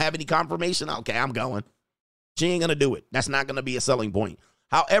 Oh, I don't have any confirmation? Okay, I'm going. She ain't going to do it. That's not going to be a selling point.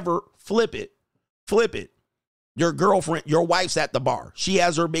 However, flip it. Flip it. Your girlfriend, your wife's at the bar. She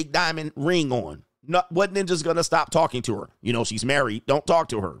has her big diamond ring on. What ninja's going to stop talking to her? You know, she's married. Don't talk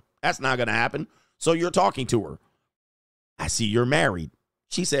to her. That's not going to happen. So you're talking to her. I see you're married.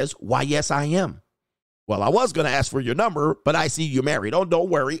 She says, why, yes, I am. Well, I was going to ask for your number, but I see you're married. Oh, don't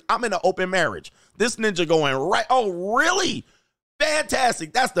worry. I'm in an open marriage. This ninja going right. Oh, really?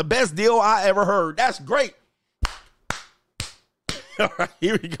 Fantastic. That's the best deal I ever heard. That's great. All right,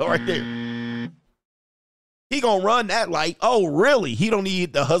 here we go right there. He going to run that like, oh, really? He don't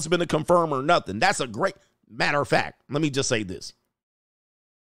need the husband to confirm or nothing. That's a great matter of fact. Let me just say this.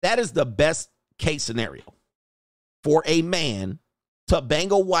 That is the best case scenario for a man to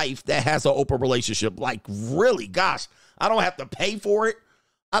bang a wife that has an open relationship. Like, really, gosh, I don't have to pay for it.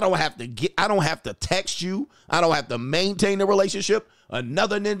 I don't have to text you. I don't have to maintain the relationship.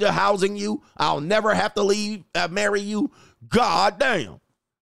 Another ninja housing you. I'll never have to leave, marry you. God damn.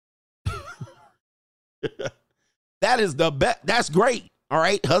 That is the best. That's great. All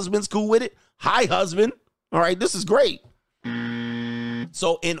right. Husband's cool with it. Hi, husband. All right. This is great.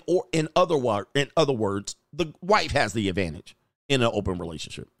 So in other words, the wife has the advantage in an open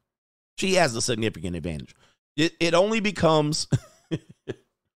relationship. She has a significant advantage. It only becomes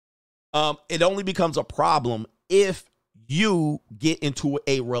a problem if you get into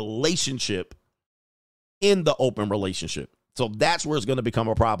a relationship in the open relationship. So that's where it's going to become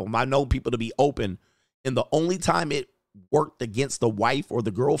a problem. I know people to be open, and the only time it worked against the wife or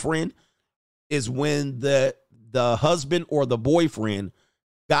the girlfriend is when the husband or the boyfriend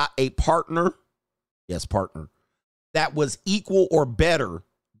got a partner, that was equal or better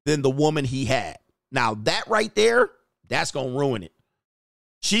than the woman he had. Now that right there, that's going to ruin it.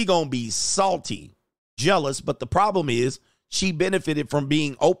 She going to be salty, jealous, but the problem is she benefited from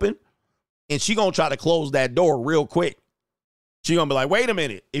being open, and she going to try to close that door real quick. She going to be like, wait a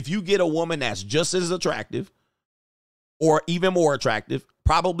minute. If you get a woman that's just as attractive or even more attractive,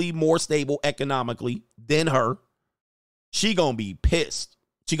 probably more stable economically than her, she going to be pissed.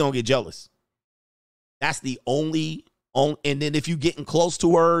 She going to get jealous. That's the only, and then if you getting close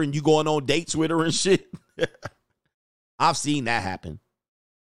to her and you going on dates with her and shit, I've seen that happen.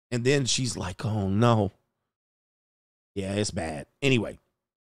 And then she's like, oh no. Yeah, it's bad. Anyway,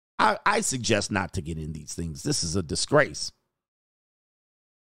 I suggest not to get in these things. This is a disgrace.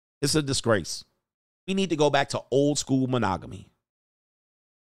 It's a disgrace. We need to go back to old school monogamy.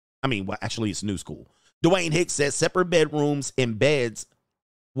 I mean, well, actually, it's new school. Dwayne Hicks says separate bedrooms and beds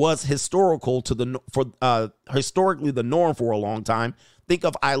was historically the norm for a long time. Think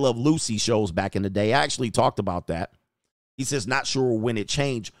of I Love Lucy shows back in the day. I actually talked about that. He says, not sure when it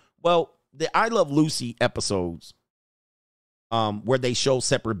changed. Well, the I Love Lucy episodes where they show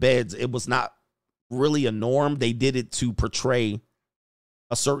separate beds, it was not really a norm. They did it to portray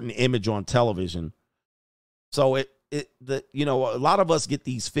a certain image on television. So a lot of us get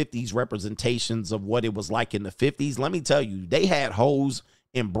these 50s representations of what it was like in the 50s. Let me tell you, they had hoes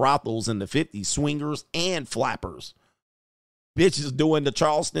in brothels in the 50s, swingers and flappers. Bitches doing the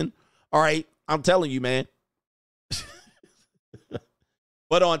Charleston. All right, I'm telling you, man.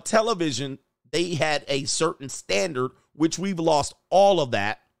 But on television, they had a certain standard, which we've lost all of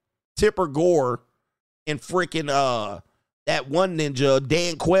that. Tipper Gore and freaking that one ninja,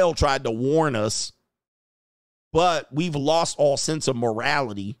 Dan Quayle, tried to warn us. But we've lost all sense of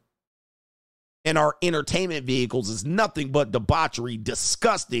morality. And our entertainment vehicles is nothing but debauchery,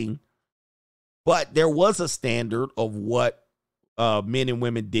 disgusting. But there was a standard of what men and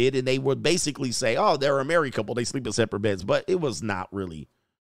women did. And they would basically say, oh, they're a married couple. They sleep in separate beds. But it was not really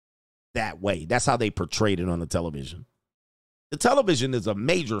that way. That's how they portrayed it on the television. The television is a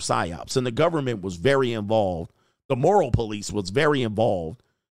major psyops. And the government was very involved. The moral police was very involved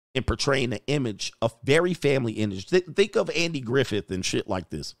in portraying the image, a very family image. Think of Andy Griffith and shit like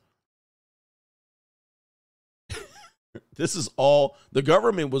this. This is all, the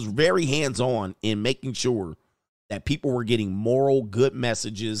government was very hands-on in making sure that people were getting moral, good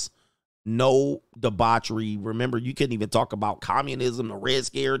messages, no debauchery. Remember, you couldn't even talk about communism, the Red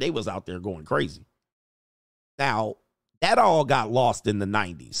Scare. They was out there going crazy. Now, that all got lost in the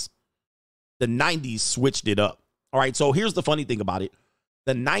 90s. The 90s switched it up. All right, so here's the funny thing about it.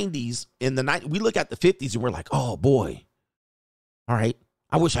 The 90s, we look at the 50s and we're like, oh boy, all right,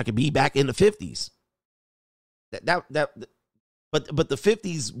 I wish I could be back in the 50s. But the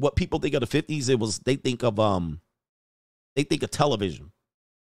 50s, what people think of the 50s, they think of television.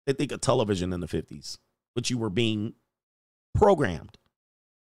 They think of television in the 50s, but you were being programmed.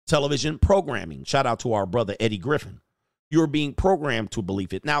 Television programming. Shout out to our brother Eddie Griffin. You were being programmed to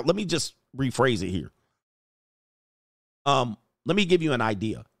believe it. Now, let me just rephrase it here. Let me give you an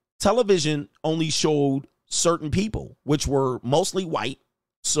idea. Television only showed certain people, which were mostly white,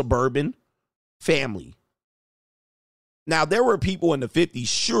 suburban, family. Now, there were people in the 50s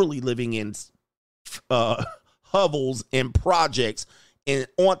surely living in hovels and projects and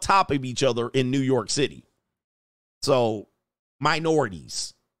on top of each other in New York City. So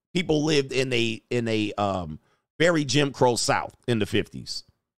minorities, people lived in a very Jim Crow South in the 50s.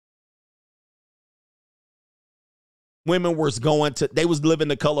 Women was they was living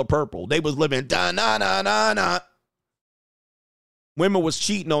the color purple. They was living da-na-na-na-na. Women was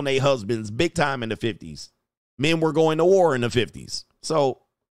cheating on their husbands big time in the 50s. Men were going to war in the 50s. So,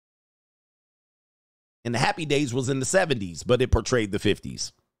 and the happy days was in the 70s, but it portrayed the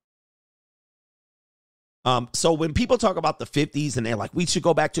 50s. So when people talk about the 50s and they're like, we should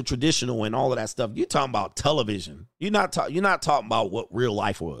go back to traditional and all of that stuff, you're talking about television. You're not talking about what real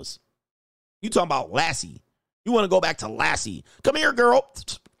life was. You're talking about Lassie. You want to go back to Lassie. Come here, girl.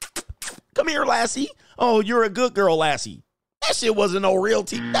 Come here, Lassie. Oh, you're a good girl, Lassie. That shit wasn't no real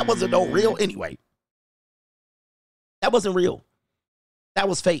TV. That wasn't no real anyway. That wasn't real. That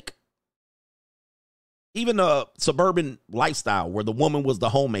was fake. Even a suburban lifestyle where the woman was the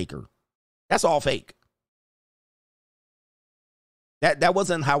homemaker. That's all fake. That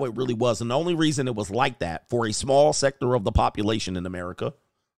wasn't how it really was. And the only reason it was like that for a small sector of the population in America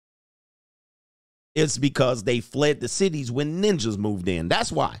is because they fled the cities when ninjas moved in.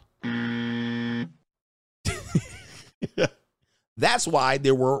 That's why. That's why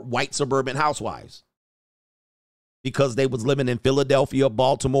there were white suburban housewives. Because they was living in Philadelphia,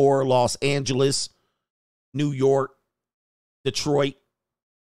 Baltimore, Los Angeles, New York, Detroit.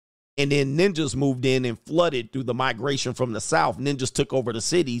 And then ninjas moved in and flooded through the migration from the South. Ninjas took over the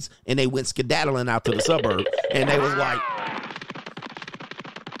cities and they went skedaddling out to the suburbs. And they was like,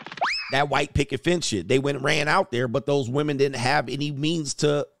 that white picket fence shit. They went and ran out there, but those women didn't have any means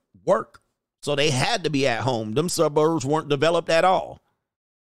to work. So they had to be at home. Them suburbs weren't developed at all.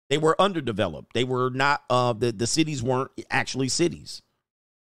 They were underdeveloped. They were not, the cities weren't actually cities.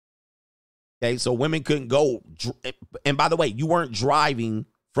 Okay, so women couldn't go. And by the way, you weren't driving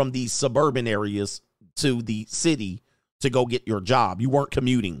from these suburban areas to the city to go get your job. You weren't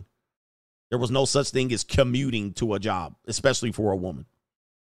commuting. There was no such thing as commuting to a job, especially for a woman.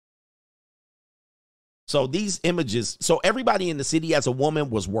 So these images, so everybody in the city as a woman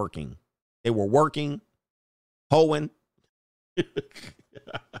was working. They were working, hoeing,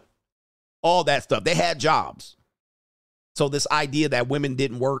 all that stuff. They had jobs. So this idea that women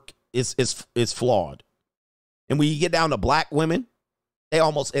didn't work is flawed. And when you get down to black women, they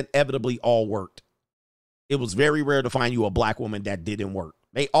almost inevitably all worked. It was very rare to find you a black woman that didn't work.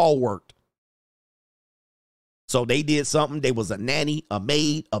 They all worked. So they did something. They was a nanny, a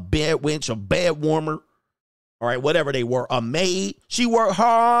maid, a bed wench, a bed warmer. All right, whatever they were. A maid. She worked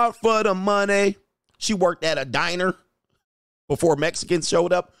hard for the money. She worked at a diner before Mexicans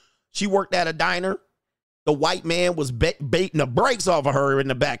showed up. She worked at a diner. The white man was baiting the brakes off of her in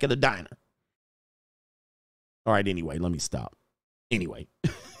the back of the diner. All right, anyway, let me stop. Anyway.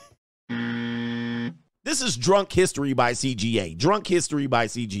 This is Drunk History by CGA. Drunk History by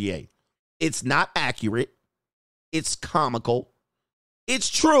CGA. It's not accurate. It's comical. It's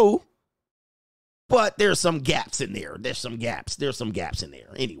true. But there's some gaps in there. There's some gaps in there.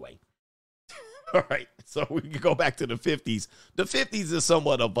 Anyway. All right. So we can go back to the 50s. The 50s is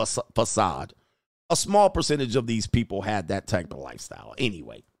somewhat of a facade. A small percentage of these people had that type of lifestyle.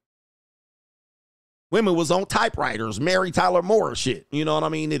 Anyway. Women was on typewriters, Mary Tyler Moore shit. You know what I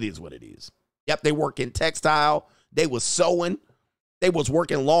mean? It is what it is. Yep, they work in textile. They was sewing. They was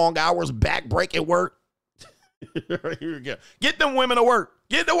working long hours, back-breaking work. Here we go. Get them women to work.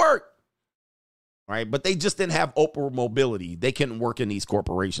 Get to work. All right, but they just didn't have upward mobility. They couldn't work in these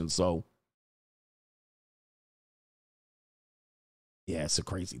corporations, so. Yeah, it's a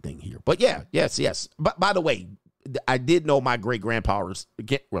crazy thing here. But yeah, yes. But by the way, I did know my great-grandfathers.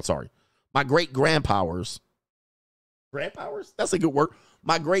 My great-grandpowers. Grandpowers? That's a good word.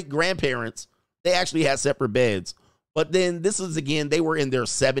 My great-grandparents, they actually had separate beds. But then this is, again, they were in their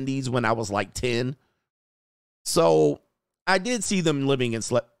 70s when I was like 10. So I did see them living in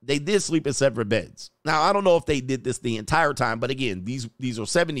they did sleep in separate beds. Now, I don't know if they did this the entire time, but again, these are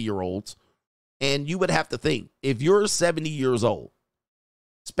 70-year-olds. And you would have to think, if you're 70 years old,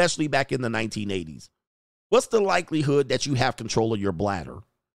 especially back in the 1980s, what's the likelihood that you have control of your bladder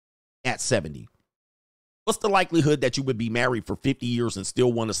at 70? What's the likelihood that you would be married for 50 years and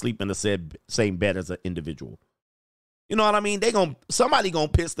still want to sleep in the same bed as an individual? You know what I mean? Somebody gonna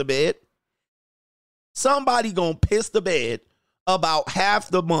piss the bed. Somebody gonna piss the bed about half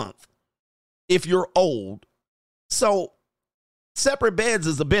the month if you're old. So separate beds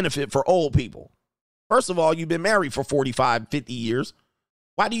is a benefit for old people. First of all, you've been married for 45, 50 years.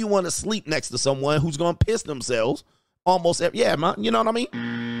 Why do you want to sleep next to someone who's gonna piss themselves almost every, you know what I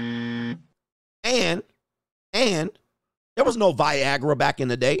mean? And There was no Viagra back in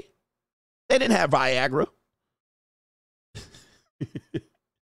the day. They didn't have Viagra.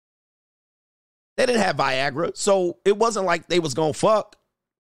 They didn't have Viagra. So it wasn't like they was going to fuck.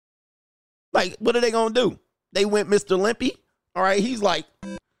 Like, what are they going to do? They went Mr. Limpy. All right. He's like,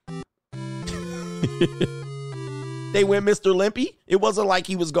 they went Mr. Limpy. It wasn't like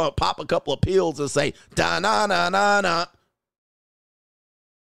he was going to pop a couple of pills and say, da-na-na-na-na.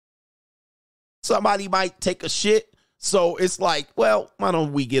 Somebody might take a shit. So it's like, well, why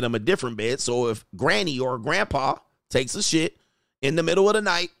don't we get him a different bed? So if granny or grandpa takes a shit in the middle of the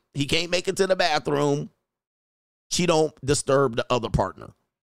night, he can't make it to the bathroom, she don't disturb the other partner.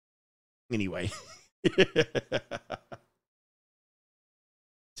 Anyway.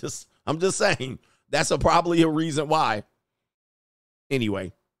 I'm just saying, that's probably a reason why.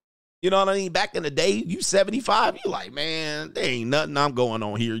 Anyway. You know what I mean? Back in the day, you 75, you like, man, there ain't nothing I'm going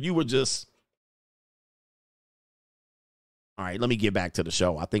on here. You were just... All right, let me get back to the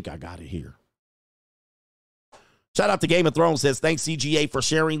show. I think I got it here. Shout out to Game of Thrones says, thanks, CGA, for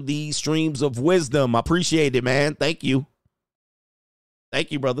sharing these streams of wisdom. I appreciate it, man. Thank you.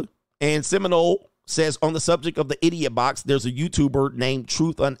 Thank you, brother. And Seminole says, on the subject of the idiot box, there's a YouTuber named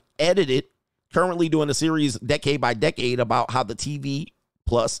Truth Unedited currently doing a series decade by decade about how the TV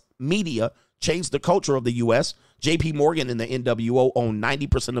plus media changed the culture of the U.S. JP Morgan and the NWO own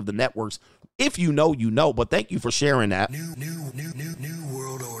 90% of the networks. If you know, you know. But thank you for sharing that. New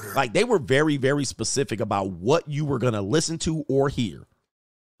world order. Like, they were very, very specific about what you were going to listen to or hear.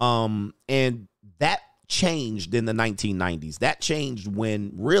 And that changed in the 1990s. That changed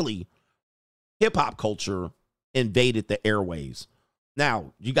when really hip hop culture invaded the airwaves.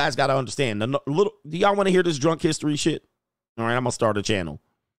 Now, you guys got to understand, do y'all want to hear this drunk history shit? All right, I'm going to start a channel.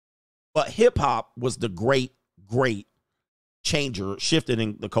 But hip hop was the great changer, shifted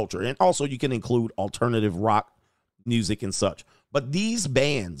in the culture. And also you can include alternative rock music and such. But these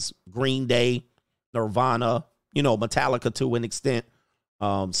bands, Green Day, Nirvana, you know, Metallica to an extent,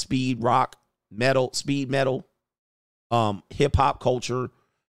 speed rock, metal, speed metal, hip hop culture.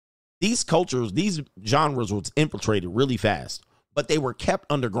 These cultures, these genres was infiltrated really fast, but they were kept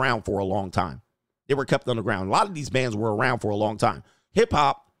underground for a long time. They were kept underground. A lot of these bands were around for a long time. Hip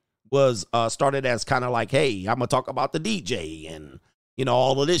hop was started as kind of like, hey, I'm going to talk about the DJ and, you know,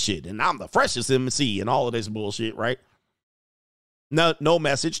 all of this shit. And I'm the freshest MC and all of this bullshit, right? No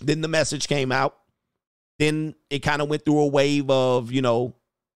message. Then the message came out. Then it kind of went through a wave of, kind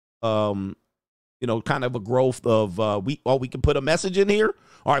of a growth of, we can put a message in here.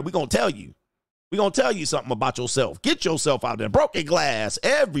 All right, we're going to tell you. We're going to tell you something about yourself. Get yourself out there. Broken glass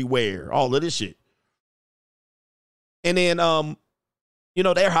everywhere. All of this shit. And then,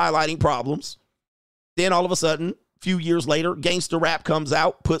 they're highlighting problems. Then all of a sudden, a few years later, gangster rap comes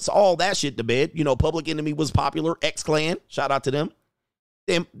out, puts all that shit to bed. You know, Public Enemy was popular. X-Clan, shout out to them.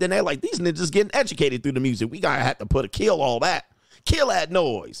 Then they're like, these niggas getting educated through the music. We gotta have to kill all that. Kill that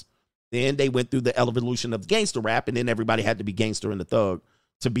noise. Then they went through the evolution of gangster rap, and then everybody had to be gangster and the thug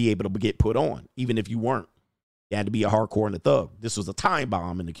to be able to get put on, even if you weren't. You had to be a hardcore and a thug. This was a time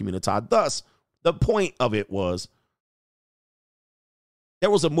bomb in the community. Thus, the point of it was, there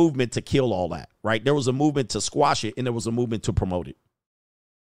was a movement to kill all that, right? There was a movement to squash it, and there was a movement to promote it.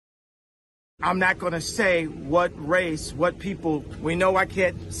 I'm not going to say what race, what people. We know I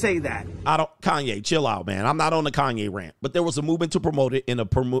can't say that. Kanye, chill out, man. I'm not on the Kanye rant. But there was a movement to promote it, and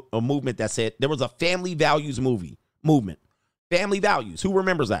a movement that said, there was a family values movement. Family values. Who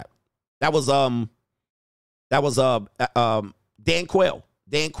remembers that? That was Dan Quayle.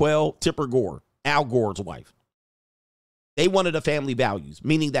 Dan Quayle, Tipper Gore, Al Gore's wife. They wanted a family values,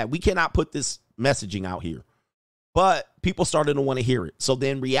 meaning that we cannot put this messaging out here. But people started to want to hear it. So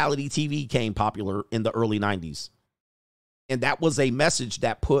then reality TV came popular in the early 90s. And that was a message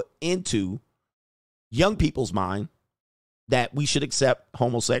that put into young people's mind that we should accept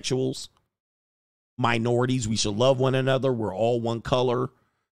homosexuals, minorities. We should love one another. We're all one color.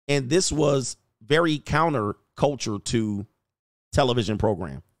 And this was very counter culture to television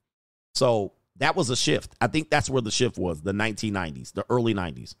program. So that was a shift. I think that's where the shift was, the 1990s, the early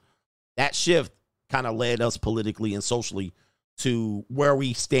 90s. That shift kind of led us politically and socially to where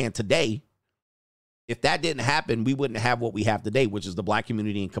we stand today. If that didn't happen, we wouldn't have what we have today, which is the black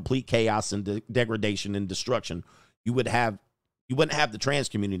community in complete chaos and degradation and destruction. You wouldn't have the trans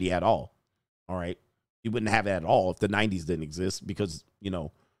community at all. All right. You wouldn't have it at all if the 90s didn't exist, because,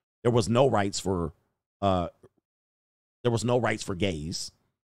 there was no rights for gays.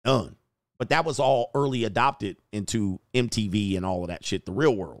 None. But that was all early adopted into MTV and all of that shit, the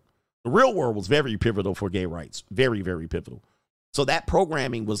Real World. The Real World was very pivotal for gay rights. Very, very pivotal. So that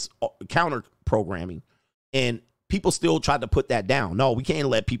programming was counter programming, and people still tried to put that down. No, we can't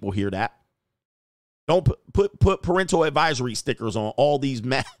let people hear that. Don't put parental advisory stickers on all these.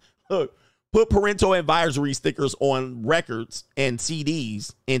 Look, put parental advisory stickers on records and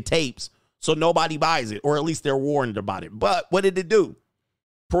CDs and tapes so nobody buys it, or at least they're warned about it. But what did it do?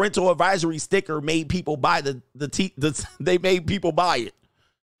 Parental advisory sticker made people buy they made people buy it.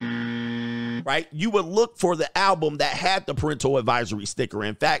 Right? You would look for the album that had the parental advisory sticker.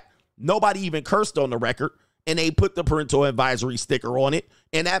 In fact, nobody even cursed on the record, and they put the parental advisory sticker on it,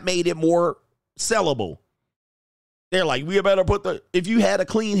 and that made it more sellable. They're like, we better if you had a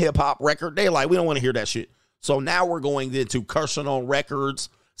clean hip hop record, they're like, we don't want to hear that shit. So now we're going into cursing on records,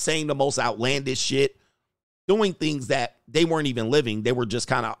 saying the most outlandish shit, doing things that they weren't even living. They were just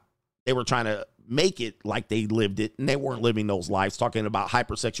they were trying to make it like they lived it, and they weren't living those lives, talking about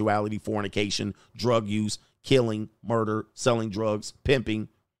hypersexuality, fornication, drug use, killing, murder, selling drugs, pimping.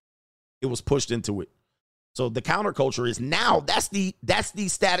 It was pushed into it. So the counterculture is now, that's the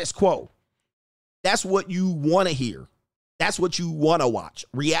status quo. That's what you want to hear. That's what you want to watch.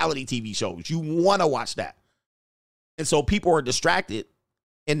 Reality TV shows. You want to watch that. And so people are distracted,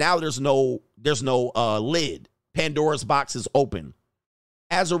 and now there's no lid. Pandora's box is open.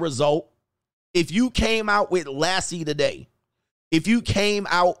 As a result, if you came out with Lassie today, if you came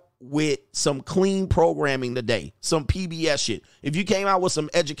out with some clean programming today, some PBS shit, if you came out with some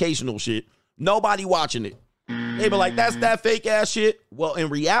educational shit, nobody watching it. They be like, that's that fake ass shit. Well, in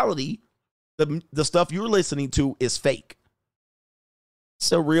reality, the stuff you're listening to is fake.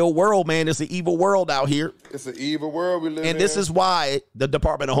 It's a real world, man. It's an evil world out here. It's an evil world we live in. And this is why the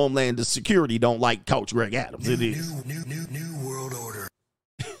Department of Homeland Security don't like Coach Greg Adams. It is. New world order.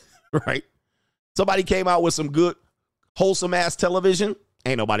 Right? Somebody came out with some good, wholesome ass television.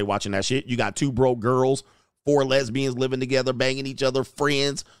 Ain't nobody watching that shit. You got 2 broke girls, 4 lesbians living together, banging each other,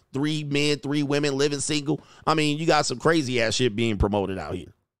 friends, 3 men, 3 women living single. I mean, you got some crazy ass shit being promoted out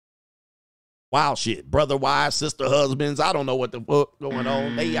here. Wild shit. Brother, wives, sister, husbands. I don't know what the fuck going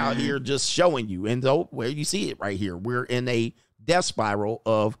on. They out here just showing you. And so where you see it right here, we're in a death spiral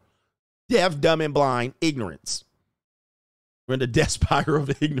of deaf, dumb, and blind ignorance. We're in the death spiral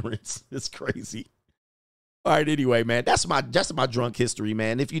of ignorance. It's crazy. All right, anyway, man, that's my drunk history,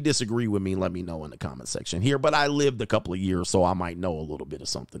 man. If you disagree with me, let me know in the comment section here. But I lived a couple of years, so I might know a little bit of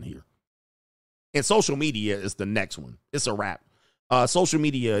something here. And social media is the next one. It's a wrap. Social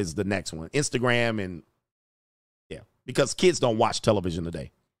media is the next one. Instagram and yeah, because kids don't watch television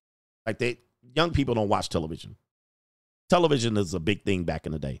today. Like young people don't watch television. Television is a big thing back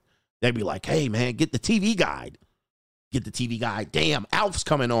in the day. They'd be like, hey man, get the TV guide. Get the TV guide. Damn, Alf's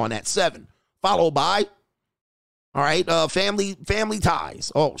coming on at 7. Followed by, all right, family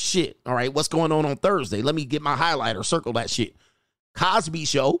ties. Oh shit. All right, what's going on Thursday? Let me get my highlighter, circle that shit. Cosby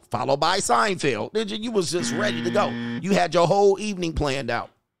Show, followed by Seinfeld. You was just ready to go. You had your whole evening planned out.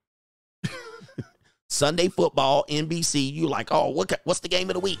 Sunday football, NBC. You like, oh, what's the game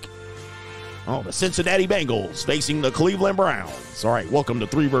of the week? Oh, the Cincinnati Bengals facing the Cleveland Browns. All right, welcome to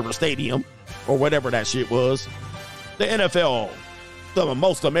Three River Stadium, or whatever that shit was. The NFL, the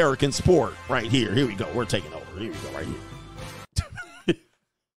most American sport, right here. Here we go. We're taking over. Here we go, right here.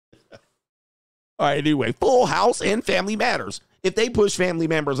 All right, anyway, Full House and Family Matters. If they push Family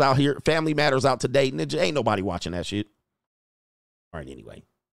Matters out today, ain't nobody watching that shit. All right, anyway.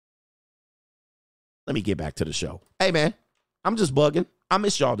 Let me get back to the show. Hey, man, I'm just bugging. I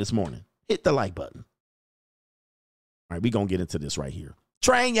missed y'all this morning. Hit the like button. All right, we going to get into this right here.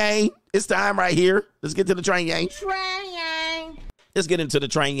 Train Yang. It's time right here. Let's get to the Train Yang. Train Yang. Let's get into the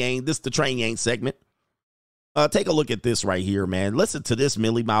Train Yang. This is the Train Yang segment. Take a look at this right here, man. Listen to this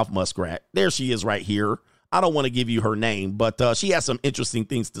Millie Mouth Muskrat. There she is right here. I don't want to give you her name, but she has some interesting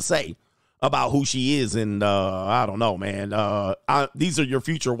things to say about who she is. And I don't know, man. These are your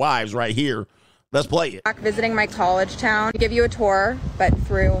future wives right here. Let's play it. Back visiting my college town. Give you a tour, but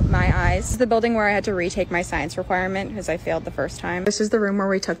through my eyes. This is the building where I had to retake my science requirement because I failed the first time. This is the room where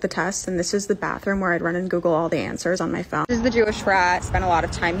we took the test, and this is the bathroom where I'd run and Google all the answers on my phone. This is the Jewish frat. Spent a lot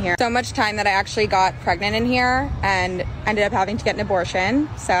of time here. So much time that I actually got pregnant in here and ended up having to get an abortion.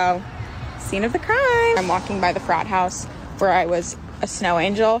 So, scene of the crime. I'm walking by the frat house where I was a snow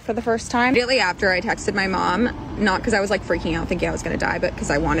angel for the first time. Immediately after, I texted my mom, not because I was like freaking out thinking I was gonna die, but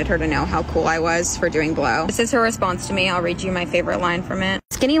because I wanted her to know how cool I was for doing blow. This is her response to me. I'll read you my favorite line from it.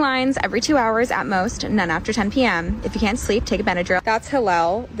 Skinny lines every 2 hours at most, none after 10 p.m. If you can't sleep, take a Benadryl. That's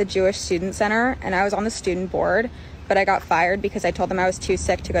Hillel, the Jewish Student Center, and I was on the student board, but I got fired because I told them I was too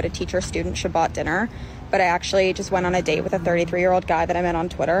sick to go to teacher-student Shabbat dinner. But I actually just went on a date with a 33-year-old guy that I met on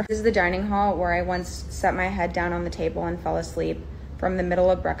Twitter. This is the dining hall where I once set my head down on the table and fell asleep from the middle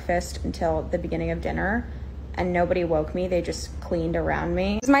of breakfast until the beginning of dinner. and nobody woke me. They just cleaned around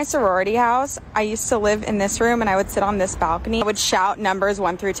me. This is my sorority house. I used to live in this room and I would sit on this balcony. I would shout numbers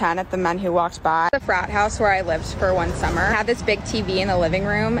 1 through 10 at the men who walked by. The frat house where I lived for one summer had this big TV in the living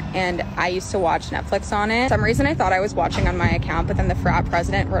room and I used to watch Netflix on it. For some reason I thought I was watching on my account, but then the frat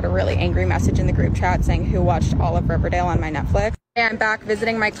president wrote a really angry message in the group chat saying who watched all of Riverdale on my Netflix. And I'm back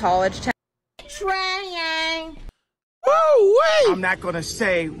visiting my college town. Trying. I'm not going to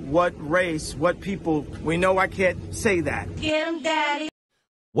say what race, what people. We know I can't say that. Get him, daddy.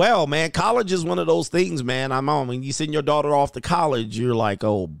 Well, man, college is one of those things, man. When you send your daughter off to college, you're like,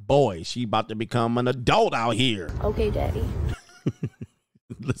 oh boy, she about to become an adult out here. Okay, daddy.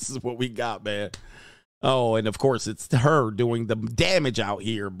 This is what we got, man. Oh, and of course, it's her doing the damage out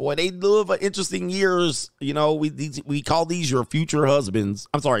here. Boy, they live interesting years. You know, we call these your future husbands.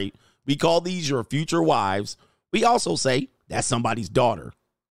 I'm sorry. We call these your future wives. We also say that's somebody's daughter.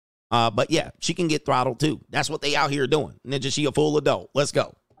 But yeah, she can get throttled too. That's what they out here doing. Ninja, she a full adult. Let's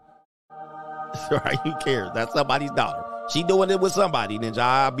go. All right, who cares? That's somebody's daughter. She doing it with somebody, Ninja.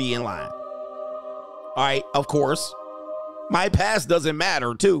 I'll be in line. All right, of course. My past doesn't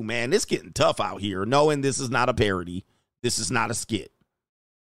matter too, man. It's getting tough out here. Knowing this is not a parody. This is not a skit.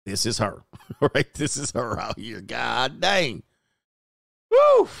 This is her. All right, this is her out here. God dang.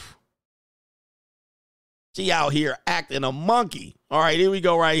 Woo. She out here acting a monkey. All right, here we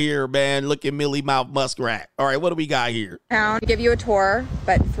go right here, man. Look at Millie Mouth Muskrat. All right, what do we got here? To give you a tour,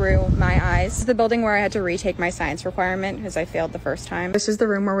 but through my eyes. This is the building where I had to retake my science requirement because I failed the first time. This is the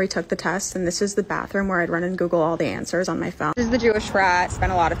room where we took the test, and this is the bathroom where I'd run and Google all the answers on my phone. This is the Jewish frat.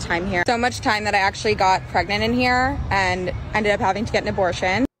 Spent a lot of time here. So much time that I actually got pregnant in here and ended up having to get an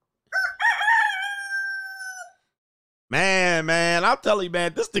abortion. Man, I'll tell you,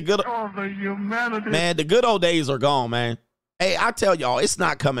 man, this the good man, the good old days are gone, man. Hey, I tell y'all, it's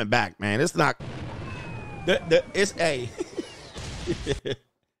not coming back, man. It's not it's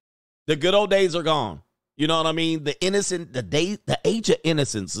the good old days are gone. You know what I mean? The age of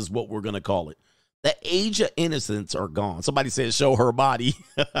innocence is what we're gonna call it. The age of innocence are gone. Somebody said show her body.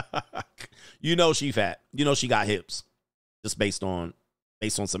 You know she fat. You know she got hips. Just based on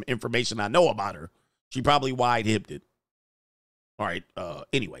some information I know about her. She probably wide-hipped it. All right,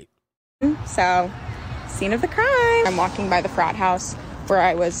 anyway. So, scene of the crime. I'm walking by the frat house where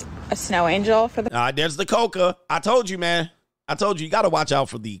I was a snow angel for the... There's the coca. I told you, man. I told you got to watch out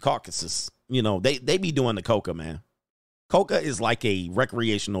for the Caucasus. You know, they be doing the coca, man. Coca is like a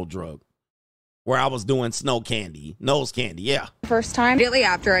recreational drug. Where I was doing nose candy, yeah. First time, immediately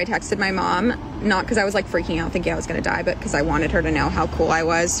after I texted my mom, not because I was like freaking out thinking I was going to die, but because I wanted her to know how cool I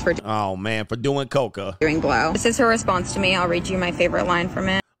was for doing coca. Doing blow. This is her response to me. I'll read you my favorite line from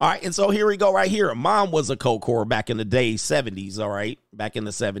it. All right, and so here we go right here. Mom was a coke whore back in the day, 70s, all right? Back in the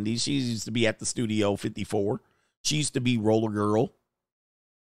 70s. She used to be at the Studio 54. She used to be Roller Girl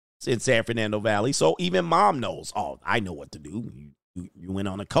in San Fernando Valley. So even mom knows, oh, I know what to do. You went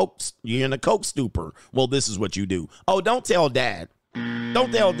on a coke. You're in a coke stupor. Well, this is what you do. Oh, don't tell dad.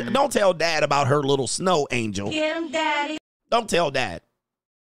 Don't tell dad about her little snow angel. Get him, daddy. Don't tell dad.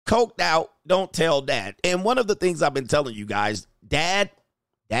 Coked out. Don't tell dad. And one of the things I've been telling you guys,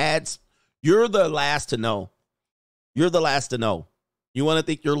 dads, you're the last to know. You're the last to know. You want to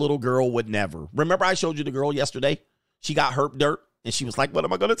think your little girl would never. Remember I showed you the girl yesterday? She got herp dirt and she was like, what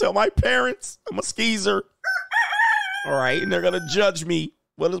am I going to tell my parents? I'm a skeezer. All right, and they're going to judge me.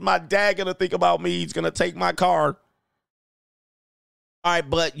 What is my dad going to think about me? He's going to take my car. All right,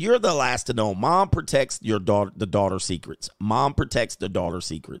 but you're the last to know. Mom protects the daughter's secrets. Mom protects the daughter's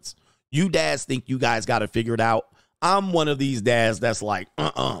secrets. You dads think you guys got to figure it out. I'm one of these dads that's like,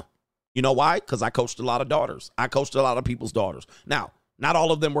 You know why? Because I coached a lot of daughters. I coached a lot of people's daughters. Now, not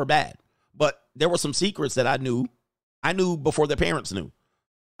all of them were bad, but there were some secrets that I knew. I knew before their parents knew.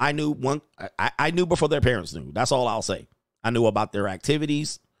 I knew before their parents knew. That's all I'll say. I knew about their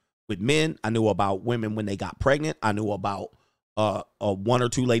activities with men. I knew about women when they got pregnant. I knew about one or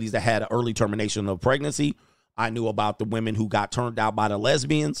two ladies that had an early termination of pregnancy. I knew about the women who got turned out by the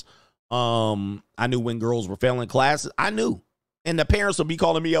lesbians. I knew when girls were failing classes. I knew. And the parents would be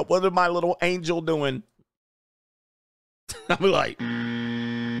calling me up. What is my little angel doing? I'll be like,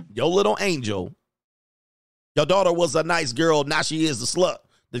 your little angel. Your daughter was a nice girl. Now she is a slut.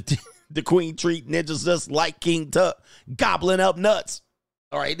 The queen treat ninjas just like King Tut, gobbling up nuts.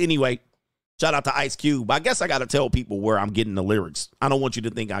 All right, anyway, shout out to Ice Cube. I guess I got to tell people where I'm getting the lyrics. I don't want you to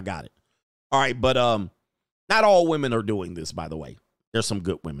think I got it. All right, but not all women are doing this, by the way. There's some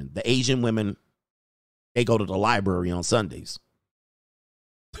good women. The Asian women, they go to the library on Sundays.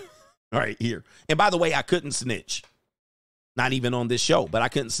 All right, here. And by the way, I couldn't snitch. Not even on this show, but I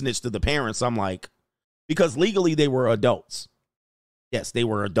couldn't snitch to the parents. I'm like, because legally they were adults. Yes, they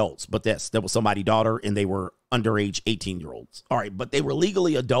were adults, but that was somebody's daughter, and they were underage 18-year-olds. All right, but they were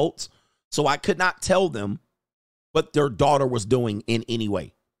legally adults, so I could not tell them what their daughter was doing in any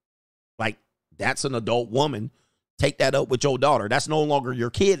way. Like, that's an adult woman. Take that up with your daughter. That's no longer your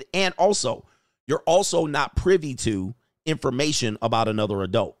kid. And also, you're also not privy to information about another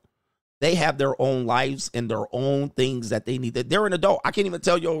adult. They have their own lives and their own things that they need. They're an adult. I can't even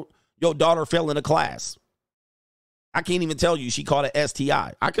tell your daughter fell in a class. I can't even tell you she caught an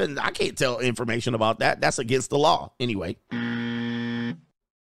STI. I can't tell information about that. That's against the law. Anyway. All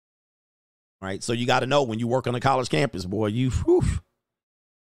right. So you got to know when you work on a college campus, boy, whew.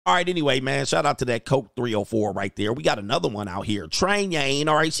 All right. Anyway, man, shout out to that Coke 304 right there. We got another one out here. Train Yane.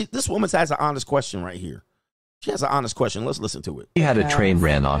 All right. This woman has an honest question right here. She has an honest question. Let's listen to it. You had a train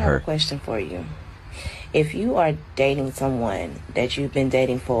ran on I have her. a question for you. If you are dating someone that you've been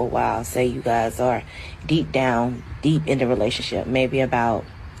dating for a while, say you guys are deep in the relationship, maybe about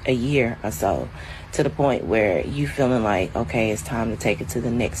a year or so, to the point where you feeling like, okay, it's time to take it to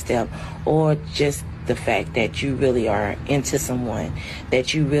the next step, or just the fact that you really are into someone,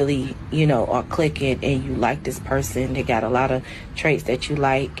 that you really, are clicking and you like this person, they got a lot of traits that you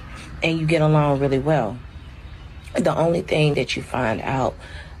like, and you get along really well. The only thing that you find out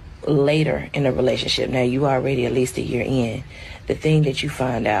later in the relationship, now you already at least a year in, the thing that you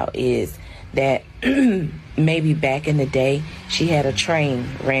find out is that maybe back in the day she had a train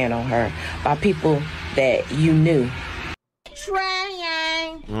ran on her by people that you knew.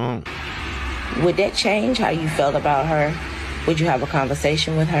 Train. Would that change how you felt about her? Would you have a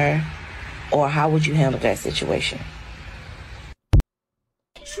conversation with her, or how would you handle that situation?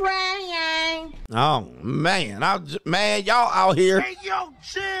 Train. Oh man, y'all out here. Hey yo,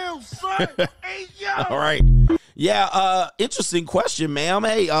 chill, son. Hey yo. All right. Yeah, interesting question, ma'am.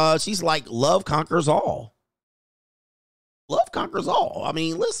 Hey, she's like, love conquers all. Love conquers all. I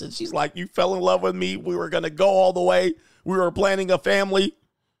mean, listen, she's like, you fell in love with me. We were going to go all the way. We were planning a family.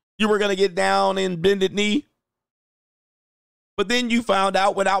 You were going to get down and bended knee. But then you found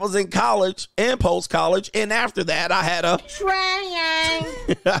out when I was in college and post-college, and after that, I had a train.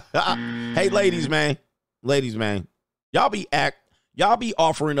 Hey, ladies, man. Y'all be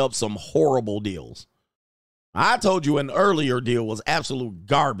offering up some horrible deals. I told you an earlier deal was absolute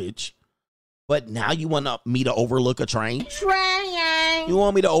garbage, but now you want me to overlook a train? Train. You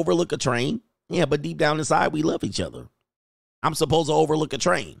want me to overlook a train? Yeah, but deep down inside, we love each other. I'm supposed to overlook a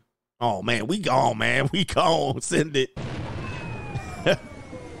train. Oh, man, we gone, man. We gone. Send it.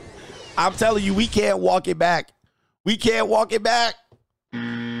 I'm telling you, we can't walk it back. We can't walk it back.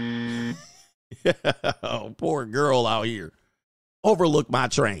 Oh, poor girl out here. Overlook my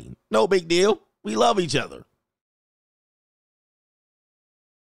train. No big deal. We love each other.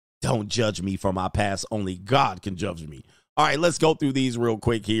 Don't judge me for my past. Only God can judge me. All right, let's go through these real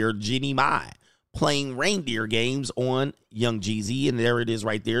quick here. Jeannie Mai playing reindeer games on Young Jeezy. And there it is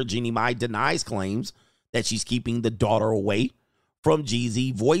right there. Jeannie Mai denies claims that she's keeping the daughter away from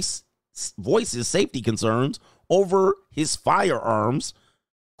Jeezy. Voices safety concerns over his firearms.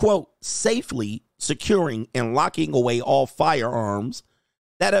 Quote, safely securing and locking away all firearms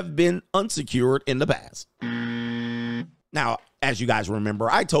that have been unsecured in the past. Now, as you guys remember,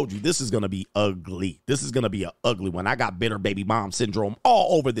 I told you this is going to be ugly. This is going to be an ugly one. I got bitter baby mom syndrome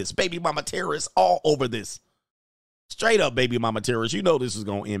all over this. Baby mama terrorist all over this. Straight up baby mama terrorist. You know this is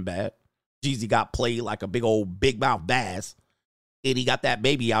going to end bad. Jeezy got played like a big old big mouth bass. And he got that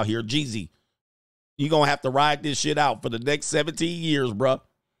baby out here. Jeezy, you going to have to ride this shit out for the next 17 years, bruh.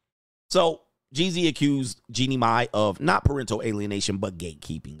 So Jeezy accused Jeannie Mai of not parental alienation, but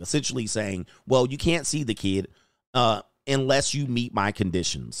gatekeeping. Essentially saying, well, you can't see the kid unless you meet my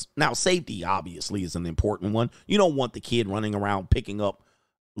conditions. Now, safety obviously is an important one. You don't want the kid running around picking up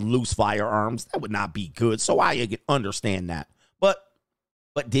loose firearms. That would not be good. So I understand that. But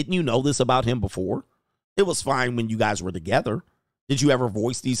didn't you know this about him before? It was fine when you guys were together. Did you ever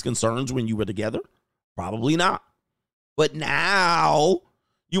voice these concerns when you were together? Probably not. But now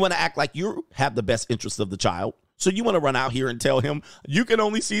you want to act like you have the best interest of the child. So you want to run out here and tell him you can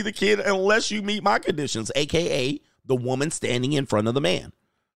only see the kid unless you meet my conditions, a.k.a. the woman standing in front of the man,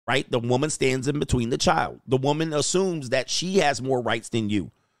 right? The woman stands in between the child. The woman assumes that she has more rights than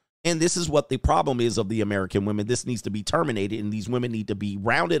you. And this is what the problem is of the American women. This needs to be terminated, and these women need to be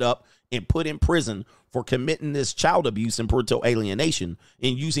rounded up and put in prison for committing this child abuse and parental alienation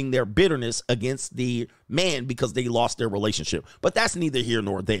and using their bitterness against the man because they lost their relationship. But that's neither here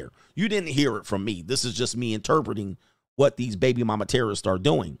nor there. You didn't hear it from me. This is just me interpreting what these baby mama terrorists are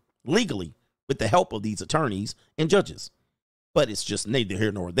doing legally with the help of these attorneys and judges. But it's just neither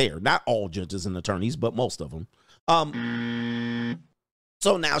here nor there. Not all judges and attorneys, but most of them.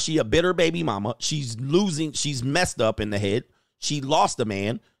 So now she a bitter baby mama. She's messed up in the head. She lost a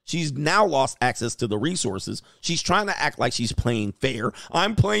man. She's now lost access to the resources. She's trying to act like she's playing fair.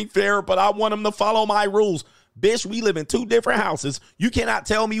 I'm playing fair, but I want him to follow my rules. Bitch, we live in 2 different houses. You cannot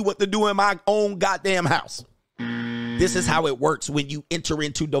tell me what to do in my own goddamn house. This is how it works when you enter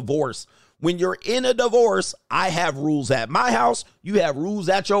into divorce. When you're in a divorce, I have rules at my house. You have rules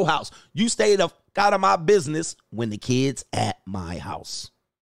at your house. You stay the fuck out of my business when the kid's at my house.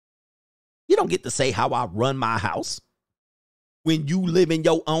 You don't get to say how I run my house when you live in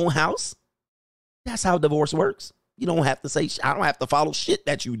your own house. That's how divorce works. You don't have to say, I don't have to follow shit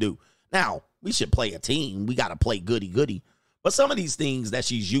that you do. Now, we should play a team. We got to play goody-goody. But some of these things that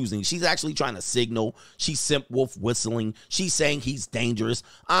she's using, she's actually trying to signal. She's simp wolf whistling. She's saying he's dangerous.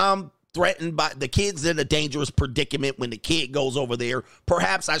 I'm threatened by the kid's in a dangerous predicament when the kid goes over there.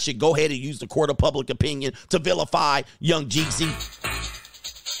 Perhaps I should go ahead and use the court of public opinion to vilify young Jeezy.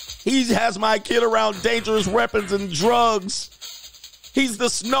 He has my kid around dangerous weapons and drugs. He's the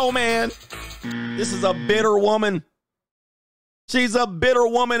snowman. This is a bitter woman. She's a bitter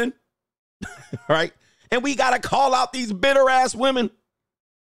woman. Right? And we got to call out these bitter ass women.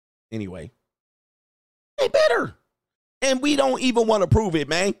 Anyway, they bitter. And we don't even want to prove it,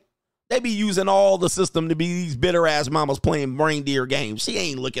 man. They be using all the system to be these bitter ass mamas playing reindeer games. She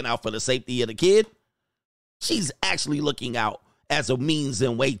ain't looking out for the safety of the kid. She's actually looking out as a means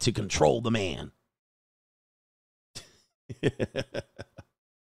and way to control the man.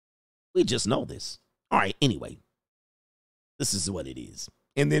 We just know this. All right, anyway. This is what it is.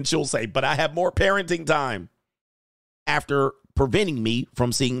 And then she'll say, but I have more parenting time after preventing me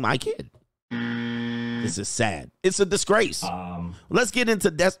from seeing my kid. This is sad. It's a disgrace. Let's get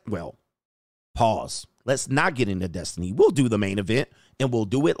into pause. Let's not get into Destiny. We'll do the main event and we'll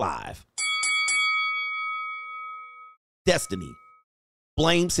do it live. Destiny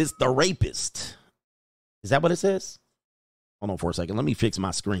blames his TheRapist. Is that what it says? Hold on for a second. Let me fix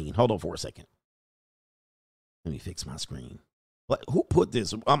my screen. Hold on for a second. Let me fix my screen. What? Who put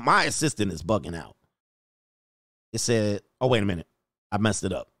this? My assistant is bugging out. It said, oh, wait a minute. I messed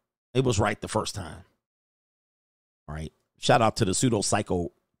it up. It was right the first time. All right. Shout out to the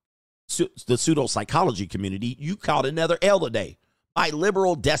pseudo-psychology community. You caught another L today by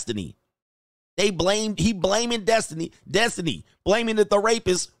liberal Destiny. He blaming Destiny blaming the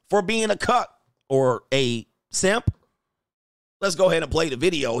TheRapist for being a cuck or a simp. Let's go ahead and play the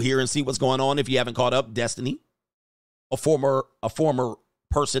video here and see what's going on. If you haven't caught up, Destiny, a former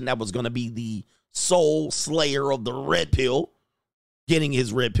person that was going to be the soul slayer of the red pill, getting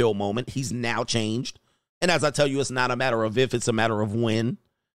his red pill moment. He's now changed. And as I tell you, it's not a matter of if, it's a matter of when.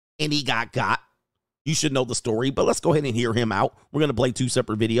 And he got. You should know the story, but let's go ahead and hear him out. We're going to play 2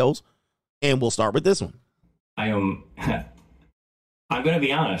 separate videos, and we'll start with this one. I'm going to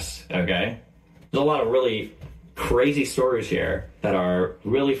be honest, okay? There's a lot of really crazy stories here that are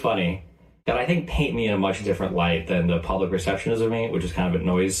really funny that I think paint me in a much different light than the public reception is of me, which is kind of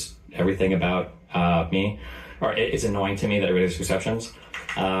annoys everything about me, or it's annoying to me that everybody's perceptions.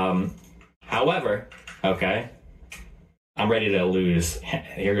 However, okay, I'm ready to lose.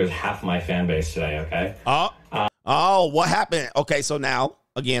 Here goes half my fan base today, okay? What happened? Okay, so now,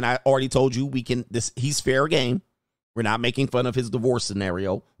 again, I already told you he's fair game. We're not making fun of his divorce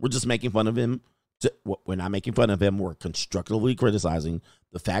scenario. We're just making fun of him. We're not making fun of him. We're constructively criticizing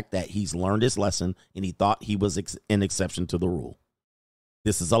the fact that he's learned his lesson and he thought he was an exception to the rule.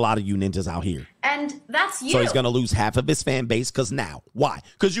 This is a lot of you ninjas out here. And that's you. So he's going to lose half of his fan base because now. Why?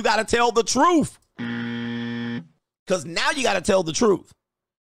 Because you got to tell the truth. Because now you got to tell the truth.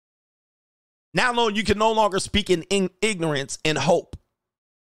 Now you can no longer speak in ignorance and hope.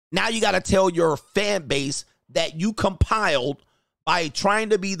 Now you got to tell your fan base that you compiled by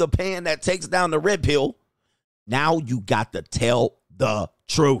trying to be the pan that takes down the red pill. Now you got to tell the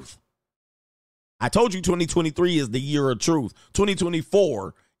truth. I told you 2023 is the year of truth.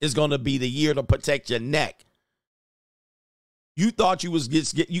 2024 is going to be the year to protect your neck. You thought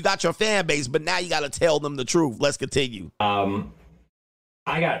you got your fan base, but now you got to tell them the truth. Let's continue.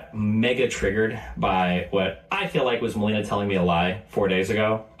 I got mega triggered by what I feel like was Melina telling me a lie 4 days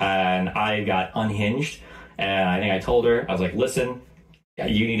ago, and I got unhinged. And I think I told her, I was like, listen,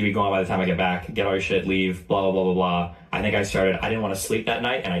 you need to be gone by the time I get back. Get all your shit, leave, blah, blah, blah, blah, blah. I think I didn't want to sleep that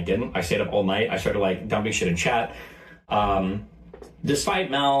night, and I didn't. I stayed up all night. I started, like, dumping shit in chat. Despite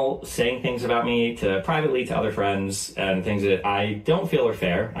Mel saying things about me privately to other friends and things that I don't feel are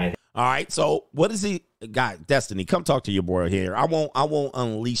fair. All right, so what is he? Guy, Destiny, come talk to your boy here. I won't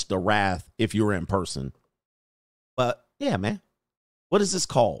unleash the wrath if you're in person. But Yeah, man. What is this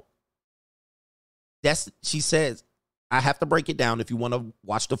called? She says, I have to break it down. If you want to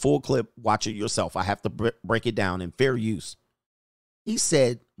watch the full clip, watch it yourself. I have to break it down in fair use. He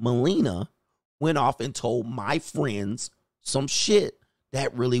said Melina went off and told my friends some shit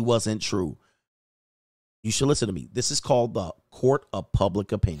that really wasn't true. You should listen to me. This is called the court of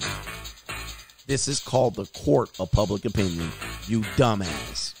public opinion. This is called the court of public opinion, you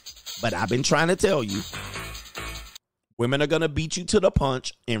dumbass. But I've been trying to tell you, women are going to beat you to the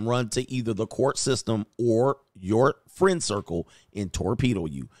punch and run to either the court system or your friend circle and torpedo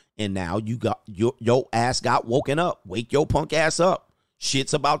you. And now you got your ass got woken up. Wake your punk ass up.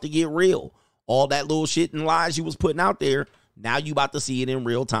 Shit's about to get real. All that little shit and lies you was putting out there, now you about to see it in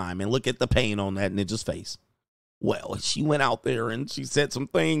real time. And look at the pain on that ninja's face. Well, she went out there and she said some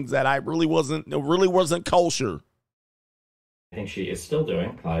things that it really wasn't kosher. I think she is still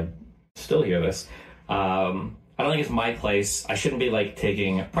doing. I still hear this. I don't think it's my place. I shouldn't be like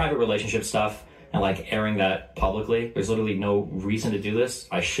taking private relationship stuff and like airing that publicly. There's literally no reason to do this.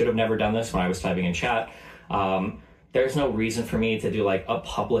 I should have never done this when I was typing in chat. There's no reason for me to do like a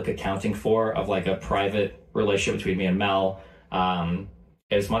public accounting of like a private relationship between me and Mel.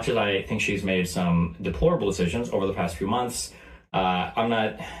 As much as I think she's made some deplorable decisions over the past few months, I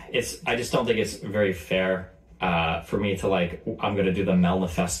just don't think it's very fair for me to like, I'm going to do the Mel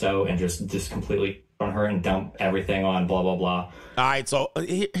Manifesto and just completely on her and dump everything on blah, blah, blah. All right. So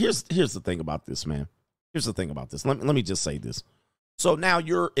here's the thing about this, man. Here's the thing about this. Let me just say this. So now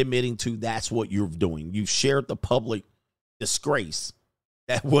you're admitting to that's what you're doing. You shared the public disgrace.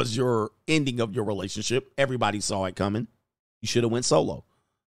 That was your ending of your relationship. Everybody saw it coming. You should have went solo.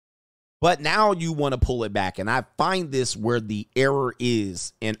 But now you want to pull it back. And I find this where the error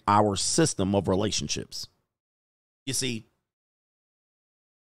is in our system of relationships. You see,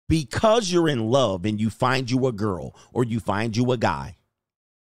 because you're in love and you find you a girl or you find you a guy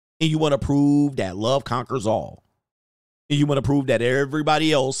and you want to prove that love conquers all and you want to prove that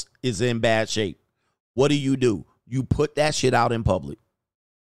everybody else is in bad shape, what do? You put that shit out in public.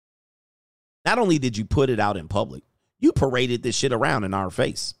 Not only did you put it out in public, you paraded this shit around in our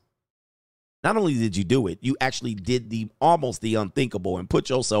face. Not only did you do it, you actually did almost the unthinkable and put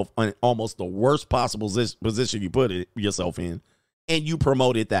yourself in almost the worst possible position you put yourself in, and you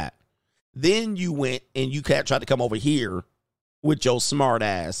promoted that. Then you went and you tried to come over here with your smart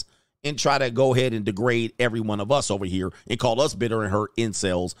ass and try to go ahead and degrade every one of us over here and call us bitter and hurt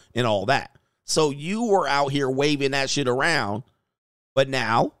incels and all that. So you were out here waving that shit around, but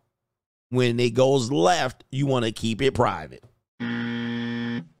now when it goes left, you want to keep it private.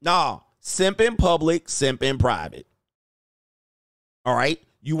 Nah. Simp in public, simp in private. All right?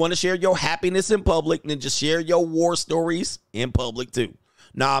 You want to share your happiness in public, then just share your war stories in public too.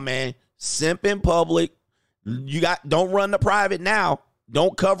 Nah, man. Simp in public. Don't run the private now.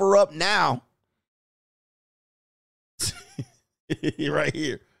 Don't cover up now. Right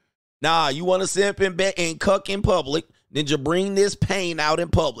here. Nah, you want to simp in bed and cuck in public, then just bring this pain out in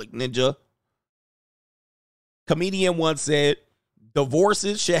public, ninja. Comedian once said,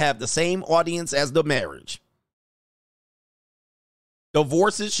 divorces should have the same audience as the marriage.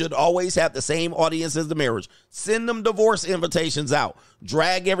 Divorces should always have the same audience as the marriage. Send them divorce invitations out.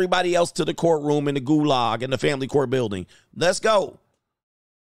 Drag everybody else to the courtroom in the gulag in the family court building. Let's go.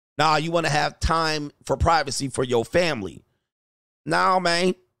 Nah, you want to have time for privacy for your family. Nah,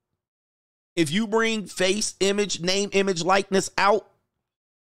 man. If you bring face, image, name, image, likeness out,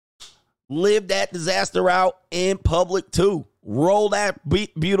 live that disaster out in public too. Roll that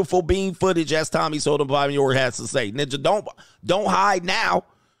beautiful bean footage, as Tommy Sotomayor has to say. Ninja, don't hide now.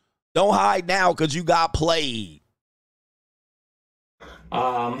 Don't hide now because you got played.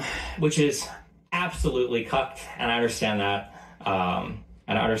 Which is absolutely cucked, and I understand that. And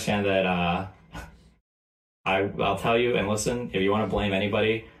I understand that. I'll tell you, and listen, if you want to blame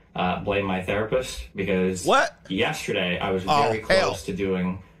anybody, blame my therapist, because yesterday I was very close to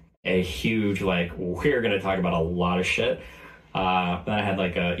doing a huge, like, we're going to talk about a lot of shit. Then I had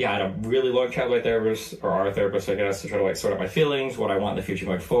I had a really long chat with my therapist, or our therapist, I guess, to try to like sort out my feelings, what I want in the future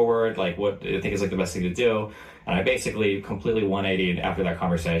going forward, like what I think is like the best thing to do. And I basically completely 180'd after that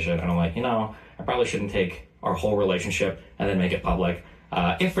conversation. And I'm like, I probably shouldn't take our whole relationship and then make it public.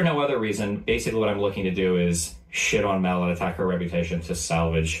 If for no other reason, basically what I'm looking to do is shit on Mel and attack her reputation to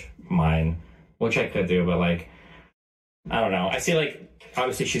salvage mine, which I could do, but like, I don't know. I see like,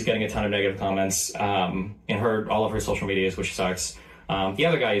 obviously she's getting a ton of negative comments in all of her social medias, which sucks. The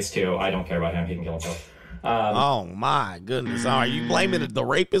other guy is too. I don't care about him. He can kill himself. Oh my goodness. Are you blaming the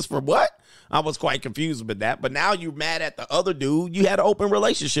rapist for what? I was quite confused with that. But now you're mad at the other dude. You had an open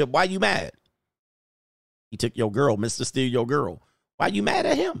relationship. Why you mad? He took your girl, Mr. Steal your girl. Why you mad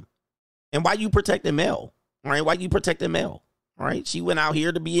at him? And why you protecting Mel? All right, why you protecting Mel? All right, she went out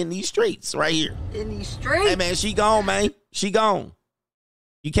here to be in these streets right here. In these streets? Hey, man, she gone, man. She gone.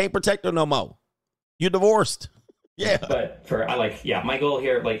 You can't protect her no more. You're divorced. Yeah. But my goal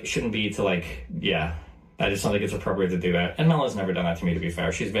here, shouldn't be to, I just don't think it's appropriate to do that. And Mela's never done that to me, to be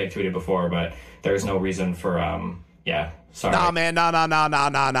fair. She's vague tweeted before, but there's no reason for, sorry. Nah, man, nah.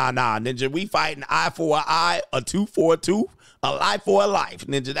 Ninja, we fighting eye for an eye, a tooth for a tooth, a life for a life.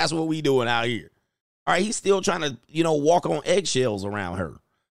 Ninja, that's what we doing out here. All right, he's still trying to, walk on eggshells around her.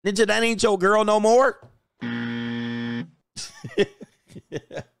 Ninja, that ain't your girl no more.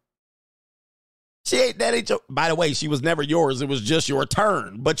 That ain't your. By the way, she was never yours. It was just your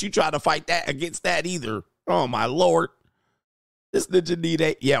turn. But you try to fight that against that either. Oh my Lord. This ninja need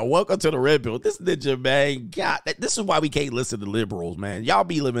a. Yeah, welcome to the red pill. This ninja, man. God, this is why we can't listen to liberals, man. Y'all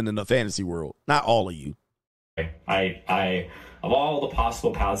be living in the fantasy world. Not all of you. I of all the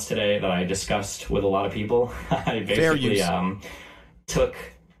possible paths today that I discussed with a lot of people, I basically took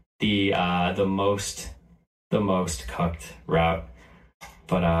the most cooked route.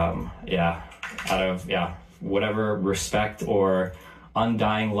 But out of whatever respect or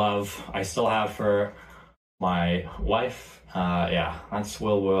undying love I still have for my wife, that's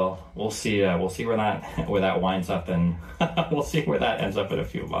we'll see where that winds up, and we'll see where that ends up in a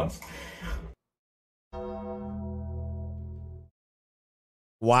few months.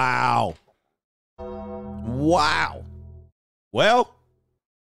 Wow. Well,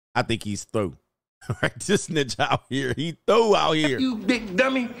 I think he's through. All right, this ninja out here, he through out here. You big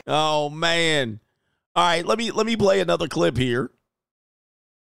dummy. Oh man. All right, let me play another clip here.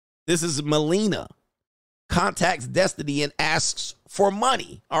 This is Melina contacts Destiny and asks for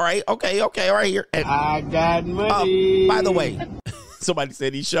money. All right, okay, right here. And, I got money. By the way, somebody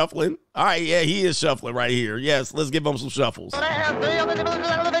said he's shuffling. All right, yeah, he is shuffling right here. Yes, let's give him some shuffles.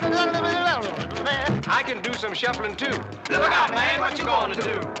 I can do some shuffling too. Look out, man, what you gonna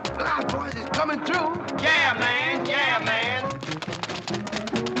do? Look out, boys, it's coming through. Yeah, man,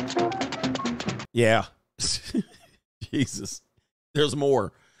 Yeah. Jesus. There's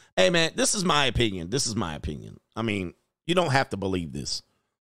more. Hey, man, this is my opinion. I mean, you don't have to believe this.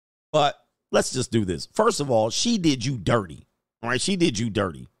 But let's just do this. First of all, she did you dirty. All right, she did you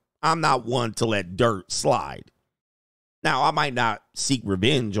dirty. I'm not one to let dirt slide. Now, I might not seek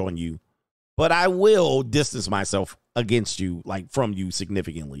revenge on you, but I will distance myself against you, from you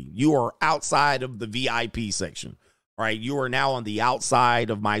significantly. You are outside of the VIP section. All right, you are now on the outside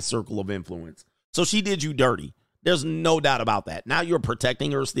of my circle of influence. So she did you dirty. There's no doubt about that. Now you're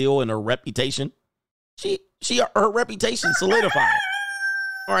protecting her still and her reputation. Her reputation solidified.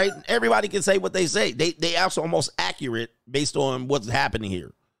 All right, everybody can say what they say. They are almost accurate based on what's happening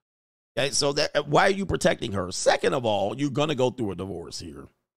here. Okay, so why are you protecting her? Second of all, you're gonna go through a divorce here.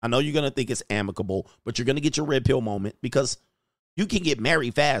 I know you're gonna think it's amicable, but you're gonna get your red pill moment because you can get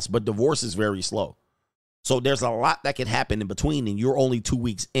married fast, but divorce is very slow. So there's a lot that can happen in between, and you're only 2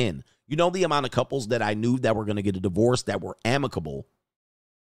 weeks in. You know the amount of couples that I knew that were going to get a divorce that were amicable.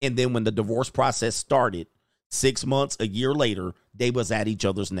 And then when the divorce process started, 6 months, a year later, they was at each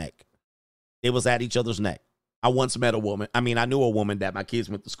other's neck. I once met a woman. I knew a woman that my kids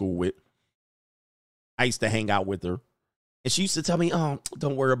went to school with. I used to hang out with her. And she used to tell me, oh,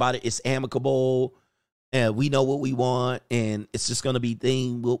 don't worry about it. It's amicable. And we know what we want. And it's just going to be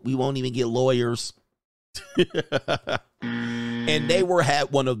we won't even get lawyers. And they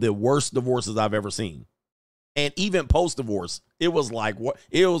had one of the worst divorces I've ever seen. And even post-divorce, it was like, what?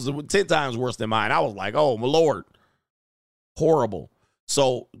 It was 10 times worse than mine. I was like, oh, my Lord. Horrible.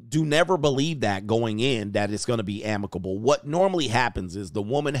 So do never believe that going in that it's going to be amicable. What normally happens is the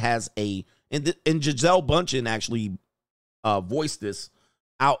woman has and Gisele Bundchen actually voiced this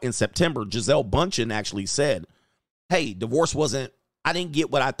out in September. Gisele Bundchen actually said, hey, I didn't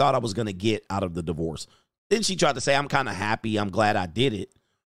get what I thought I was going to get out of the divorce. Then she tried to say, I'm kind of happy. I'm glad I did it.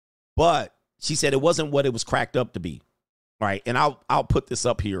 But she said it wasn't what it was cracked up to be. All right. And I'll put this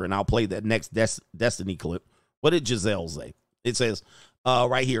up here and I'll play that next Destiny clip. What did Gisele say? It says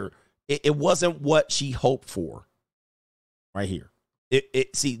right here, it wasn't what she hoped for. Right here.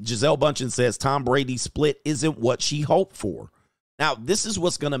 See, Gisele Bundchen says Tom Brady's split isn't what she hoped for. Now, this is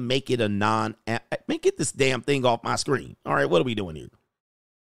what's going to make it get this damn thing off my screen. All right. What are we doing here?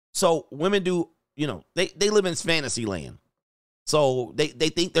 So women do, they live in fantasy land. So they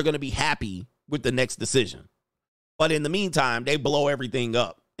think they're going to be happy with the next decision. But in the meantime, they blow everything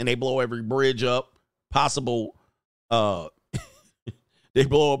up and they blow every bridge up possible. They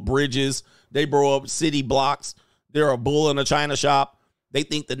blow up bridges. They blow up city blocks. They're a bull in a china shop. They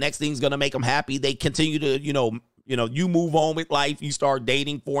think the next thing's going to make them happy. They continue to, you move on with life. You start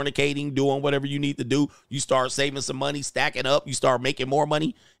dating, fornicating, doing whatever you need to do. You start saving some money, stacking up. You start making more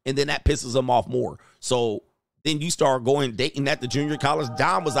money, and then that pisses them off more. So then you start going dating at the junior college.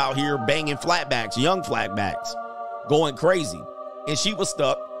 Dom was out here banging flatbacks, young flatbacks, going crazy. And she was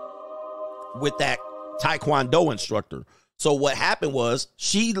stuck with that Taekwondo instructor. So what happened was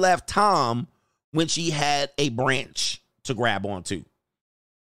she left Tom when she had a branch to grab onto.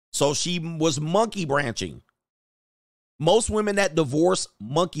 So she was monkey branching. Most women that divorce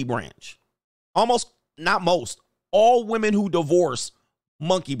monkey branch. Almost, not most, all women who divorce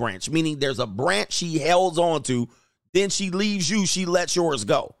monkey branch, meaning there's a branch she holds on to, then she leaves you, she lets yours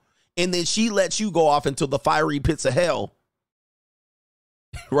go. And then she lets you go off into the fiery pits of hell,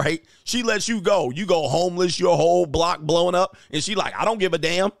 right? She lets you go. You go homeless, your whole block blowing up, and she like, I don't give a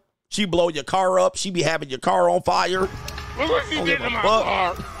damn. She blow your car up. She be having your car on fire. Look what she did to my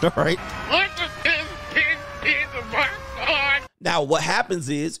car. All right. Look what this kid did to my car. Now, what happens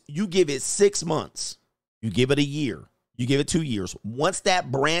is you give it 6 months. You give it a year. You give it 2 years. Once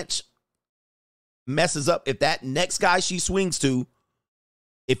that branch messes up, if that next guy she swings to,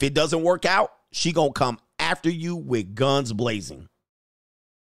 if it doesn't work out, she gonna come after you with guns blazing.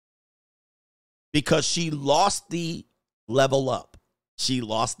 Because she lost the level up. She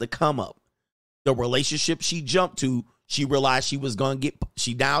lost the come up. The relationship she jumped to, she realized she was going to get,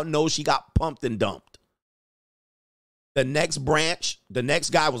 she now knows she got pumped and dumped. The next branch, the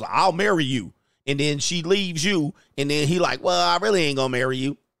next guy was, I'll marry you. And then she leaves you. And then he like, well, I really ain't going to marry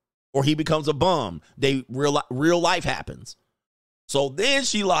you. Or he becomes a bum. Real life happens. So then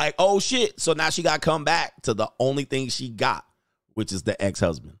she like, oh shit. So now she got to come back to the only thing she got, which is the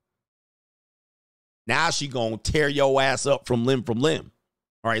ex-husband. Now she gonna tear your ass up from limb from limb.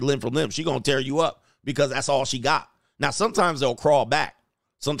 All right, limb from limb. She gonna tear you up because that's all she got. Now, sometimes they'll crawl back.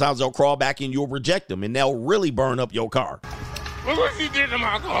 Sometimes they'll crawl back and you'll reject them, and they'll really burn up your car. Look what she did to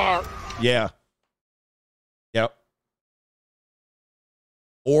my car. Yeah. Yep.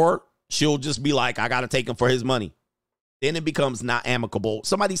 Or she'll just be like, I gotta take him for his money. Then it becomes not amicable.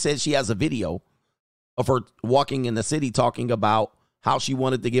 Somebody said she has a video of her walking in the city talking about how she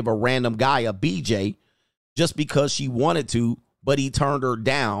wanted to give a random guy a BJ just because she wanted to, but he turned her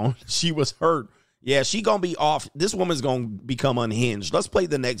down. She was hurt. Yeah, she gonna be off. This woman's gonna become unhinged. Let's play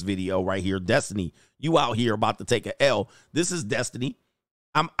the next video right here. Destiny, you out here about to take a L. This is Destiny.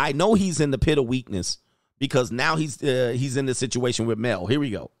 I know he's in the pit of weakness because now he's in this situation with Mel. Here we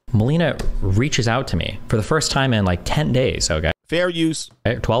go. Melina reaches out to me for the first time in like 10 days. Okay. Fair use.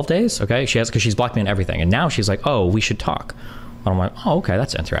 12 days. Okay. She has, because she's blocked me on everything. And now she's like, oh, we should talk. And I'm like, oh, okay,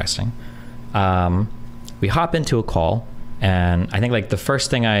 that's interesting. We hop into a call, and I think like the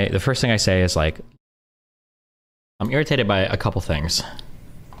first thing I say is like, I'm irritated by a couple things.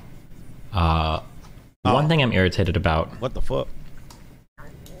 One thing I'm irritated about. What the fuck?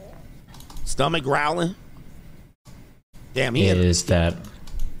 Stomach growling. Damn, is that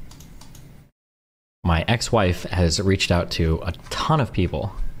my ex-wife has reached out to a ton of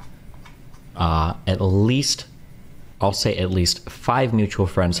people. At least, I'll say at least 5 mutual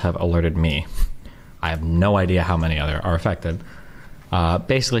friends have alerted me. I have no idea how many other are affected.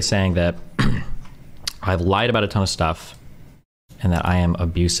 Basically saying that I've lied about a ton of stuff and that I am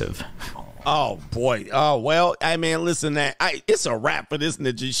abusive. Oh boy. Oh well. I mean, listen, it's a wrap for this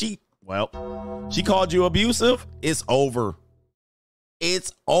ninja. She called you abusive. It's over.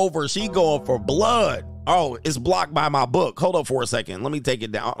 It's over. She going for blood. Oh, it's blocked by my book. Hold up for a second. Let me take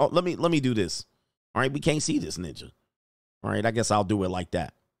it down. Oh, let me do this. All right, we can't see this ninja. All right, I guess I'll do it like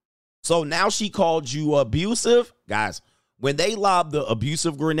that. So now she called you abusive. Guys, when they lob the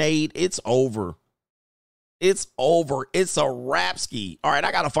abusive grenade, it's over. It's over. It's a rap ski. All right,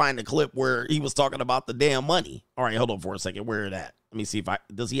 I got to find the clip where he was talking about the damn money. All right, hold on for a second. Where is that? Let me see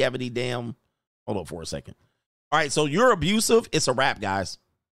does he have any damn, hold on for a second. All right, so you're abusive. It's a wrap, guys.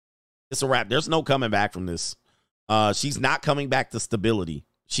 It's a wrap. There's no coming back from this. She's not coming back to stability.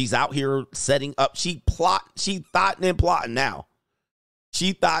 She's out here setting up. She thoughting and plotting now.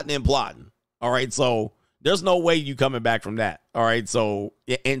 She thoughting and plotting. All right, so there's no way you coming back from that. All right, so,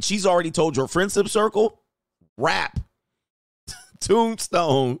 and she's already told your friendship circle, rap,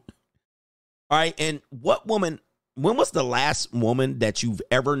 tombstone. All right, and when was the last woman that you've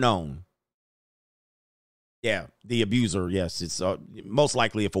ever known? Yeah, the abuser. Yes, it's most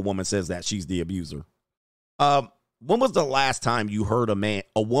likely if a woman says that, she's the abuser. When was the last time you heard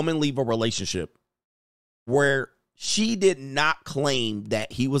a woman leave a relationship where she did not claim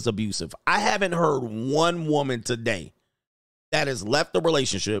that he was abusive? I haven't heard one woman today that has left the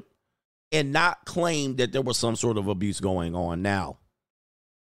relationship and not claimed that there was some sort of abuse going on. Now,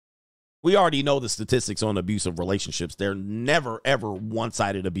 We already know the statistics on abusive relationships. They're never, ever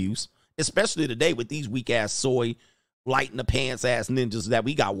one-sided abuse, especially today with these weak-ass soy, light-in-the-pants-ass ninjas that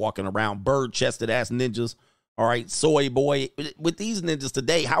we got walking around, bird-chested-ass ninjas, all right, soy boy. With these ninjas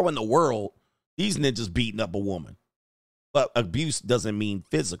today, how in the world these ninjas beating up a woman? But abuse doesn't mean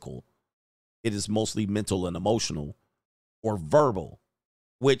physical. It is mostly mental and emotional or verbal,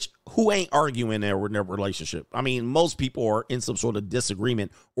 which who ain't arguing in their relationship? I mean, most people are in some sort of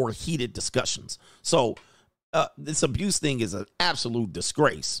disagreement or heated discussions. So this abuse thing is an absolute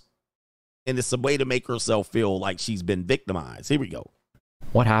disgrace. And it's a way to make herself feel like she's been victimized. Here we go.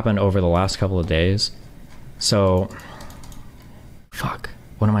 What happened over the last couple of days? So, fuck.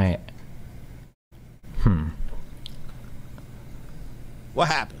 What am I... What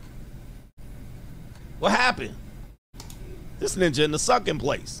happened? What happened? This ninja in the sucking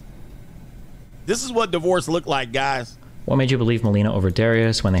place. This is what divorce looked like, guys. What made you believe Melina over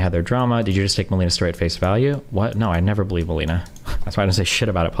Darius when they had their drama? Did you just take Melina's story at face value? What? No, I never believed Melina. That's why I didn't say shit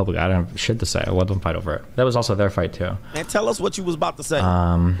about it publicly. I don't have shit to say. I let them fight over it. That was also their fight, too. Man, tell us what you was about to say.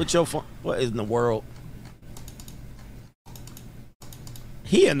 With your phone. What in the world?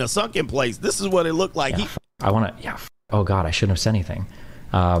 He in the sunken place. This is what it looked like. Yeah, I want to... Yeah. Oh, God, I shouldn't have said anything.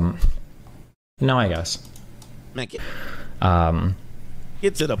 No, I guess. Make it.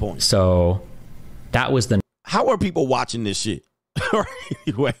 Get to the point. So, that was the... How are people watching this shit?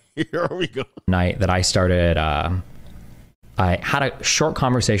 Anyway, here we go. Night that I started... I had a short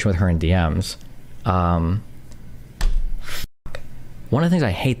conversation with her in DMs. One of the things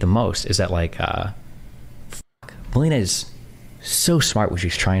I hate the most is that, like, Melina is so smart what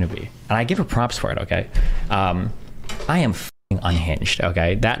she's trying to be. And I give her props for it, okay? I am unhinged,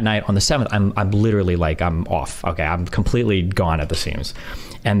 okay? That night on the 7th, I'm literally like, I'm off, okay? I'm completely gone at the seams.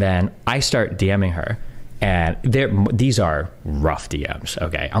 And then I start DMing her, and these are rough DMs,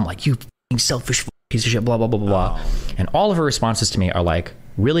 okay? I'm like, you selfish piece of shit, blah, blah, blah, blah, blah. And all of her responses to me are like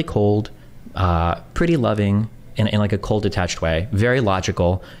really cold, pretty loving, in like a cold, detached way, very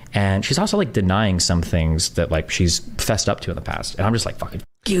logical. And she's also like denying some things that like she's fessed up to in the past. And I'm just like, fucking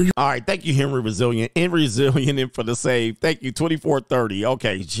you. All right. Thank you, Henry Resilient. Henry Resilient in for the save. Thank you. 2430.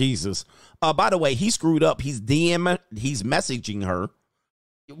 Okay. Jesus. By the way, he screwed up. He's messaging her.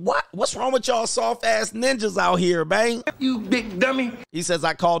 What's wrong with y'all soft ass ninjas out here, man? You big dummy. He says,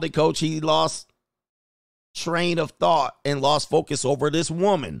 I called it, coach. He lost train of thought and lost focus over this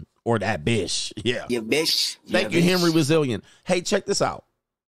woman or that bitch. Yeah. You bitch. Thank you, Henry Resilient. Hey, check this out.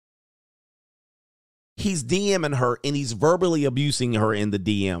 He's DMing her and he's verbally abusing her in the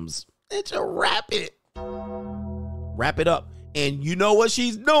DMs. It's a wrap it. Wrap it up. And you know what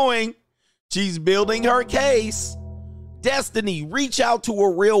she's doing? She's building her case. Destiny, reach out to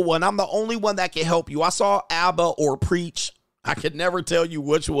a real one. I'm the only one that can help you. I saw Abba or Preach. I could never tell you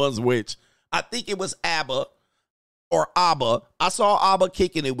which one's which. I think it was Abba or Abba. I saw Abba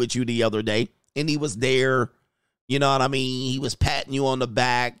kicking it with you the other day, and he was there. You know what I mean? He was patting you on the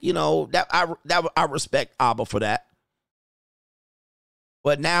back. You know, I respect Abba for that.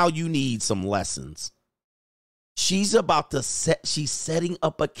 But now you need some lessons. She's about to she's setting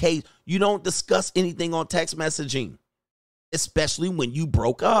up a case. You don't discuss anything on text messaging, especially when you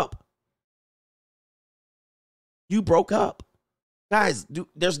broke up. You broke up. Guys,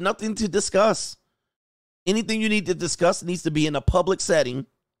 there's nothing to discuss. Anything you need to discuss needs to be in a public setting,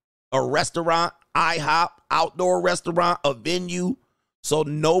 a restaurant, IHOP, outdoor restaurant, a venue, so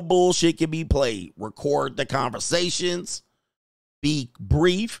no bullshit can be played. Record the conversations, be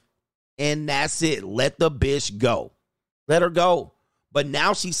brief, and that's it. Let the bitch go. Let her go. But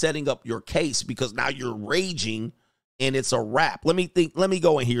now she's setting up your case because now you're raging and it's a wrap. Let me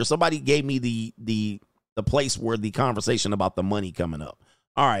go in here. Somebody gave me the place where the conversation about the money coming up.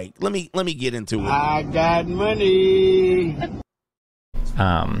 All right, let me get into it. I got money.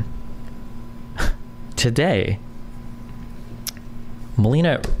 Today,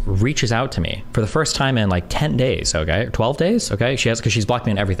 Melina reaches out to me for the first time in like 10 days, okay? 12 days, okay? Because she's blocked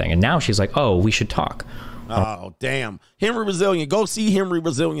me on everything. And now she's like, oh, we should talk. Oh, damn. Henry Resilient, go see Henry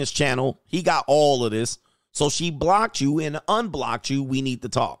Resilient's channel. He got all of this. So she blocked you and unblocked you. We need to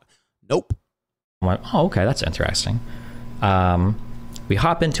talk. Nope. I'm like, oh, okay, that's interesting. We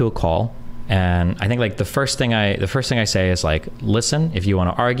hop into a call, and I think like the first thing I say is like, listen, if you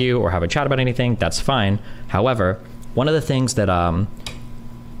want to argue or have a chat about anything, that's fine. However, one of the things that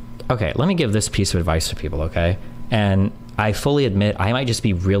okay, let me give this piece of advice to people, okay? And I fully admit I might just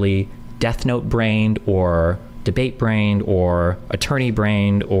be really Death Note brained or debate brained or attorney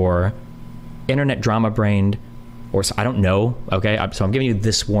brained or internet drama brained, or I don't know, okay? So I'm giving you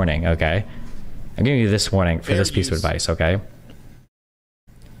this warning, okay? I'm giving you this warning for this piece of advice, okay?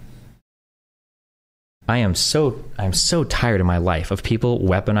 I'm so tired in my life of people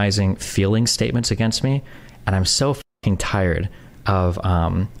weaponizing feeling statements against me, and I'm so fucking tired of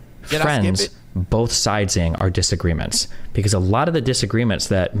friends both sidesing our disagreements, because a lot of the disagreements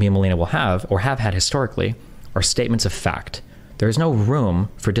that me and Melina will have or have had historically are statements of fact. There's no room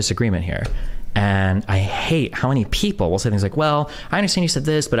for disagreement here. And I hate how many people will say things like, well, I understand you said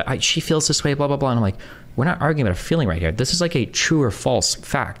this, but she feels this way, blah, blah, blah. And I'm like, we're not arguing about a feeling right here. This is like a true or false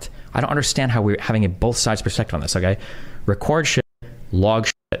fact. I don't understand how we're having a both sides perspective on this, okay? Record shit, log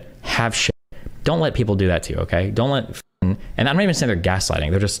shit, have shit. Don't let people do that to you, okay? Don't let... And I'm not even saying they're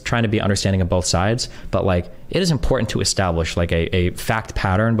gaslighting. They're just trying to be understanding of both sides. But like, it is important to establish like a fact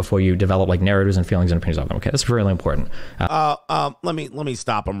pattern before you develop like narratives and feelings and opinions of them. Okay, that's really important. Let me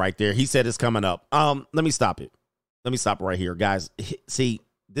stop him right there. He said it's coming up. Let me stop it. Let me stop it right here, guys. See,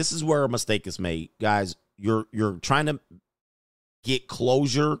 this is where a mistake is made, guys. You're trying to get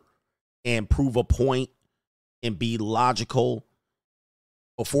closure and prove a point and be logical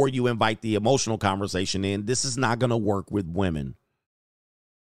before you invite the emotional conversation in. This is not going to work with women,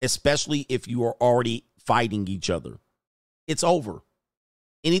 especially if you are already fighting each other. It's over.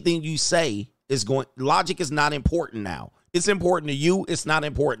 Anything you say is logic is not important now. It's important to you. It's not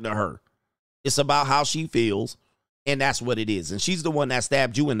important to her. It's about how she feels, and that's what it is. And she's the one that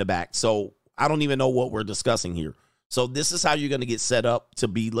stabbed you in the back. So I don't even know what we're discussing here. So this is how you're going to get set up to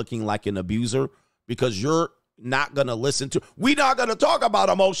be looking like an abuser, because you're not gonna listen to. We're not gonna talk about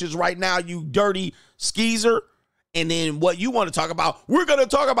emotions right now, you dirty skeezer. And then what you want to talk about, we're gonna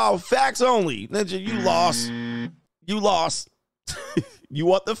talk about facts only. Ninja, you lost. You lost. You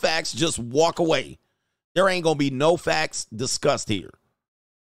want the facts? Just walk away. There ain't gonna be no facts discussed here.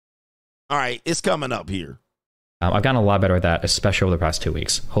 All right, it's coming up here. I've gotten a lot better at that, especially over the past 2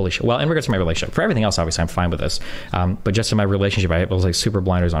 weeks. Holy shit. Well, in regards to my relationship, for everything else, obviously, I'm fine with this. But just in my relationship, I was like super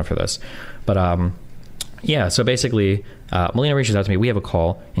blinders on for this. But yeah, so basically, Melina reaches out to me. We have a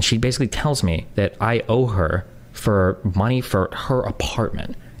call, and she basically tells me that I owe her for money for her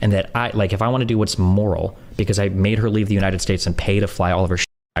apartment, and that if I want to do what's moral, because I made her leave the United States and pay to fly all of her shit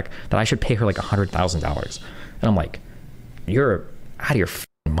back, that I should pay her like $100,000. And I'm like, you're out of your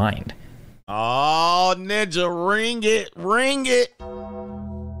mind. Oh, Ninja, ring it, ring it.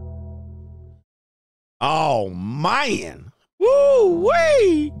 Oh, man. Woo,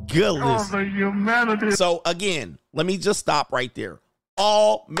 wee, goodness. Oh, the humanity. So again, let me just stop right there.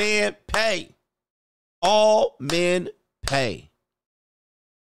 All men pay. All men pay.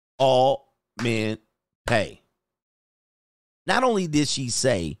 All men pay. Not only did she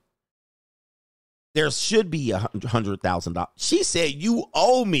say there should be $100,000, she said you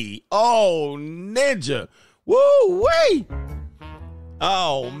owe me. Oh, Ninja. Woo, wee.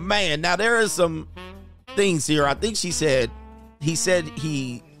 Oh man. Now there is some things here. I think he said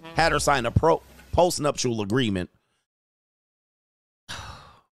he had her sign a post-nuptial agreement.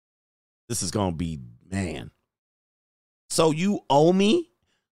 This is going to be, man. So you owe me?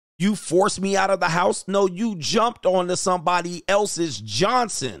 You forced me out of the house? No, you jumped onto somebody else's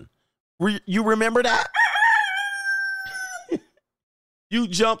Johnson. You remember that? You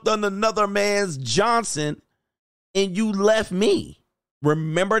jumped on another man's Johnson and you left me.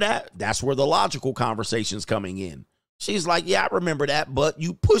 Remember that? That's where the logical conversation's coming in. She's like, yeah, I remember that, but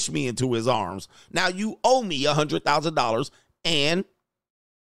you pushed me into his arms. Now you owe me $100,000 and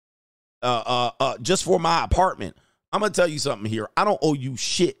just for my apartment. I'm going to tell you something here. I don't owe you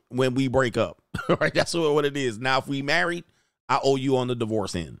shit when we break up. Right? That's what it is. Now, if we married, I owe you on the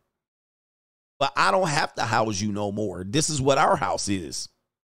divorce end. But I don't have to house you no more. This is what our house is.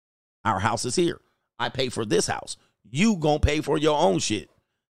 Our house is here. I pay for this house. You gonna pay for your own shit.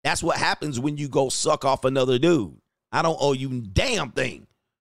 That's what happens when you go suck off another dude. I don't owe you damn thing.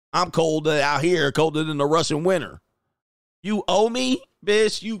 I'm cold out here, colder than the Russian winter. You owe me?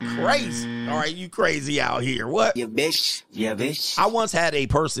 Bitch, you crazy. All right, you crazy out here. What? Yeah, bitch. Yeah, bitch. I once had a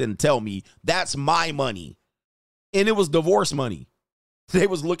person tell me, that's my money. And it was divorce money. They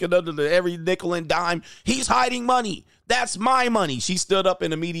was looking under every nickel and dime. He's hiding money. That's my money. She stood up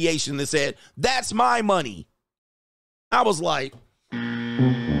in a mediation and said, that's my money. I was like,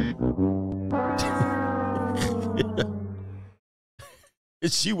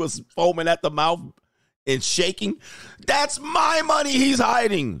 she was foaming at the mouth and shaking. That's my money he's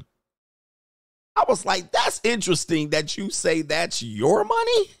hiding. I was like, that's interesting that you say that's your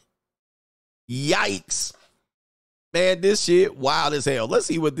money. Yikes. Man, this shit wild as hell. Let's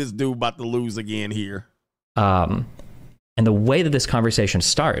see what this dude about to lose again here. And the way that this conversation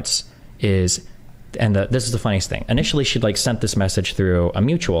starts is, and this is the funniest thing. Initially, she'd like sent this message through a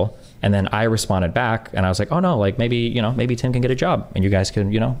mutual, and then I responded back, and I was like, oh no, like maybe Tim can get a job, and you guys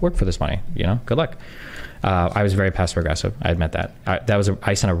can, work for this money, good luck. I was very passive aggressive. I admit that.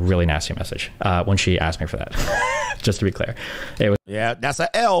 I sent a really nasty message when she asked me for that. Just to be clear, it was. Yeah, that's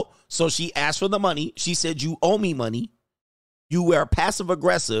a L. So she asked for the money. She said, "You owe me money." You were passive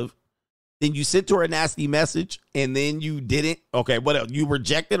aggressive. Then you sent her a nasty message, and then you didn't. Okay, what else? You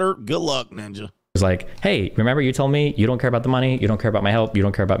rejected her. Good luck, Ninja. It was like, hey, remember you told me you don't care about the money, you don't care about my help, you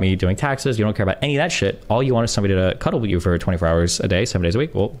don't care about me doing taxes, you don't care about any of that shit. All you want is somebody to cuddle with you for 24 hours a day, 7 days a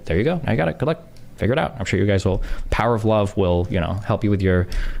week. Well, there you go. Now you got it. Good luck. Figure it out. I'm sure you guys will. Power of love will, help you with your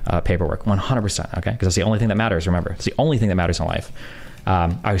paperwork. 100%. Okay, because that's the only thing that matters. Remember, it's the only thing that matters in life.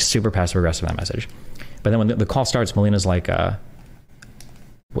 I was super passive aggressive in that message, but then when the call starts, Melina's like,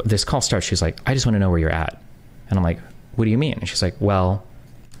 this call starts. She's like, I just want to know where you're at, and I'm like, what do you mean? And she's like, well,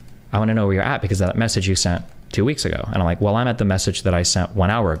 I want to know where you're at because of that message you sent 2 weeks ago. And I'm like, well, I'm at the message that I sent 1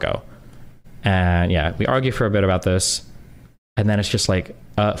 hour ago. And yeah, we argue for a bit about this. And then it's just like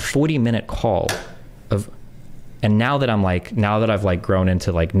a 40-minute call and now that I've like grown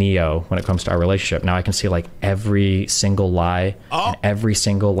into like Neo when it comes to our relationship, now I can see like every single lie and every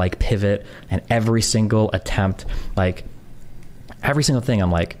single like pivot and every single attempt, like every single thing.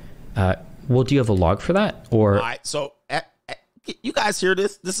 I'm like, well, do you have a log for that? Or all right, so you guys hear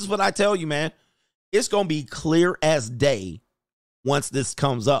this? This is what I tell you, man. It's going to be clear as day once this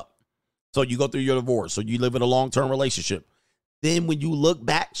comes up. So you go through your divorce. So you live in a long-term relationship. Then when you look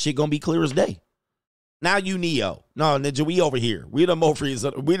back, shit going to be clear as day. Now you Neo. No, Ninja, we over here. We the Morpheus.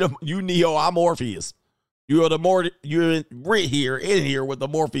 You Neo, I'm Morpheus. You're right here, in here with the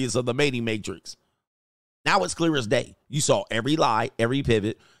Morpheus of the mating matrix. Now it's clear as day. You saw every lie, every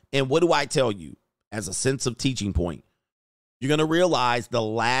pivot. And what do I tell you as a sense of teaching point? You're going to realize the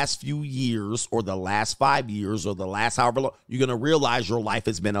last few years or the last 5 years or the last however long, you're going to realize your life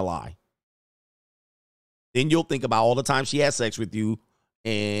has been a lie. Then you'll think about all the time she had sex with you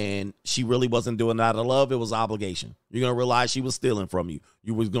and she really wasn't doing it out of love. It was obligation. You're going to realize she was stealing from you.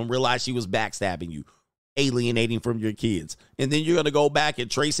 You was going to realize she was backstabbing you, alienating from your kids. And then you're going to go back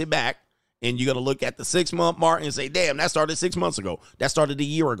and trace it back. And you're going to look at the 6-month mark and say, damn, that started 6 months ago. That started a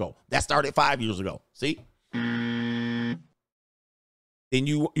year ago. That started 5 years ago. See? Then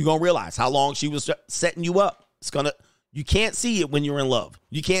you're going to realize how long she was setting you up. You can't see it when you're in love.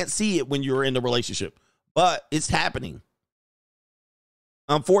 You can't see it when you're in the relationship, but it's happening.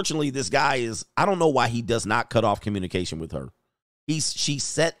 Unfortunately, this guy I don't know why he does not cut off communication with her. She's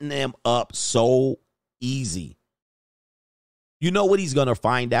setting them up so easy. You know what he's going to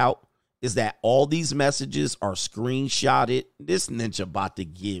find out is that all these messages are screenshotted. This ninja about to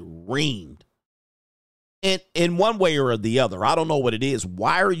get reamed. And in one way or the other, I don't know what it is.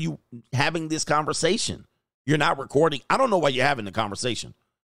 Why are you having this conversation? You're not recording. I don't know why you're having the conversation.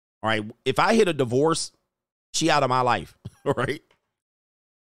 All right. If I hit a divorce, she out of my life. All right.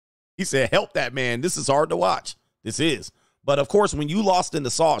 He said, help that man. This is hard to watch. This is. But of course, when you lost in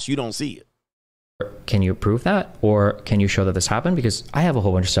the sauce, you don't see it. Can you prove that? Or can you show that this happened? Because I have a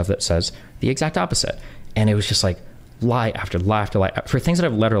whole bunch of stuff that says the exact opposite. And it was just like lie after lie after lie for things that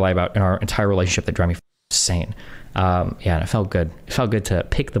I've let her lie about in our entire relationship that drive me insane. And it felt good. It felt good to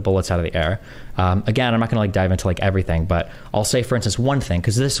pick the bullets out of the air. Again, I'm not going to like dive into like everything, but I'll say, for instance, one thing,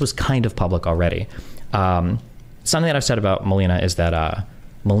 because this was kind of public already. Something that I've said about Melina is that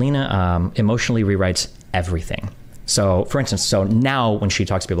Melina emotionally rewrites everything. So, for instance, now when she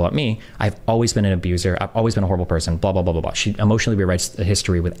talks to people about me, I've always been an abuser. I've always been a horrible person, blah, blah, blah, blah, blah. She emotionally rewrites the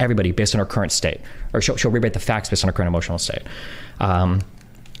history with everybody based on her current state. Or she'll rewrite the facts based on her current emotional state.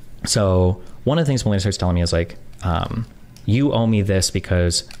 So one of the things Melina starts telling me is like, you owe me this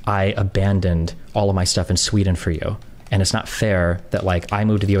because I abandoned all of my stuff in Sweden for you. And it's not fair that like I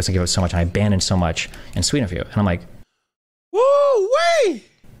moved to the US and gave up so much and I abandoned so much in Sweden for you. And I'm like, woo-wee!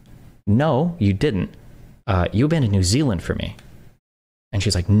 No, you didn't. You abandoned New Zealand for me. And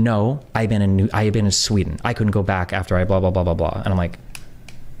she's like, no, I abandoned Sweden. I couldn't go back after I blah, blah, blah, blah, blah. And I'm like,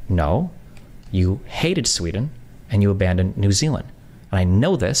 no, you hated Sweden and you abandoned New Zealand. And I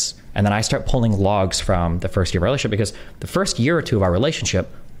know this. And then I start pulling logs from the first year of our relationship, because the first year or two of our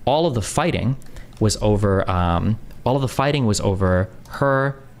relationship, all of the fighting was over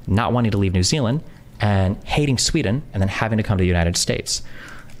her not wanting to leave New Zealand and hating Sweden and then having to come to the United States.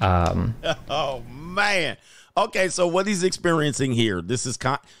 Oh man. Okay, so what he's experiencing here, this is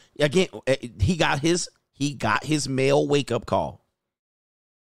again, he got his male wake up call.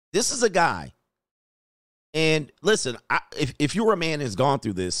 This is a guy, and listen, if you're a man who's gone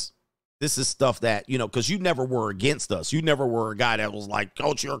through this is stuff that, because you never were against us. You never were a guy that was like,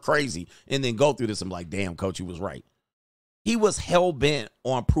 Coach, you're crazy, and then go through this and like, damn, Coach, you was right. He was hell bent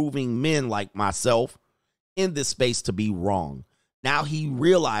on proving men like myself in this space to be wrong. Now he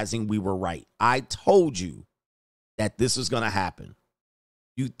realizing we were right. I told you that this was going to happen.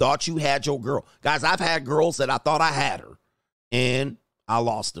 You thought you had your girl. Guys, I've had girls that I thought I had her, and I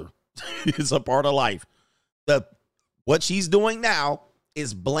lost her. It's a part of life. What she's doing now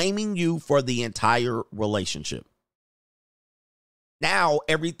is blaming you for the entire relationship. Now,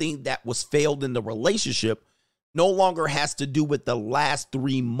 everything that was failed in the relationship no longer has to do with the last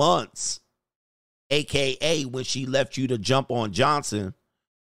 3 months, AKA when she left you to jump on Johnson.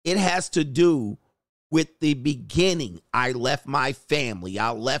 It has to do with the beginning. I left my family.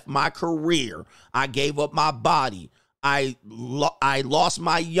 I left my career. I gave up my body. I lost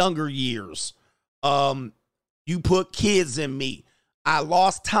my younger years. You put kids in me. I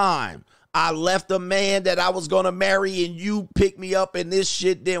lost time. I left a man that I was going to marry and you picked me up and this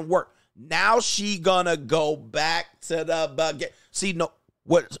shit didn't work. Now she gonna go back to the bucket. See, no,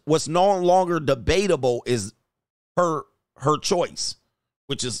 what's no longer debatable is her choice,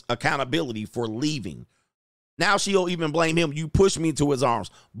 which is accountability for leaving. Now she'll even blame him. You pushed me into his arms.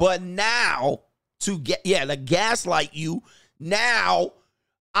 But now to gaslight you, now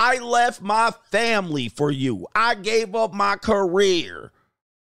I left my family for you. I gave up my career.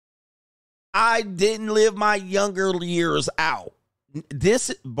 I didn't live my younger years out.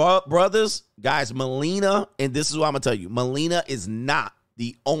 This, brothers, guys, Melina, and this is what I'm going to tell you. Melina is not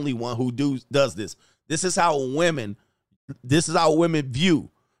the only one who does this. This is how women view,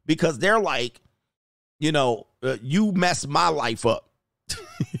 because they're like, you messed my life up.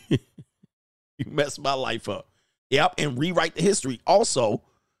 You messed my life up. Yep, and rewrite the history. Also,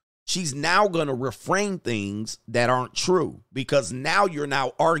 she's now going to reframe things that aren't true, because now you're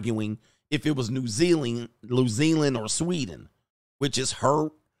now arguing if it was New Zealand or Sweden, which is her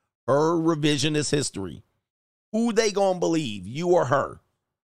revisionist history. Who they gonna believe, you or her?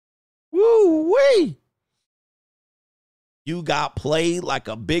 Woo-wee. You got played like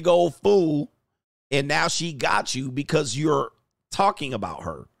a big old fool, and now she got you because you're talking about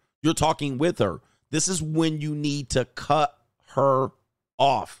her. You're talking with her. This is when you need to cut her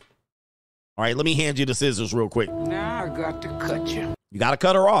off. All right, let me hand you the scissors real quick. Now I got to cut you. You got to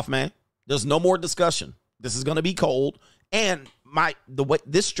cut her off, man. There's no more discussion. This is going to be cold. And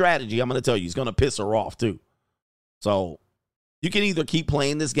this strategy, I'm going to tell you, is going to piss her off too. So you can either keep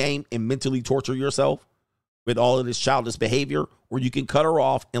playing this game and mentally torture yourself with all of this childish behavior, or you can cut her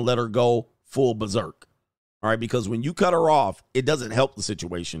off and let her go full berserk. All right, because when you cut her off, it doesn't help the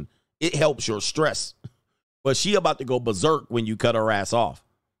situation. It helps your stress. But she about to go berserk when you cut her ass off,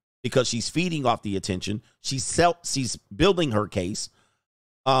 because she's feeding off the attention. She's building her case.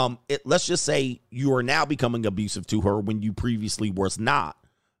 Let's just say you are now becoming abusive to her when you previously was not.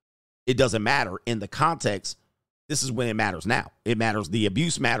 It doesn't matter. In the context, this is when it matters now. It matters. The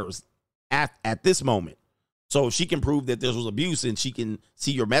abuse matters at this moment. So if she can prove that there was abuse and she can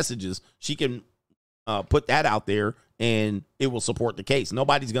see your messages, she can put that out there and it will support the case.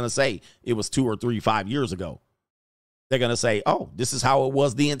 Nobody's going to say it was 2 or 3, 5 years ago. They're going to say, oh, this is how it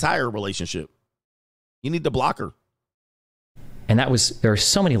was the entire relationship. You need to block her. And there are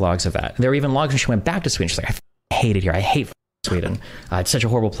so many logs of that. There were even logs when she went back to Sweden. She's like, I hate it here. I hate Sweden. It's such a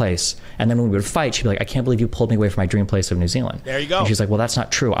horrible place. And then when we would fight, she'd be like, I can't believe you pulled me away from my dream place of New Zealand. There you go. And she's like, well, that's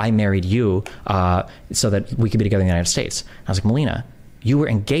not true. I married you so that we could be together in the United States. And I was like, Melina, you were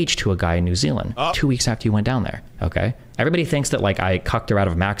engaged to a guy in New Zealand 2 weeks after you went down there. Okay. Everybody thinks that like I cucked her out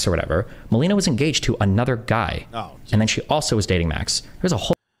of Max or whatever. Melina was engaged to another guy. Oh, and then she also was dating Max. There's a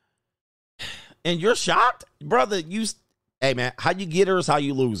whole. And you're shocked? Brother, hey man, how you get her is how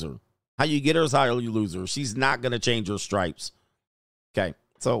you lose her. How you get her is how you lose her. She's not going to change her stripes. Okay.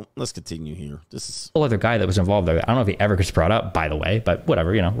 So let's continue here. This is a whole other guy that was involved there. I don't know if he ever gets brought up, by the way, but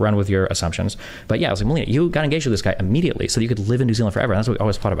whatever, run with your assumptions. But yeah, I was like, Melina, you got engaged with this guy immediately so that you could live in New Zealand forever. And that's what we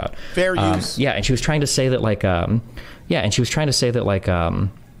always thought about. Fair use. Yeah. And she was trying to say that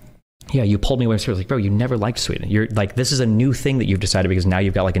yeah, you pulled me away. So like, bro, you never liked Sweden. You're like, this is a new thing that you've decided because now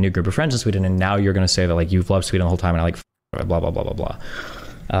you've got like a new group of friends in Sweden. And now you're going to say that like, you've loved Sweden the whole time. And I like, blah, blah, blah, blah, blah.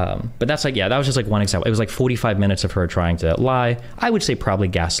 But that's like, yeah, that was just like one example. It was like 45 minutes of her trying to lie. I would say probably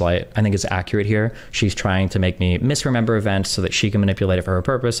gaslight. I think it's accurate here. She's trying to make me misremember events so that she can manipulate it for her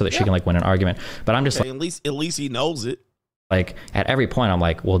purpose, so that she can like win an argument. But I'm just like, at least he knows it. Like at every point I'm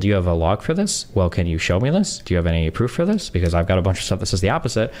like, well, do you have a log for this? Well, can you show me this? Do you have any proof for this? Because I've got a bunch of stuff that says the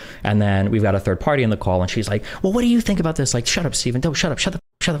opposite. And then we've got a third party in the call and she's like, well, what do you think about this? Like, shut up, Steven. Don't shut up. Shut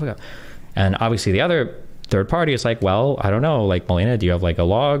the fuck up. And obviously the other third party is like, well, I don't know, like, Melina, do you have like a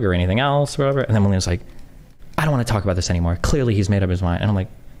log or anything else or whatever? And then Melina's like, I don't want to talk about this anymore. Clearly he's made up his mind. And I'm like,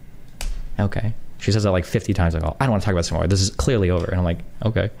 okay. She says that like 50 times. Like, oh, I don't want to talk about this anymore. This is clearly over. And I'm like,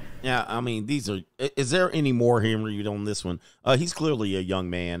 okay. Yeah, I mean, these are. Is there any more Henry on this one? He's clearly a young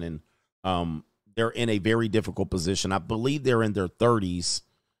man, and they're in a very difficult position. I believe they're in their 30s.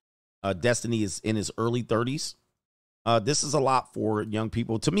 Destiny is in his early 30s. This is a lot for young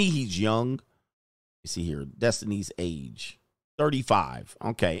people. To me, he's young. You see here, Destiny's age, 35.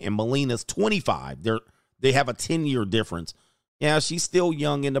 Okay, and Melina's 25. They have a 10-year difference. Yeah, she's still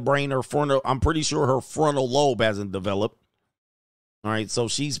young in the brain. I'm pretty sure her frontal lobe hasn't developed. All right, so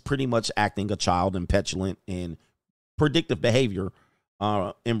she's pretty much acting a child and petulant and predictive behavior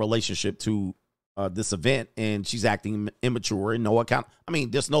in relationship to this event, and she's acting immature and no account. I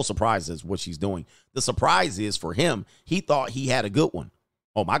mean, there's no surprises what she's doing. The surprise is for him, he thought he had a good one.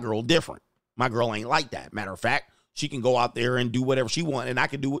 Oh, my girl different. My girl ain't like that. Matter of fact, she can go out there and do whatever she wants, and I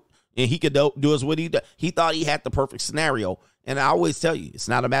can do it, and he could do as what he does. He thought he had the perfect scenario, and I always tell you, it's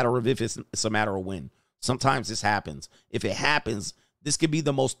not a matter of if, it's a matter of when. Sometimes this happens. If it happens, this could be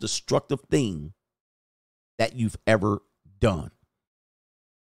the most destructive thing that you've ever done.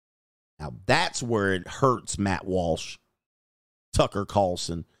 Now, that's where it hurts Matt Walsh, Tucker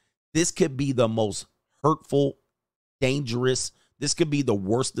Carlson. This could be the most hurtful, dangerous. This could be the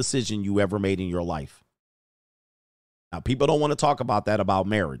worst decision you ever made in your life. Now, people don't want to talk about that about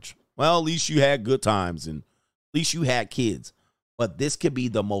marriage. Well, at least you had good times and at least you had kids. But this could be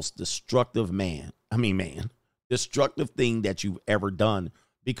the most destructive destructive thing that you've ever done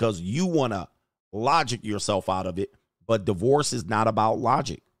because you want to logic yourself out of it. But divorce is not about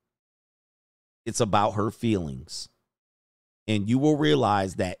logic. It's about her feelings. And you will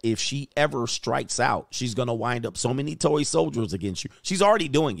realize that if she ever strikes out, she's going to wind up so many toy soldiers against you. She's already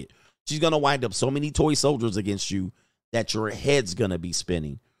doing it. She's going to wind up so many toy soldiers against you that your head's going to be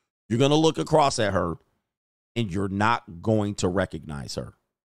spinning. You're going to look across at her and you're not going to recognize her.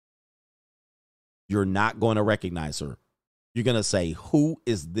 You're not going to recognize her. You're going to say, who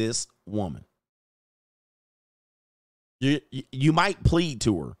is this woman? You might plead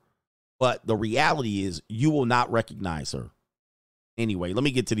to her, but the reality is you will not recognize her. Anyway, let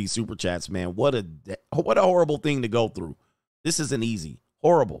me get to these super chats, man. What a horrible thing to go through. This isn't easy.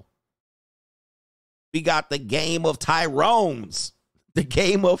 Horrible. We got the game of Tyrones. The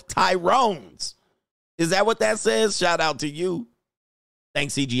game of Tyrones. Is that what that says? Shout out to you.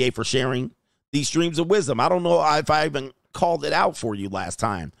 Thanks, CGA, for sharing these streams of wisdom. I don't know if I even called it out for you last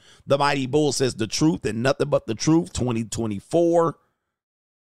time. The Mighty Bull says the truth and nothing but the truth. 2024.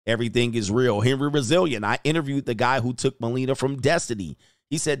 Everything is real. Henry Resilient. I interviewed the guy who took Melina from Destiny.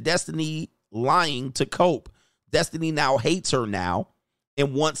 He said Destiny lying to cope. Destiny now hates her now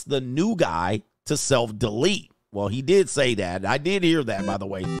and wants the new guy to self-delete. Well, he did say that. I did hear that, by the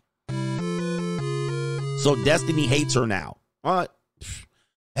way. So Destiny hates her now.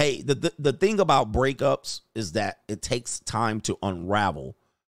 Hey, the thing about breakups is that it takes time to unravel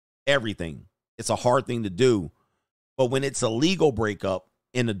everything. It's a hard thing to do. But when it's a legal breakup,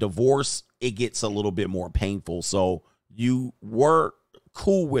 in a divorce, it gets a little bit more painful. So you were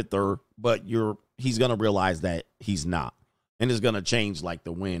cool with her, but he's going to realize that he's not. And it's going to change like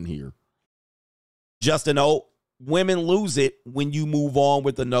the wind here. Justin O, women lose it when you move on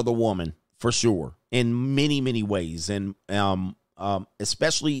with another woman, for sure, in many, many ways. And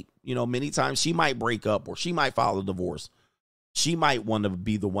especially, many times she might break up or she might file a divorce. She might want to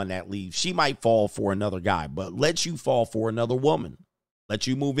be the one that leaves. She might fall for another guy, but let you fall for another woman. Let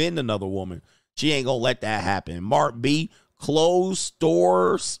you move in another woman. She ain't going to let that happen. Mark B, closed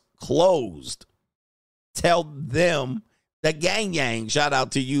stores closed. Tell them the gang yang. Shout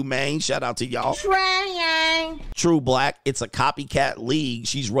out to you, man. Shout out to y'all. True Black, it's a copycat league.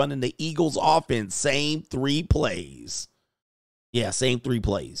 She's running the Eagles offense. Same 3 plays. Yeah, same 3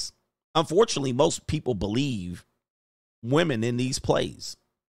 plays. Unfortunately, most people believe women in these plays.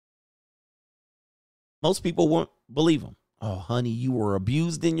 Most people won't believe them. Oh, honey, you were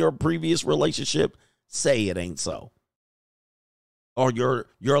abused in your previous relationship. Say it ain't so. Or your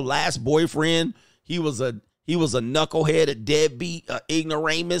last boyfriend, he was a knucklehead, a deadbeat, a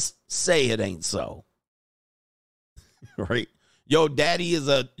ignoramus. Say it ain't so. Right? Your daddy is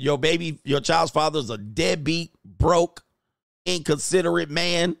your child's father is a deadbeat, broke, inconsiderate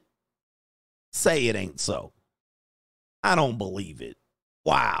man. Say it ain't so. I don't believe it.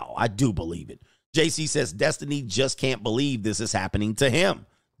 Wow, I do believe it. JC says Destiny just can't believe this is happening to him.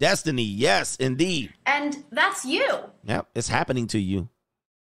 Destiny, yes, indeed. And that's you. Yep, it's happening to you.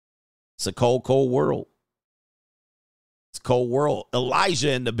 It's a cold, cold world. It's a cold world.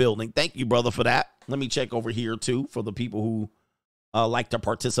 Elijah in the building. Thank you, brother, for that. Let me check over here, too, for the people who like to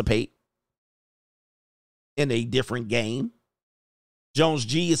participate in a different game. Jones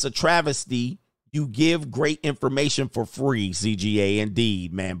G, it's a travesty. You give great information for free, CGA,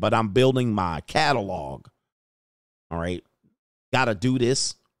 indeed, man. But I'm building my catalog. All right. Got to do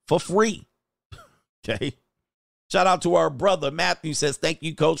this for free. Okay. Shout out to our brother. Matthew says, thank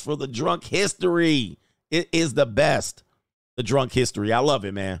you, coach, for the drunk history. It is the best. The drunk history. I love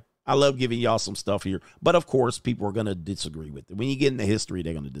it, man. I love giving y'all some stuff here. But, of course, people are going to disagree with it. When you get into history,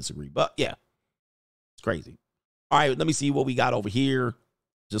 they're going to disagree. But, yeah, it's crazy. All right, let me see what we got over here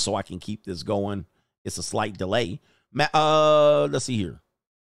just so I can keep this going. It's a slight delay. Let's see here.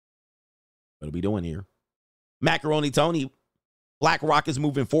 What are we doing here? Macaroni Tony. BlackRock is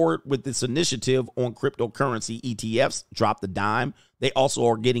moving forward with this initiative on cryptocurrency ETFs. Drop the dime. They also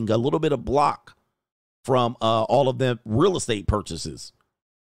are getting a little bit of block from all of them real estate purchases.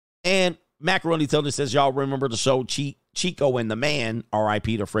 And Macaroni Tony says, y'all remember the show Chico and the Man,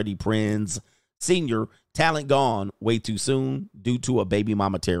 R.I.P. to Freddie Prinze Sr., talent gone way too soon due to a baby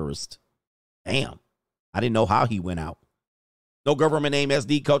mama terrorist. Damn. I didn't know how he went out. No government name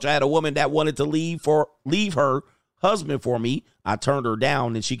SD, coach. I had a woman that wanted to leave her husband for me. I turned her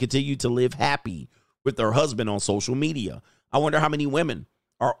down, and she continued to live happy with her husband on social media. I wonder how many women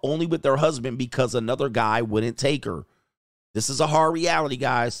are only with their husband because another guy wouldn't take her. This is a hard reality,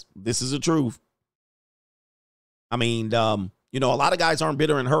 guys. This is the truth. I mean, a lot of guys aren't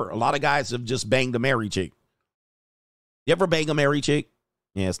bitter and hurt. A lot of guys have just banged a married chick. You ever bang a married chick?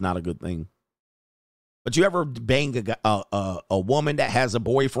 Yeah, it's not a good thing. But you ever bang a woman that has a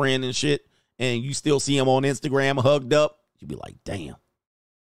boyfriend and shit, and you still see him on Instagram hugged up? You'd be like, damn.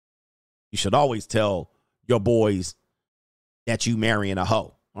 You should always tell your boys that you marrying a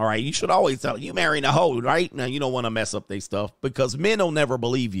hoe. All right? You should always tell you marrying a hoe, right? Now, you don't want to mess up their stuff because men will never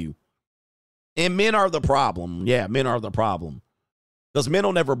believe you. And men are the problem. Yeah, men are the problem. Because men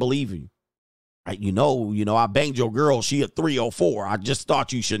will never believe you. Right? You know, I banged your girl. She a 304. I just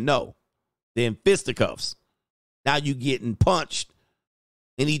thought you should know. Then fisticuffs. Now you getting punched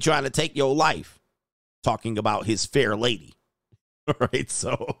and he trying to take your life. Talking about his fair lady. All right,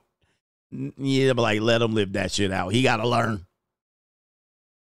 so yeah, but like let him live that shit out. He got to learn.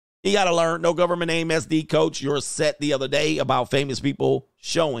 He got to learn. No government name SD, coach. Your set the other day about famous people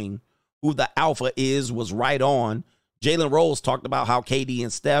showing who the alpha is was right on. Jalen Rose talked about how KD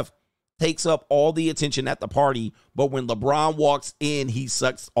and Steph takes up all the attention at the party, but when LeBron walks in, he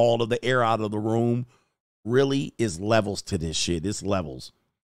sucks all of the air out of the room. Really is levels to this shit. It's levels.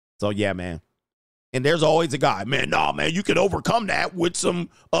 So, yeah, man. And there's always a guy, man, you can overcome that with some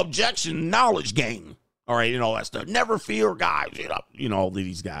objection knowledge gain. All right, all that stuff. Never fear guys, all of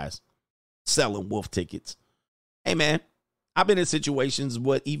these guys selling wolf tickets. Hey, man, I've been in situations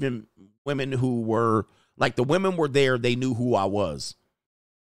with even women who were, like the women were there, they knew who I was.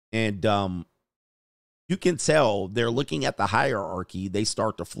 And you can tell they're looking at the hierarchy. They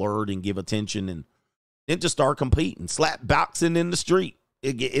start to flirt and give attention and then just start competing, slap boxing in the street.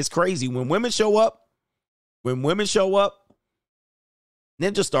 It's crazy. When women show up,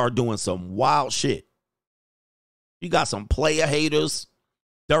 then just start doing some wild shit. You got some player haters,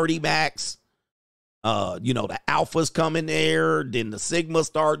 dirty Macs, the alphas come in there, then the Sigmas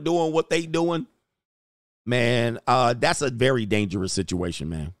start doing what they doing. Man, that's a very dangerous situation,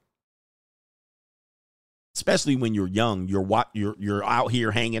 man. Especially when you're young, you're out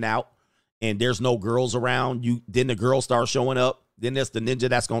here hanging out and there's no girls around. Then the girls start showing up. Then there's the ninja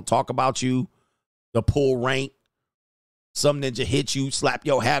that's going to talk about you, the pull rank. Some ninja hit you, slap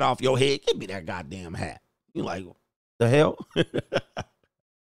your hat off your head. Give me that goddamn hat. You're like, the hell?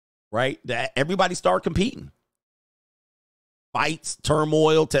 Right? Everybody start competing. Fights,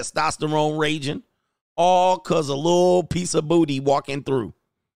 turmoil, testosterone raging. All because a little piece of booty walking through.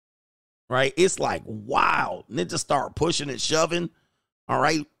 Right? It's like, wow. Ninjas start pushing and shoving. All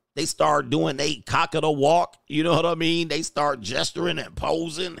right? They start doing they cock of the walk. You know what I mean? They start gesturing and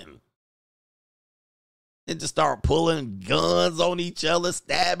posing and just start pulling guns on each other,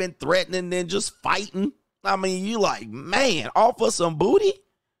 stabbing, threatening, then just fighting. I mean, you like, man, all for some booty?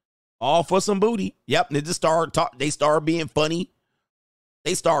 All for some booty. Yep. And they start being funny.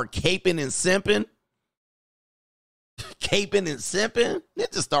 They start caping and simping. Caping and simping. They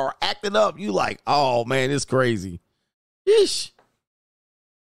just start acting up. You like, oh, man, it's crazy. Yeesh.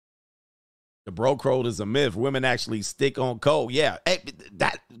 The bro code is a myth. Women actually stick on code. Yeah.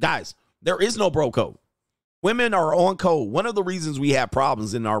 Guys, there is no bro code. Women are on code. One of the reasons we have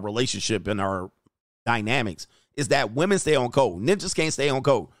problems in our relationship and our dynamics is that women stay on code. Ninjas can't stay on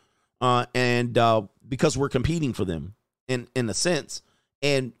code. And because we're competing for them in a sense.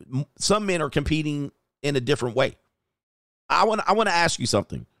 And some men are competing in a different way. I want to ask you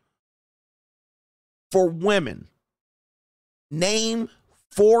something. For women, name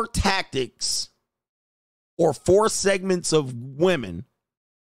 4 tactics or 4 segments of women,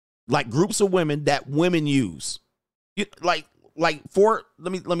 like groups of women that women use. Like 4,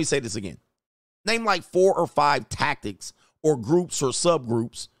 let me say this again. Name like 4 or 5 tactics or groups or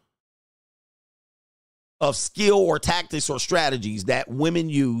subgroups of skill or tactics or strategies that women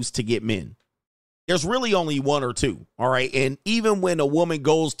use to get men. There's really only 1 or 2, all right? And even when a woman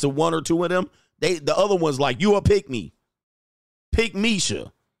goes to 1 or 2 of them, the other one's like, you a pick me. Pick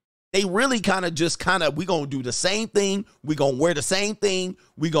Misha. They really we going to do the same thing. We going to wear the same thing.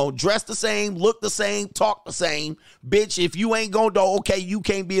 We going to dress the same, look the same, talk the same. Bitch, if you ain't going to, okay, you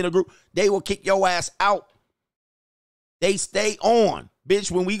can't be in a group. They will kick your ass out. They stay on.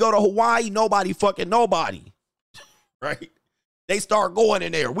 Bitch, when we go to Hawaii, nobody fucking nobody. Right? They start going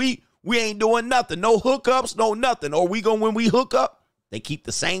in there. We ain't doing nothing. No hookups, no nothing. Or when we hook up, they keep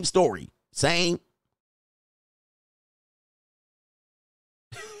the same story. Same.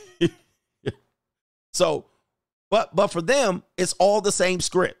 So, but for them, it's all the same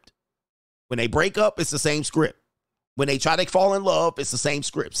script. When they break up, it's the same script. When they try to fall in love, it's the same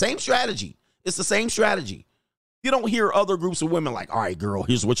script. Same strategy. It's the same strategy. You don't hear other groups of women like, all right, girl,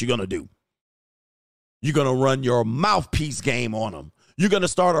 here's what you're going to do. You're going to run your mouthpiece game on them. You're going to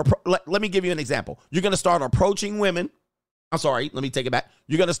start, let me give you an example. You're going to start approaching women. I'm sorry, let me take it back.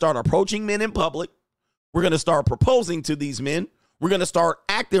 You're going to start approaching men in public. We're going to start proposing to these men. We're going to start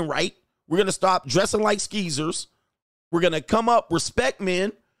acting right. We're going to stop dressing like skeezers. We're going to come up, respect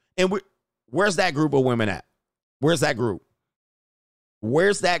men. And where's that group of women at? Where's that group?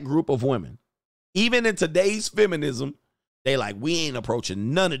 Where's that group of women? Even in today's feminism, they like, we ain't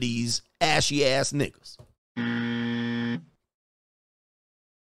approaching none of these ashy ass niggas.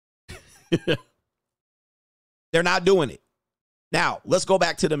 They're not doing it. Now, let's go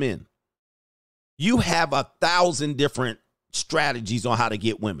back to the men. You have 1,000 different strategies on how to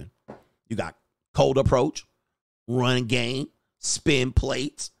get women. You got cold approach, run game, spin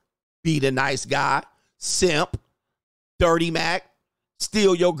plates, be the nice guy, simp, dirty Mac,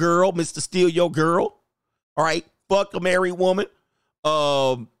 steal your girl, Mr. Steal Your Girl. All right, fuck a married woman,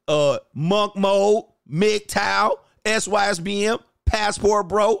 monk mode, MGTOW, SYSBM, passport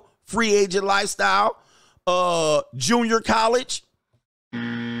bro, free agent lifestyle, junior college.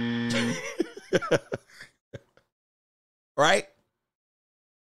 Right?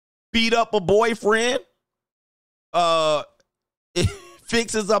 Beat up a boyfriend,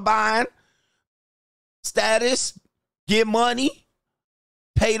 fixes a bind, status, get money,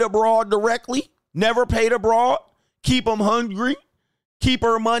 pay the broad directly, never pay the broad, keep them hungry, keep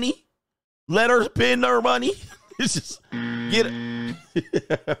her money, let her spend her money. It's just, get it.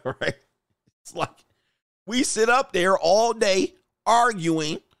 Right? It's like we sit up there all day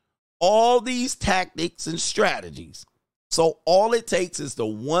arguing all these tactics and strategies. So all it takes is the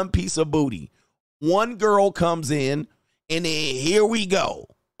one piece of booty. One girl comes in, and then here we go.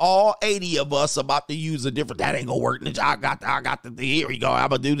 All 80 of us about to use a different, that ain't gonna work. I got the, here we go. I'm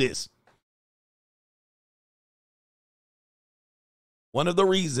gonna do this. One of the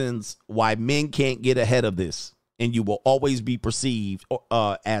reasons why men can't get ahead of this, and you will always be perceived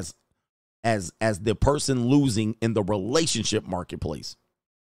as the person losing in the relationship marketplace,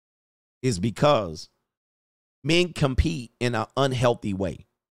 is because men compete in an unhealthy way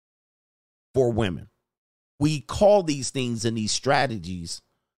for women. We call these things and these strategies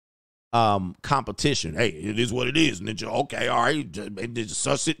competition. Hey, it is what it is. Ninja. Okay, all right. It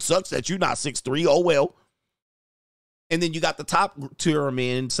sucks that you're not 6'3". Oh, well. And then you got the top tier of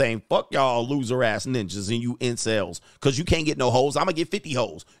men saying, fuck y'all loser ass ninjas and you incels because you can't get no hoes. I'm going to get 50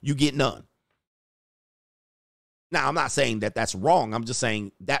 hoes. You get none. Now, I'm not saying that that's wrong. I'm just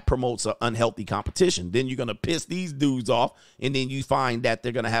saying that promotes an unhealthy competition. Then you're going to piss these dudes off, and then you find that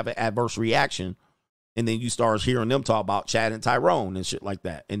they're going to have an adverse reaction, and then you start hearing them talk about Chad and Tyrone and shit like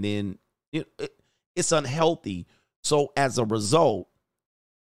that. And then it's unhealthy. So as a result,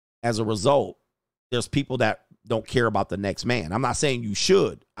 there's people that don't care about the next man. I'm not saying you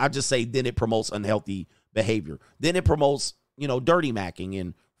should. I just say then it promotes unhealthy behavior. Then it promotes, dirty macking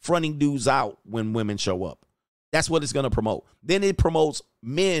and fronting dudes out when women show up. That's what it's going to promote. Then it promotes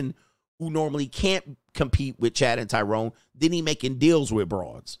men who normally can't compete with Chad and Tyrone. Then he making deals with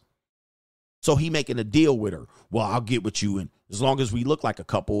broads. So he making a deal with her. Well, I'll get with you, and as long as we look like a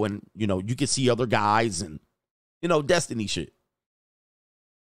couple, and you can see other guys, and destiny shit.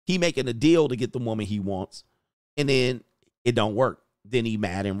 He making a deal to get the woman he wants, and then it don't work. Then he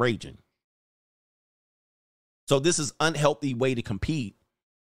mad and raging. So this is unhealthy way to compete.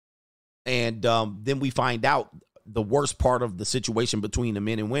 And then we find out the worst part of the situation between the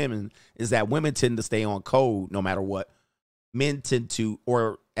men and women is that women tend to stay on code no matter what. men tend to,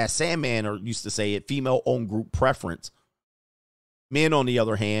 or as Sandman or used to say it, female-owned group preference. Men, on the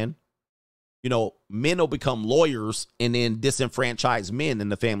other hand, men will become lawyers and then disenfranchise men in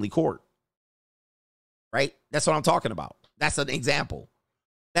the family court. Right? That's what I'm talking about. That's an example.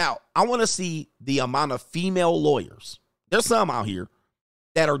 Now, I want to see the amount of female lawyers. There's some out here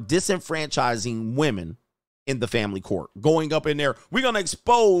that are disenfranchising women in the family court, going up in there. We're going to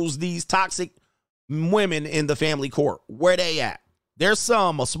expose these toxic women in the family court. Where they at? There's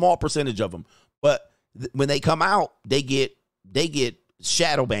a small percentage of them, but when they come out, they get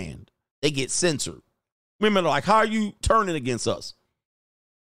shadow banned. They get censored. Women are like, how are you turning against us?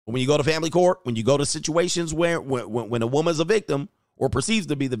 When you go to family court, when you go to situations where when a woman's a victim or perceives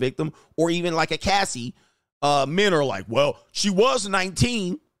to be the victim, or even like a Cassie, men are like, well, she was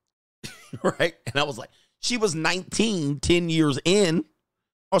 19, right? And I was like, she was 19 10 years in.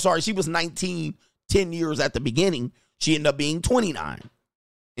 Oh, sorry, she was 19 10 years at the beginning. She ended up being 29,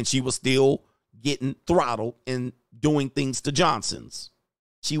 and she was still getting throttled and doing things to Johnsons.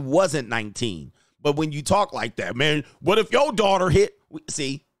 She wasn't 19. But when you talk like that, man, what if your daughter hit?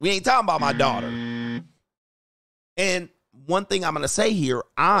 See, we ain't talking about my daughter. And one thing I'm going to say here,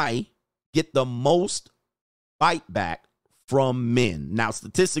 I get the most fight back from men. Now,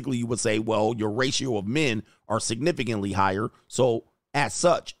 statistically, you would say, well, your ratio of men are significantly higher. So as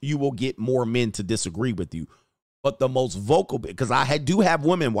such, you will get more men to disagree with you. But the most vocal, because I do have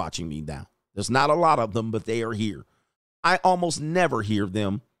women watching me now. There's not a lot of them, but they are here. I almost never hear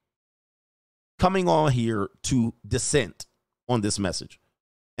them coming on here to dissent on this message.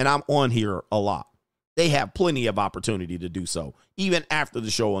 And I'm on here a lot. They have plenty of opportunity to do so, even after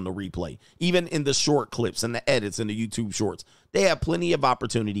the show on the replay, even in the short clips and the edits and the YouTube shorts. They have plenty of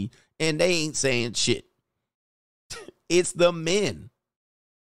opportunity, and they ain't saying shit. It's the men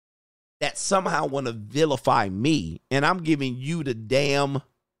that somehow want to vilify me, and I'm giving you the damn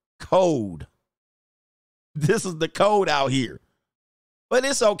code. This is the code out here. But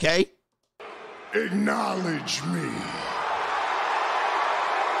it's okay. Acknowledge me.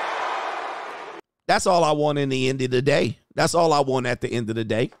 That's all I want in the end of the day. That's all I want at the end of the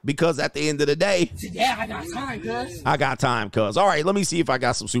day. Because at the end of the day, Yeah, I got time, cuz. I got time, cuz. All right, let me see if I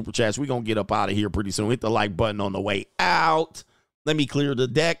got some super chats. We're going to get up out of here pretty soon. Hit the like button on the way out. Let me clear the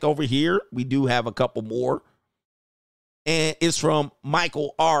deck over here. We do have a couple more. And it's from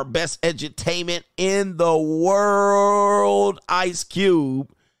Michael R. Best edutainment in the world. Ice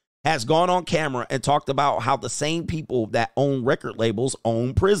Cube has gone on camera and talked about how the same people that own record labels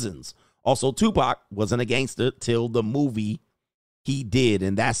own prisons. Also, Tupac wasn't a gangster till the movie he did.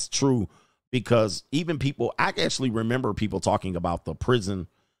 And that's true because even people, I actually remember people talking about the prison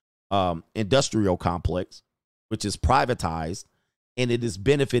industrial complex, which is privatized, and it has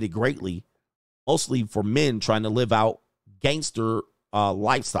benefited greatly, mostly for men trying to live out gangster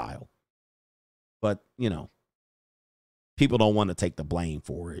lifestyle. But, people don't want to take the blame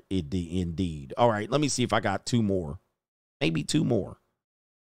for it. Indeed. All right, let me see if I got two more. Maybe two more.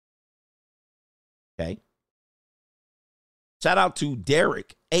 Okay. Shout out to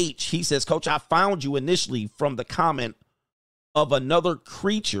Derek H. He says, Coach, I found you initially from the comment of another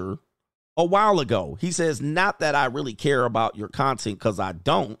creature a while ago. He says, not that I really care about your content because I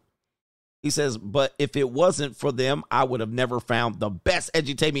don't. He says, but if it wasn't for them, I would have never found the best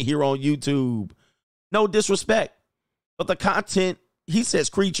edutainment here on YouTube. No disrespect. But the content, he says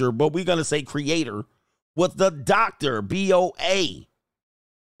creature, but we're going to say creator, was the doctor, B-O-A.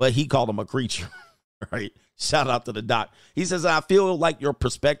 But he called him a creature. Right? Shout out to the doc. He says, I feel like your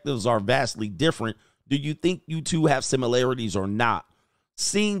perspectives are vastly different. Do you think you two have similarities or not?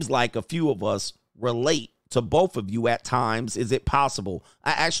 Seems like a few of us relate to both of you at times. Is it possible?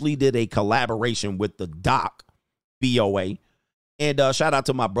 I actually did a collaboration with the doc, BOA. And shout out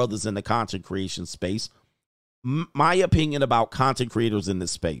to my brothers in the content creation space. My opinion about content creators in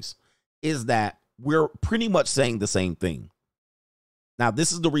this space is that we're pretty much saying the same thing. Now,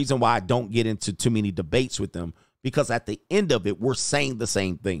 this is the reason why I don't get into too many debates with them, because at the end of it, we're saying the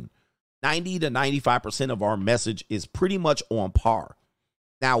same thing. 90 to 95% of our message is pretty much on par.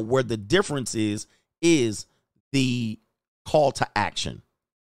 Now, where the difference is the call to action.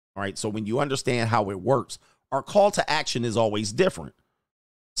 All right. So when you understand how it works, our call to action is always different.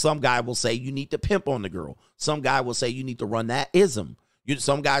 Some guy will say you need to pimp on the girl. Some guy will say you need to run that ism.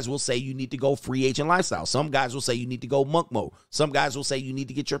 Some guys will say you need to go free agent lifestyle. Some guys will say you need to go monk mode. Some guys will say you need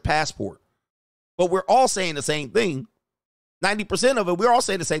to get your passport. But we're all saying the same thing. 90% of it, we're all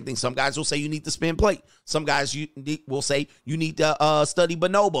saying the same thing. Some guys will say you need to spin plate. Some guys will say you need to study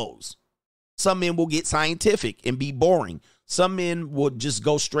bonobos. Some men will get scientific and be boring. Some men will just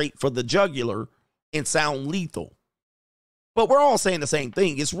go straight for the jugular and sound lethal. But we're all saying the same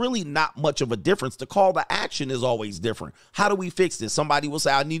thing. It's really not much of a difference. The call to action is always different. How do we fix this? Somebody will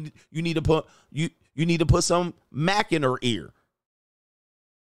say, you need to put some Mac in her ear.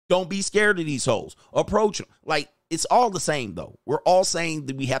 Don't be scared of these hoes. Approach them. Like, it's all the same, though. We're all saying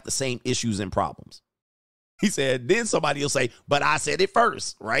that we have the same issues and problems. He said, then somebody will say, but I said it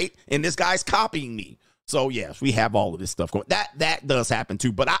first, right? And this guy's copying me. So, yes, we have all of this stuff going. That does happen,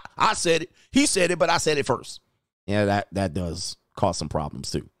 too. But I said it. He said it, but I said it first. Yeah, that does cause some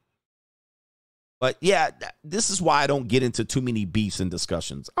problems, too. But, yeah, this is why I don't get into too many beefs and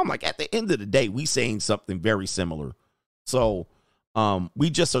discussions. I'm like, at the end of the day, we saying something very similar. So, we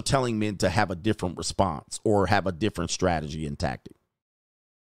just are telling men to have a different response or have a different strategy and tactic.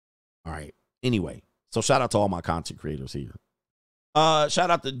 All right. Anyway, so shout out to all my content creators here. Shout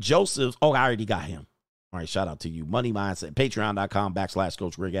out to Joseph. Oh, I already got him. All right. Shout out to you. Money Mindset.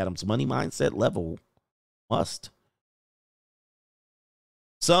 Patreon.com/Coach Greg Adams. Money Mindset level must.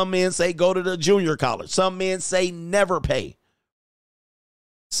 Some men say go to the junior college. Some men say never pay.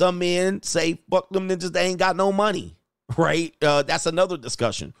 Some men say fuck them ninjas, they ain't got no money. Right? That's another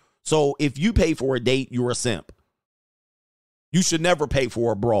discussion. So if you pay for a date, you're a simp. You should never pay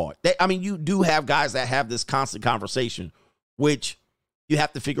for a broad. I mean, you do have guys that have this constant conversation, which you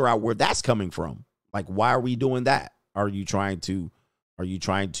have to figure out where that's coming from. Like, why are we doing that? Are you trying to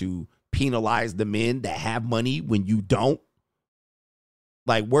penalize the men that have money when you don't?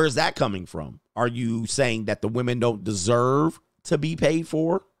 Like, where's that coming from? Are you saying that the women don't deserve to be paid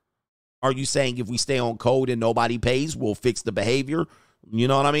for? Are you saying if we stay on code and nobody pays, we'll fix the behavior? You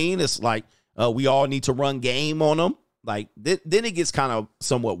know what I mean? It's like we all need to run game on them. Like, then it gets kind of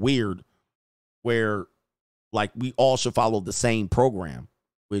somewhat weird where, like, we all should follow the same program,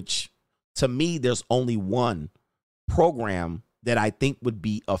 which, to me, there's only one program that I think would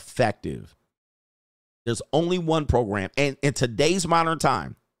be effective. There's only one program. And in today's modern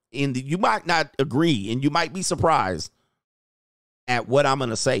time, you might not agree, and you might be surprised at what I'm going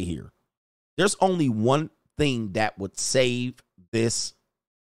to say here. There's only one thing that would save this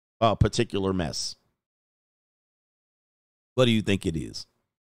particular mess. What do you think it is?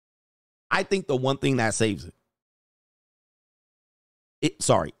 I think the one thing that saves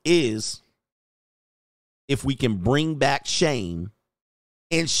is if we can bring back shame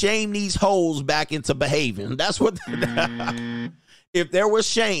and shame these hoes back into behaving. That's what, if there was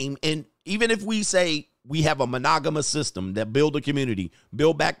shame, and even if we say we have a monogamous system that build a community,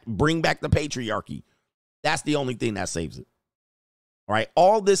 bring back the patriarchy, that's the only thing that saves it. All right.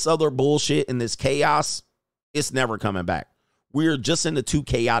 All this other bullshit and this chaos, it's never coming back. We're just in a too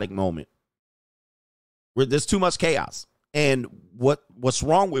chaotic moment where there's too much chaos. And what's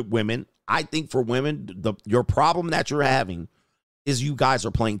wrong with women, I think for women, your problem that you're having is you guys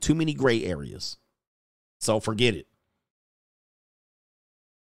are playing too many gray areas. So forget it.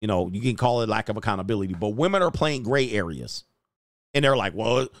 You know, you can call it lack of accountability, but women are playing gray areas. And they're like,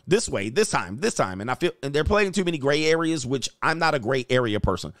 well, this way, this time. And and they're playing too many gray areas, which I'm not a gray area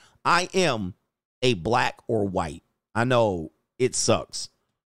person. I am a black or white. I know it sucks,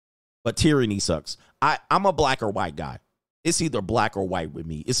 but tyranny sucks. I'm a black or white guy. It's either black or white with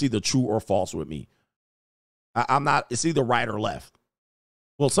me. It's either true or false with me. I'm not, it's either right or left.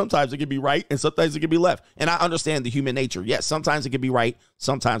 Well, sometimes it can be right and sometimes it can be left. And I understand the human nature. Yes, sometimes it can be right.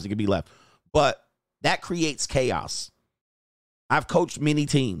 Sometimes it can be left. But that creates chaos. I've coached many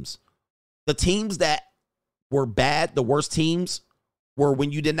teams. The teams that were bad, the worst teams, were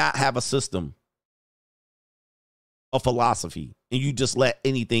when you did not have a system, a philosophy, and you just let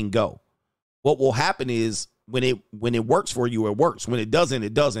anything go. What will happen is when it works for you, it works. When it doesn't,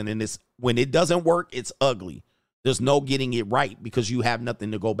 it doesn't. And when it doesn't work, it's ugly. There's no getting it right because you have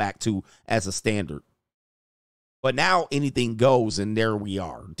nothing to go back to as a standard. But now anything goes, and there we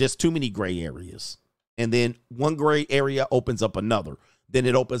are. Just too many gray areas. And then one gray area opens up another. Then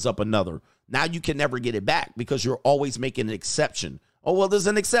it opens up another. Now you can never get it back because you're always making an exception. Oh, well, there's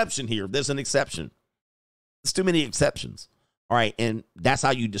an exception here. There's an exception. There's too many exceptions. All right, and that's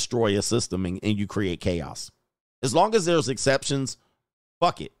how you destroy a system and you create chaos. As long as there's exceptions,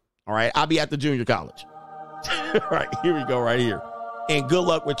 fuck it. All right, I'll be at the junior college. All right, here we go right here. And good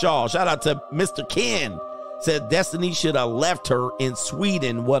luck with y'all. Shout out to Mr. Ken. Said Destiny should have left her in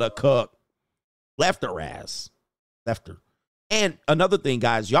Sweden. What a cook. Left her ass. Left her. And another thing,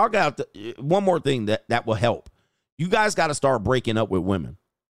 guys, y'all got one more thing that will help. You guys got to start breaking up with women.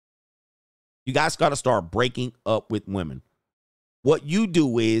 You guys got to start breaking up with women. What you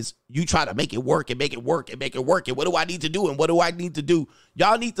do is you try to make it work and make it work and make it work. And what do I need to do? And what do I need to do?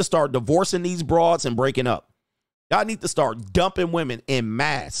 Y'all need to start divorcing these broads and breaking up. Y'all need to start dumping women en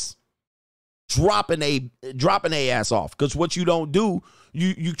masse. dropping they ass off. Because what you don't do,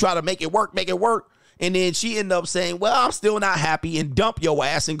 you try to make it work. And then she ended up saying, well, I'm still not happy, and dump your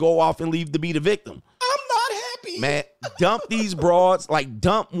ass and go off and leave to be the victim. I'm not happy. Man, dump these broads, like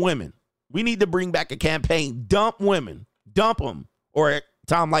dump women. We need to bring back a campaign. Dump women. Dump them. Or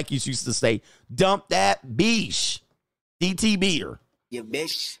Tom Likes used to say, dump that bish. DTB her. Yeah,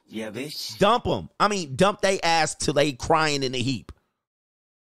 bitch. Yeah, bitch. Dump them. I mean, dump they ass till they crying in a heap.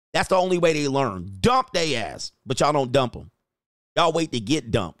 That's the only way they learn. Dump they ass. But y'all don't dump them. Y'all wait to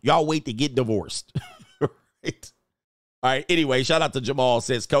get dumped. Y'all wait to get divorced. Right? All right. Anyway, shout out to Jamal.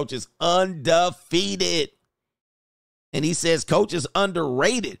 Says Coach is undefeated. And he says Coach is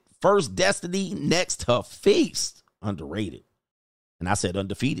underrated. First destiny, next her feast. Underrated. And I said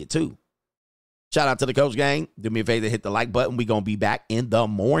undefeated too. Shout out to the Coach gang. Do me a favor, hit the like button. We're going to be back in the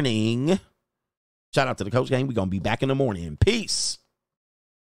morning. Shout out to the Coach gang. We're going to be back in the morning. Peace.